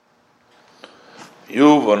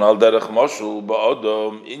 Yuvan al derech mashul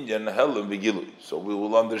ba'adam inyan helam v'gilui. So we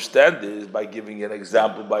will understand this by giving an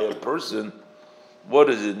example by a person. What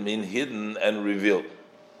does it mean, hidden and revealed?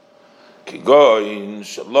 Kigoin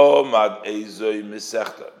shalom ad eizoi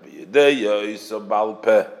misechta b'yedeya isa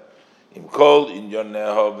balpeh im kol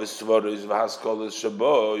inyaneha v'svaris v'haskolas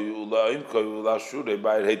shaboi ula'imkoi ula'shure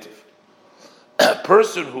b'ayir hetif. A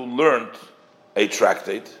person who learned a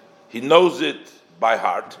tractate, he knows it by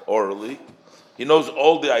heart, orally. He knows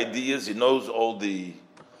all the ideas, he knows all the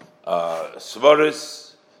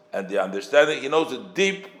svaris and the understanding. He knows it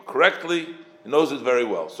deep, correctly, he knows it very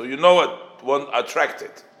well. So you know it, one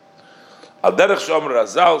tractate. Al derech shomer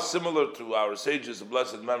Razal, similar to our sages of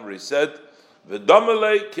blessed memory, said,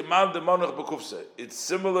 "V'domelei kiman demonach b'kufse." It's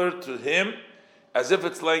similar to him as if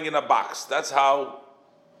it's laying in a box. That's how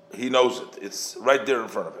he knows it. It's right there in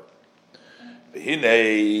front of him.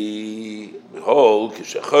 Behold,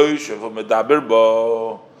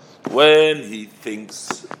 when he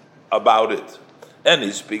thinks about it and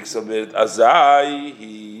he speaks of it,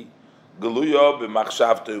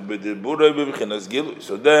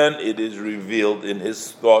 so then it is revealed in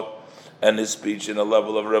his thought and his speech in a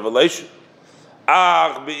level of revelation.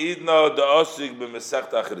 What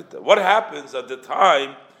happens at the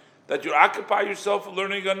time that you occupy yourself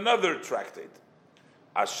learning another tractate?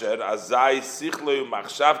 So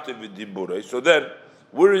then,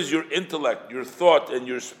 where is your intellect, your thought, and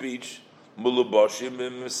your speech? In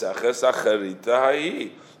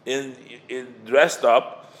dressed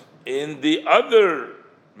up in the other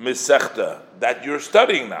mesechta that you're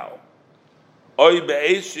studying now. Or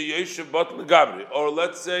let's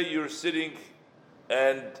say you're sitting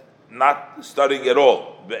and not studying at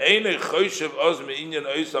all.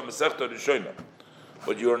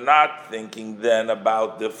 But you're not thinking then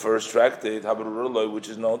about the first tractate, which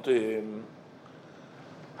is known to him.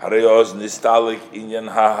 So then,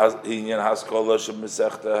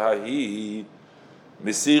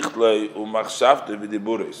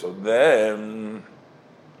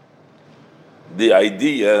 the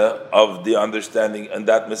idea of the understanding and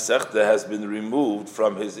that mesechta has been removed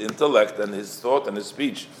from his intellect and his thought and his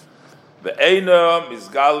speech.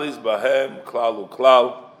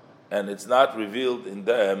 And it's not revealed in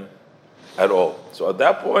them at all. So at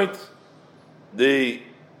that point, the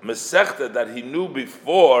mesechta that he knew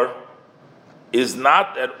before is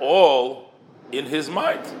not at all in his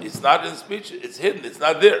mind. It's not in speech. It's hidden. It's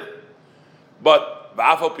not there. But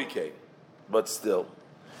still,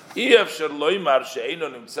 you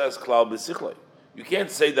can't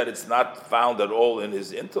say that it's not found at all in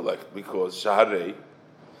his intellect, because shaharei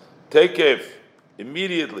tekef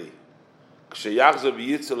immediately. As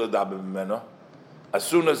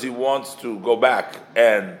soon as he wants to go back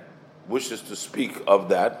and wishes to speak of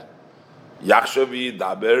that,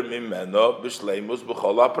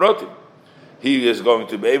 he is going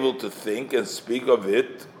to be able to think and speak of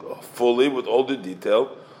it fully with all the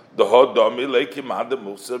detail. Because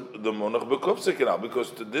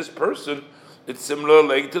to this person, it's similar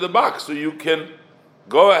like to the box. So you can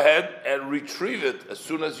go ahead and retrieve it as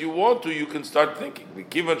soon as you want to. You can start thinking.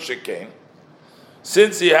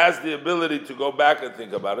 Since he has the ability to go back and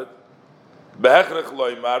think about it,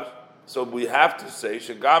 so we have to say,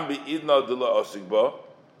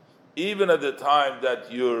 even at the time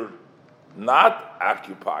that you're not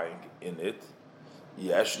occupying in it,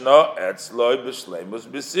 there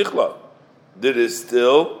is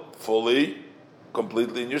still fully,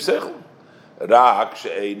 completely in your seichel.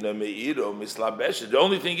 The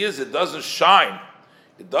only thing is, it doesn't shine.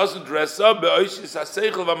 It doesn't dress up in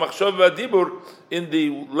the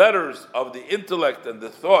letters of the intellect and the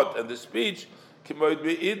thought and the speech at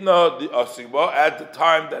the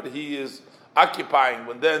time that he is occupying,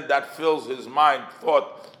 when then that fills his mind,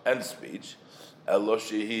 thought, and speech. At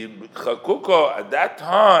that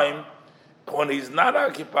time, when he's not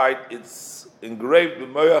occupied, it's engraved with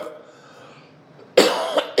moyach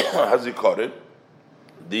hazikorim,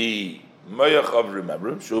 the moyach of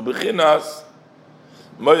remembrance, shu bechinas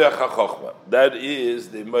moyach hachochma. That is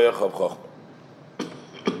the moyach of chochma.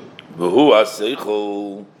 V'hu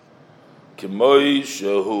haseichel k'moy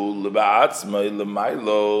shehu leba'atzmai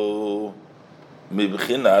l'maylo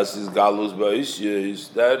mibchinas is galus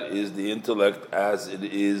ba'ishes. That is the intellect as it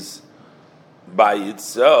is by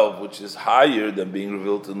itself, which is higher than being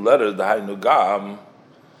revealed in letters. The hainugam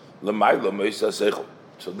l'maylo meisa seichel.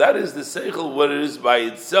 So that is the seichel, what it is by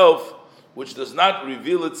itself, which does not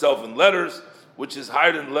reveal itself in letters, which is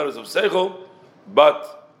higher than the letters of seichel,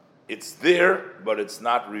 but it's there, but it's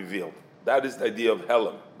not revealed. That is the idea of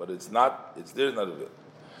helam, but it's not. It's there, not revealed.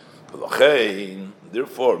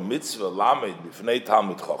 Therefore, mitzvah lamed b'fnei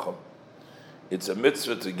talmid chacham it's a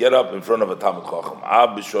mitzvah to get up in front of a Talmid Chacham.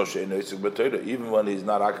 Even when he's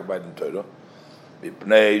not occupied in Torah.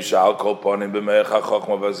 Because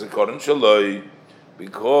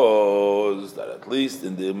that at least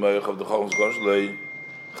in the Meich of the Chacham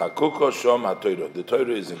the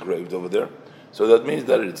Torah is engraved over there. So that means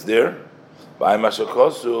that it's there. That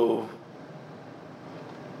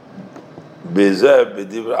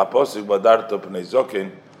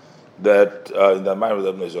in the mind of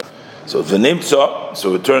the Bnei Zokin. So v'nimtza.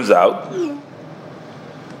 So it turns out, zeu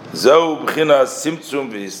b'chinas simtzum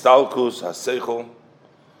v'histalkus haseichel.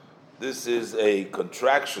 This is a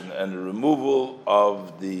contraction and a removal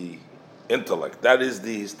of the intellect. That is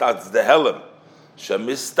the helem.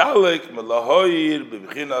 Shemistalik melahoyir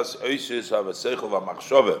b'chinas oisis havaseichel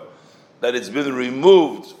v'machshove. That it's been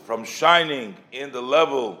removed from shining in the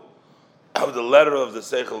level of the letter of the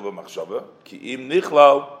seichel v'machshove. Ki im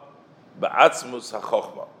nichlal ba'atzmus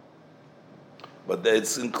ha'chochma. But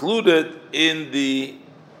it's included in the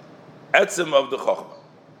etzem of the chochma.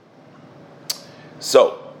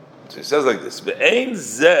 So he says like this: Ve'ein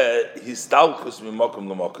zeh histalkus mimokum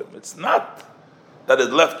l'mokum. It's not that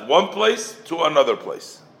it left one place to another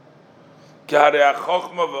place. Because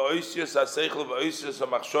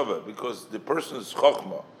the person's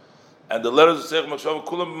chochma and the letters of seichel machshava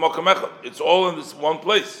kulam b'mokum echad. It's all in this one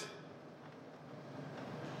place.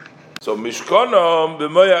 So mishkonom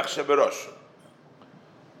b'moyach sheberosh.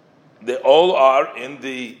 They all are in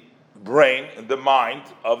the brain, in the mind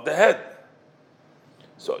of the head.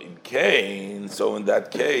 So in that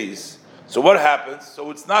case, so what happens? So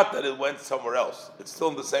it's not that it went somewhere else. It's still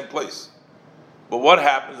in the same place. But what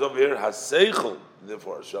happens over here? Haseichel,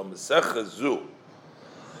 therefore, Sham Zu.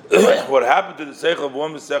 What happened to the seichel of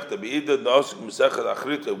one Masechta, Be'ida Nosik Masechta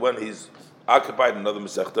Achrita, when he's occupied another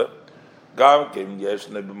Masechta, it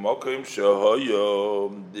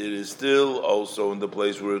is still also in the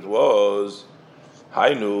place where it was.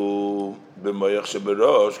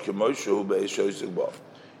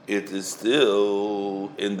 It is still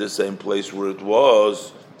in the same place where it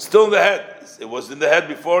was. Still in the head. It was in the head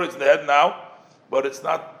before, it's in the head now, but it's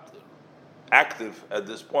not active at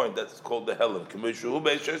this point. That's called the Helam.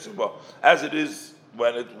 As it is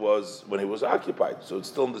when he was occupied. So it's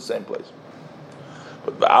still in the same place.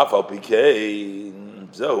 But ba'afal pikein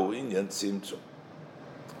zohu inyan tzimtzum,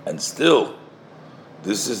 and still,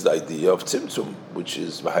 this is the idea of tzimtzum, which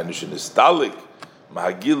is v'hainushin istalik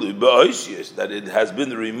mahagilu ba'oishiyos, that it has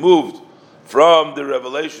been removed from the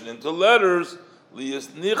revelation into letters liyas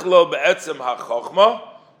nichlo be'etzem ha'chochma,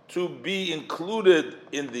 to be included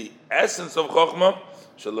in the essence of chochma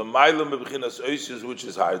shalamaylam b'bchinas oishiyos, which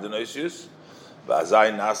is higher than oishiyos. Then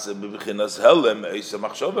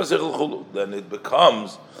it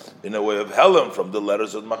becomes in a way of Helam from the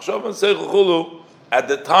letters of Machshov and Seichel Chulu at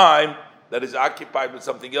the time that is occupied with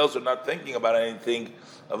something else or not thinking about anything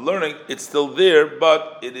of learning. It's still there,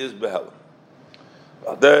 but it is Behelam.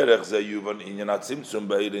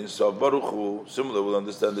 Similar, we'll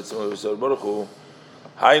understand it similar with Baruch Hu.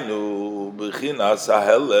 Hainu b'chinas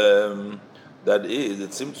hahelem. That is,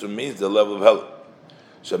 it seems to mean the level of Helam.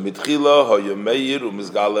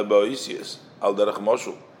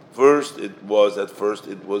 First, it was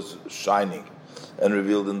shining and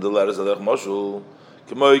revealed in the letters of Moshul,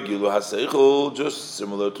 just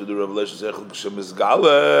similar to the revelation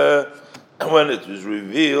when it was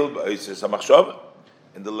revealed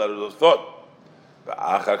in the letters of thought.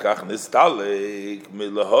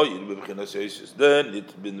 Then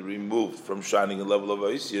it's been removed from shining a level of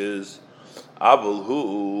Oisius. But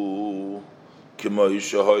it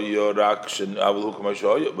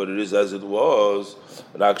is as it was.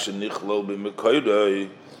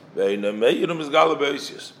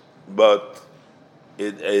 But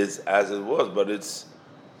it is as it was, but it's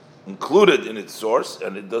included in its source,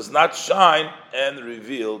 and it does not shine and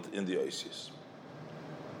revealed in the Oisius.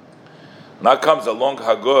 Now comes a long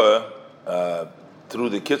Hagoah through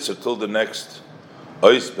the Kitzur till the next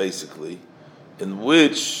Ois, basically, in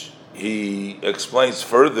which he explains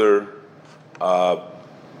further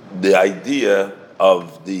the idea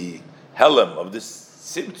of the Helam, of this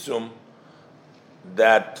Simtsum,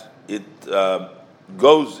 that it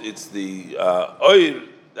it's the oil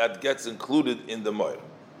that gets included in the moil.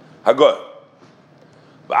 Hagoy.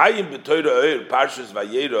 V'ayim b'toyra oil parshas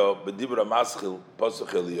vayero b'dibra maschil posach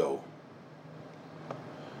Eliyahu.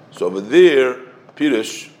 So over there,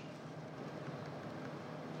 Pirush,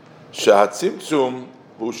 shehatzimtzum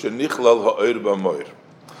hu shenichlal ha'oir b'moir.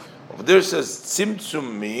 Over there says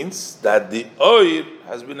tzimtzum means that the oil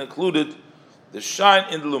has been included, the shine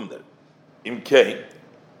in the lumder. Imkein,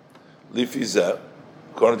 lifizah,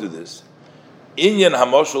 according to this, Inyan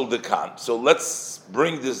hamoshul dekan. So let's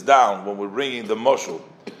bring this down. When we're bringing the moshul,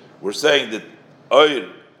 we're saying that oir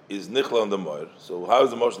is nichla on the moir. So how is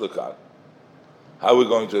the moshul dekan? How are we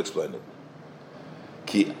going to explain it?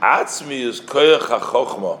 Ki atzmi is koyach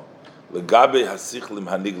hachochma legabe hasichlim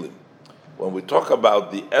haniglim. When we talk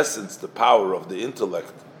about the essence, the power of the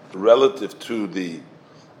intellect relative to the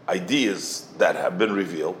ideas that have been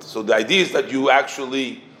revealed, so the ideas that you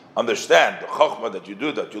actually understand, the chokhmah that you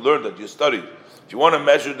do, that you learn, that you study, if you want to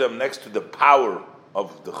measure them next to the power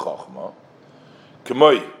of the chokhmah,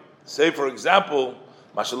 k'moi, say for example,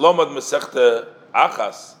 mashalomad mesechta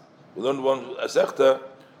achas, we learned one mesechta,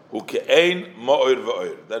 hu ke'ein mo'ir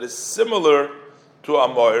v'oir, that is similar to a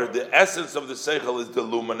mo'ir. The essence of the seichel is the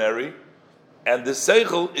luminary, and the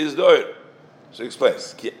seichel is the oir. So he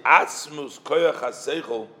explains, ki atzmus koyach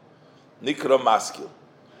ha-seichel nikra maskil.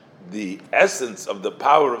 The essence of the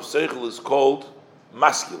power of seichel is called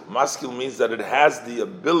maskil. Maskil means that it has the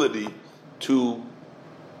ability to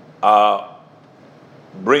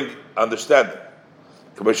bring understanding.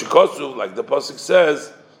 Like the pasuk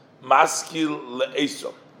says, maskil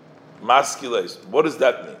le'esom. Maskil le'esom. What does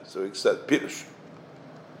that mean? So he said, pirush.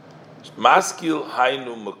 Maskil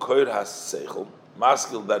hainu makoir has-seichel.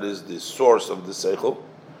 Maskil, that is the source of the seichel.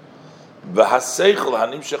 V'haseichel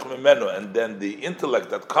hanimshech mimenu, and then the intellect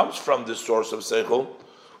that comes from the source of seichel,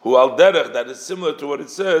 hu al derech, that is similar to what it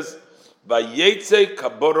says, vayetze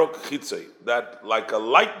kaborok chitzei, that like a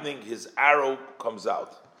lightning his arrow comes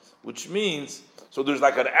out, which means, so there's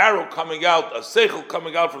like an arrow coming out, a seichel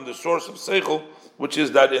coming out from the source of seichel, which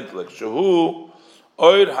is that intellect. Shehu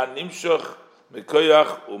oir hanimshech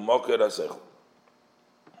mikoyach umoker haseichel.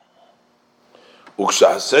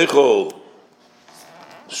 Uksha haseichel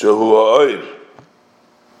shehu ha'oir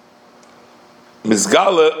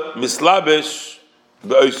misgala mislabesh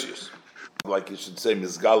be'oisius. Like you should say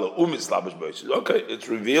misgala umislabesh be'oisius. Okay, it's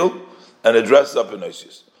revealed and it dresses up in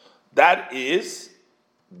oisius. That is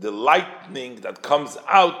the lightning that comes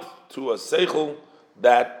out to a seichel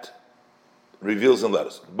that reveals in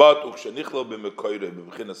letters. But ukshanichlo b'mekoyre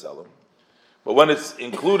b'b'chinas elam. But when it's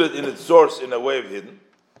included in its source in a way of hidden,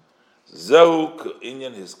 zehu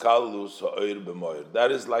k'inyan hiskalus ha'oir b'moir.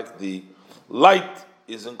 That is like the light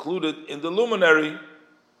is included in the luminary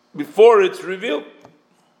before it's revealed.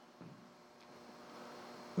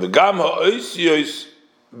 V'gam ha'oisios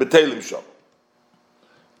b'teilim shom.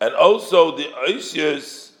 And also the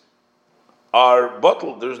oisios are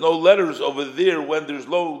bottled. There's no letters over there when there's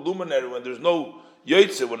no luminary, when there's no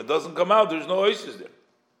yotze, when it doesn't come out, there's no oisios there.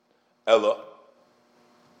 Ella.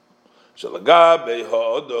 Shalagabe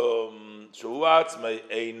ha'odom shuatz mei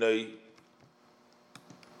einoi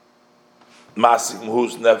masik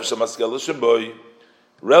muhus nefesh ha'maskela sheboy,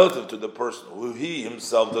 relative to the person who he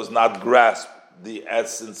himself does not grasp the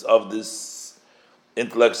essence of this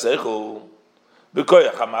intellect seichel,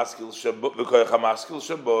 b'koyach ha'maskil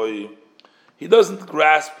sheboy, he doesn't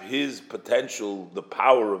grasp his potential, the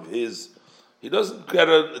power of his. He doesn't get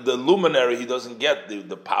the luminary. He doesn't get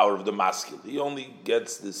the power of the maskil. He only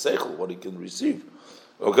gets the seichel, what he can receive.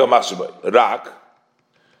 Okay, Rak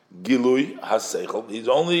gilui has-seichel. He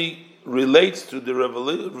only relates to the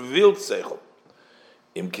revealed seichel.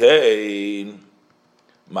 Imkein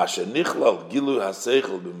mashe nichlal gilui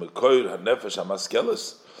has-seichel b'mekoir hanefesh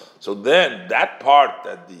hamaskeles. So then, that part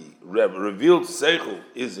that the revealed seichel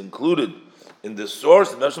is included in the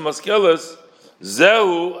source, nefesh hamaskeles,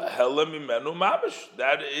 zehu helemimenu mamish,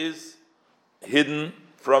 that is hidden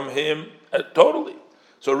from him totally.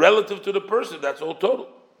 So relative to the person, that's all total.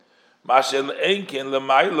 Mashel einkin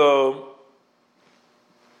lemailo.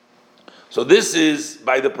 So this is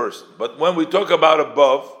by the person. But when we talk about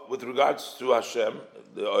above, with regards to Hashem,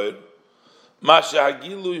 the oil, mashe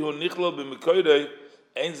hagilu hu nichlal b'mekoyrei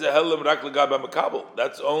ein ze helem rak legabe makabel.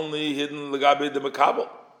 That's only hidden legabe the makabel.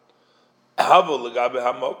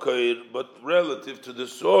 But relative to the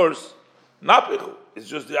source, napichu, it's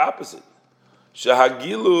just the opposite.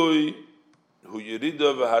 Shahagilui hu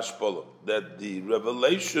yerida v'hashpolam, that the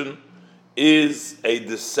revelation is a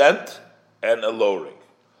descent and a lowering.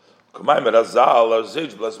 K'mayim Razal, our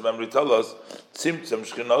sage, blessed memory, tell us tzimtzum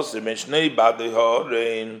shchinosim and shnei badei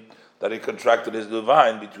ha'orein, that he contracted his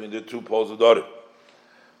divine between the two poles of the Orim.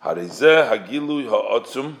 Harizeh hagilui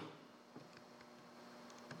ha'otzum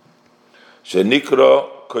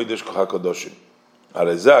shenikra kodesh hakadoshim.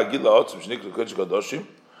 Harizeh hagilui ha'otzum shenikra kodesh hakadoshim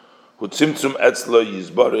hu tzimtzum etzlo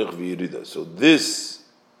yizbarich v'yirida. So this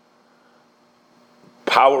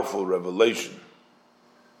powerful revelation,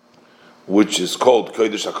 which is called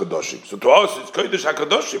Kodesh HaKadoshim. So to us, it's Kodesh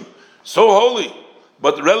HaKadoshim, so holy.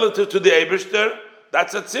 But relative to the Eibishter,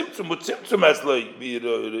 that's a tzimtzum. But tzimtzum has like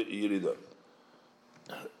yirida.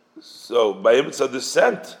 So Bayim it's a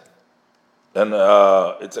descent, and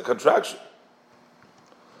it's a contraction.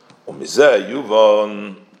 Umizeh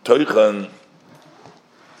Yuvon Toichen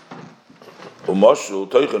Umoshul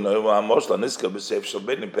Toichen Umoshla Niska B'Seif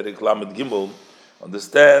Shalbein Perik Lamed Gimel.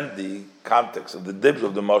 Understand the context of the dibs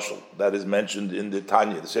of the moshul that is mentioned in the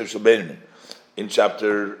Tanya, the Seif Shalbein, in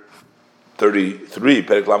chapter 33,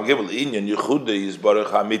 Perik Lamed Gimel. Inyan Yechudei is Baruch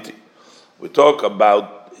Hamiti. We talk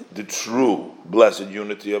about the true blessed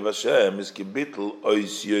unity of Hashem. Is kibitl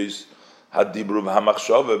ois yos hadibru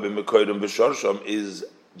v'hamachshava b'mekoyrim v'shorsham, is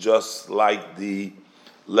just like the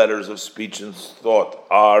letters of speech and thought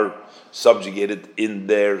are subjugated in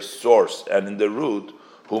their source and in the root,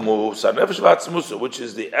 which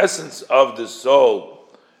is the essence of the soul,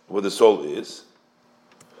 what the soul is.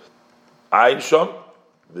 Ein shom,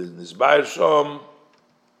 v'nizbayr shom.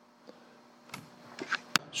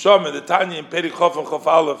 Shom in the Tanya in Perik Chof and Chof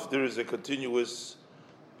Aleph, there is a continuous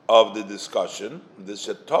of the discussion. The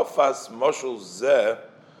Shetofas Moshul Zeh,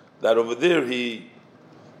 that over there he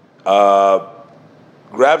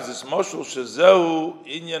grabs this Moshul Shezehu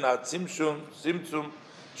Inyan HaTzimtzum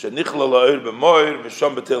Shenichla La'ir B'Moir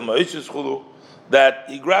V'Shom B'Tel Ma'ishis Chulu, that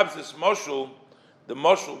he grabs this Moshul, the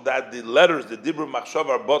Moshul that the letters, the Dibur Machshav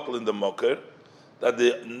are bottled in the Moker, that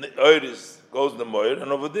the Oiris goes in the Moir,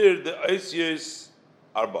 and over there the Oisius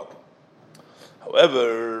are bottled.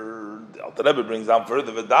 However, the Alter Rebbe brings down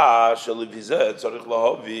further,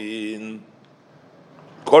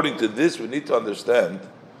 according to this, we need to understand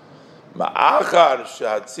Ma'achar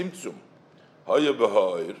shehatzimtzum haya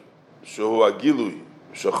b'ha'ir shehu agilui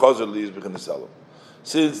shechazer liis b'chenesalam.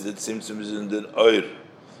 Since the tzimtzum is in the oir,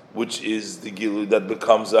 which is the gilui that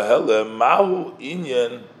becomes a hela, mahu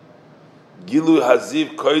inyan gilui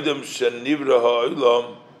haziv koidem shenivra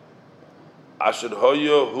ha'olam asher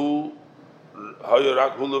haya hu haya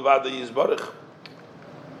rak hu levada yizbarich.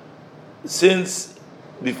 Since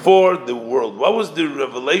before the world, what was the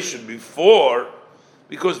revelation before?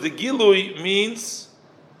 Because the Gilui means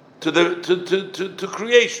to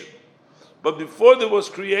creation. But before there was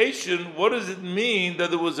creation, what does it mean that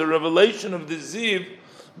there was a revelation of the Ziv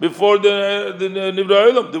before the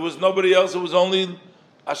Nivra Olam? There was nobody else, it was only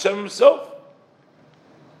Hashem himself.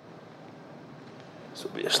 So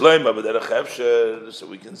we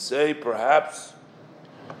can say perhaps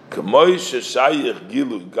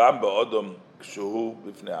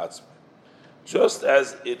just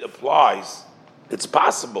as it applies, it's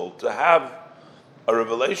possible to have a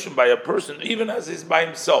revelation by a person even as he's by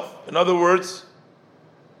himself. In other words,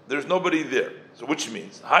 there's nobody there. So which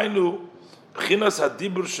means, Hainu b'chinas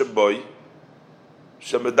hadibur sheboy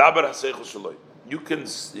shemedaber haseichel shaloi.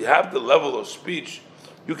 You have the level of speech,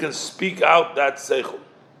 you can speak out that seichel.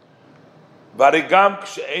 Varigam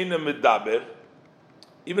k'she'ena medaber,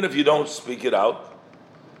 even if you don't speak it out,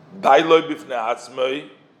 dailoi b'fnei atzmoi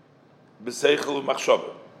b'seichel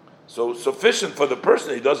u'machshava. So sufficient for the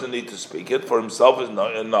person, he doesn't need to speak it, for himself is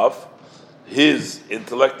not enough, his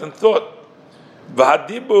intellect and thought.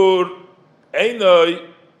 V'hadibur einoi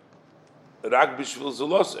rak b'shvil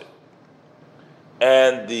zulosei.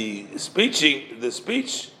 And the speech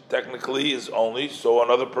technically is only so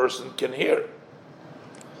another person can hear.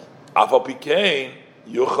 Afal pikein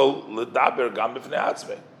yuchel ledaber gam b'fnei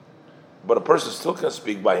atzmei. But a person still can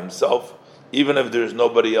speak by himself, even if there's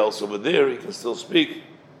nobody else over there, he can still speak.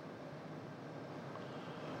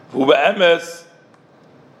 It's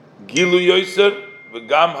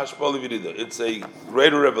a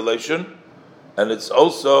greater revelation, and it's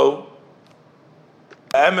also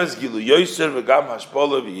that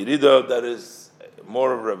is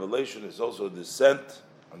more of revelation. It's also a descent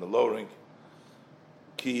and the lowering.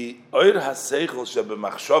 Because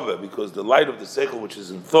the light of the seichel, which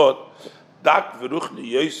is in thought,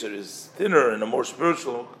 is thinner and a more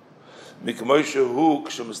spiritual.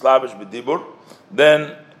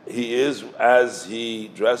 Then he is as he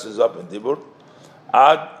dresses up in dibur.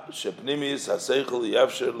 Ad shepnimis haseichel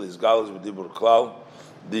yafsher lizgalos b'dibur klal.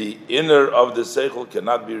 The inner of the seichel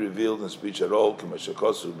cannot be revealed in speech at all,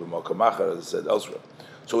 k'mashakosu b'mokamachar, as I said elsewhere.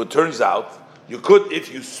 So it turns out you could, if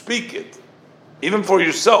you speak it, even for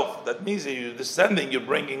yourself, that means that you're descending, you're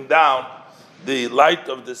bringing down the light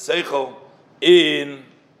of the seichel in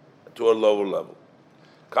to a lower level.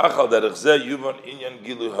 Kachal derech zeh yuvan inyan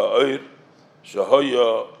gilu ha'oir. So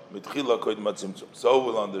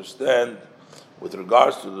we'll understand with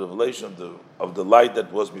regards to the revelation of the light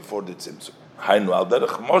that was before the tzimtzum.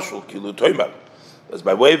 That's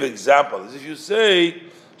by way of example, as if you say,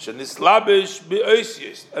 and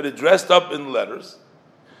it dressed up in letters.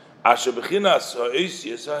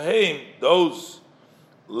 Those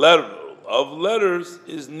letter of letters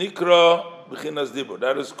is nikra b'chinas dibur.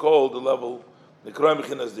 That is called the level. Nikroim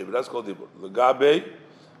b'chinas dibur. That's called dibur. Legabe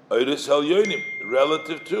oiris elyonim,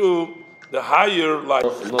 relative to the higher light.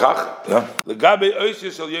 Kach. Legabe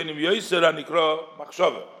oiris elyonim yoser anikra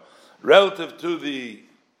machshava, relative to the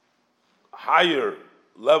higher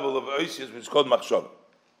level of oisis, which is called machshava.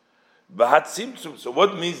 B'hat simtzum. So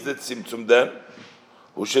what means that simtzum then?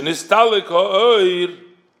 Ushenistalik ha'oir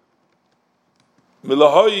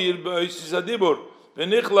milahoir b'oisis adibur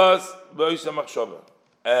v'nichlas b'oisis machshava.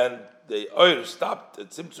 And the oir stopped. The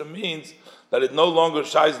simtzum means that it no longer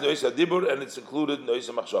shines in the oisis adibur and it's included in the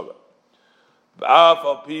oisis machshava. V'af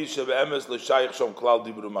al pi shebe'emes l'shayich shom klal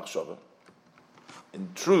dibur machshava.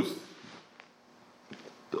 In truth,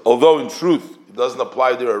 although in truth it doesn't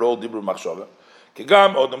apply there at all, dibur machshava.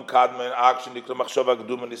 Kigam odom kadmen action nikra machshava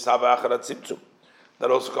gduma nisava acharat simtzum. That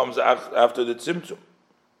also comes after the tzimtzum.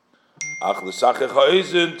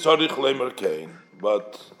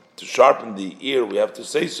 But to sharpen the ear, we have to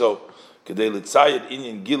say so. In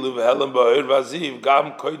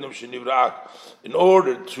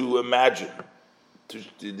order to imagine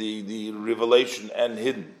the revelation and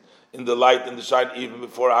hidden in the light and the shine even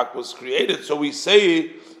before Ak was created. So we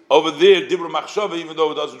say over there, Dibur Machshava, even though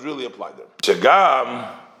it doesn't really apply there.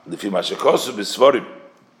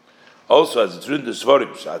 Also, as it's written in the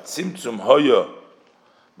Svarim, Tzimtzum Hoya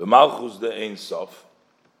b'Malchus de Ein Sof,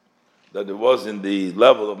 that it was in the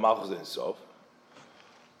level of Malchus Ein Sof,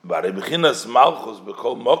 but Bechinas Malchus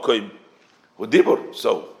b'Kol Mokoim Dibur.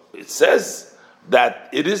 So it says that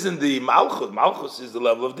it is in the Malchus. Malchus is the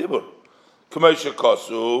level of Dibur. K'moshe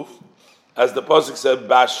Kosuf, as the pasuk said,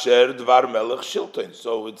 Basher Dvar Melech Shilton.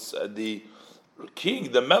 So it's the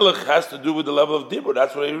king, the Melech, has to do with the level of Dibur.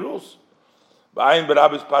 That's what he rules. Ba'ayin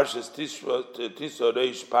berabis parshas Tiso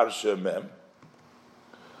Reish Parsha Mem.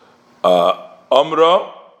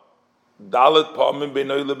 Omro Dalet Pa'amim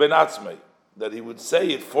Beinoi Leben Atzmei. That he would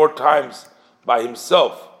say it 4 times by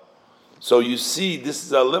himself. So you see, this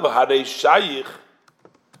is a level Harei Shayich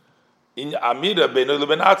in Amira Beinoi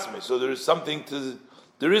Leben Atzmei. So there is something to,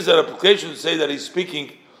 there is an application to say that he's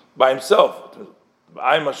speaking by himself.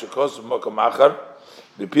 Ba'ayin Mashakos Mokam Achar.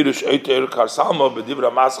 The Pirush Eiter Karsalmo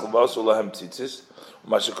bedibra maschel v'osulahem tzitzis.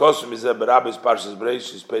 Umashikosu mizeh berabes parshas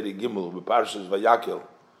Bereishis perik Gimel ubeparshas Vayakel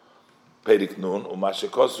perik Nun.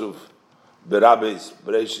 Umashikosu berabes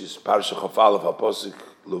Bereishis parsha Chafalef haposik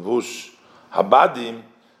levush habadim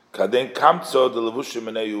kaden kamtzo de levushim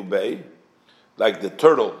menei ubei, like the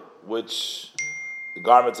turtle which the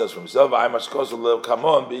garment says for himself. I mashikosu lev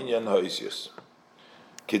kamon b'inyan ha'isius.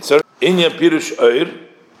 Kitzer inyan Pirush Eir.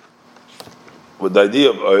 With the idea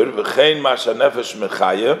of oir, v'chein masha nefesh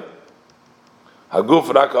mechayeh,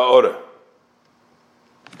 haguf rak ha'oreh.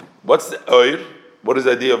 What's the oir? What is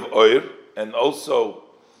the idea of oir? And also,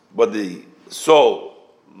 what the soul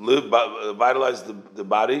vitalizes the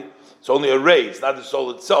body. It's only a ray. It's not the soul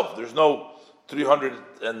itself. There's no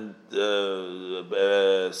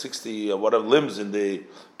 360 whatever limbs in the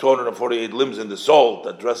 248 limbs in the soul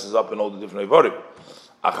that dresses up in all the different ivorim.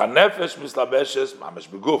 Acha nefesh mislabeshes mamesh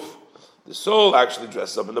beguf. The soul actually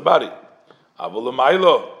dresses up in the body.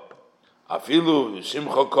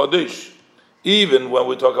 Even when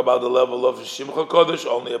we talk about the level of Shimcha Kodesh,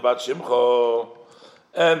 only about Shimcha,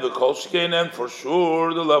 and the Kol Shkein, and for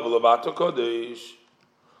sure the level of Ato Kodesh.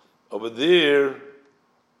 Over there,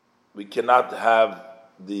 we cannot have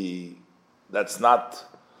that's not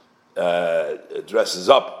dresses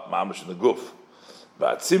up, Mamash in the Guf.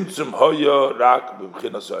 But Tzimtzum Hoya Rak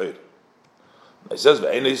B'Bchinas Ha'ir. It says,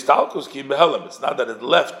 it's not that it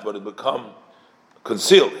left, but it become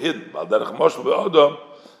concealed, hidden.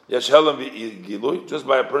 Just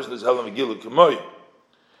by a person is helam v'gilu.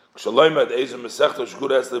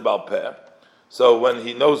 So when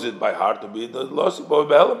he knows it by heart, to be the loss, but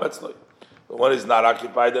when he's not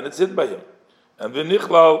occupied, then it's hidden by him. And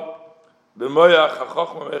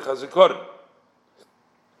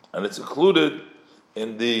it's included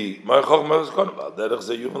in the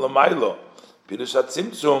Pirushat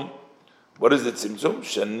Tzimtzum. What is the Tzimtzum?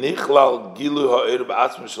 Shenichlal gilu ha'ir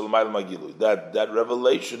ba'atzmi shel ma'il ma'gilu. That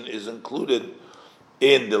revelation is included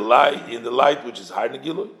in the light which is higher than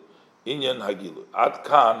gilu. Inyan hagilu. Ad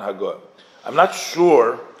kan hagoy. I'm not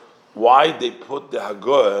sure why they put the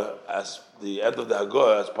hagoy as the end of the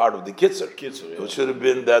hagoy as part of the kitzer. Yeah. It should have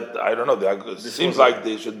been that, I don't know. It seems like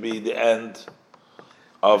they should be the end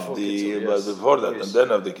of before the kitzur, yes. Before that, yes. And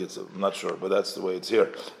then of the kitzur. I'm not sure, but that's the way it's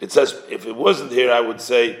here. It says if it wasn't here, I would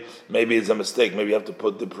say maybe it's a mistake. Maybe you have to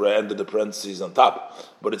put the end of the parentheses on top.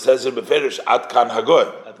 But it says here beferish at kan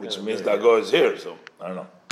hagoy, which means the hagoy is here. So I don't know.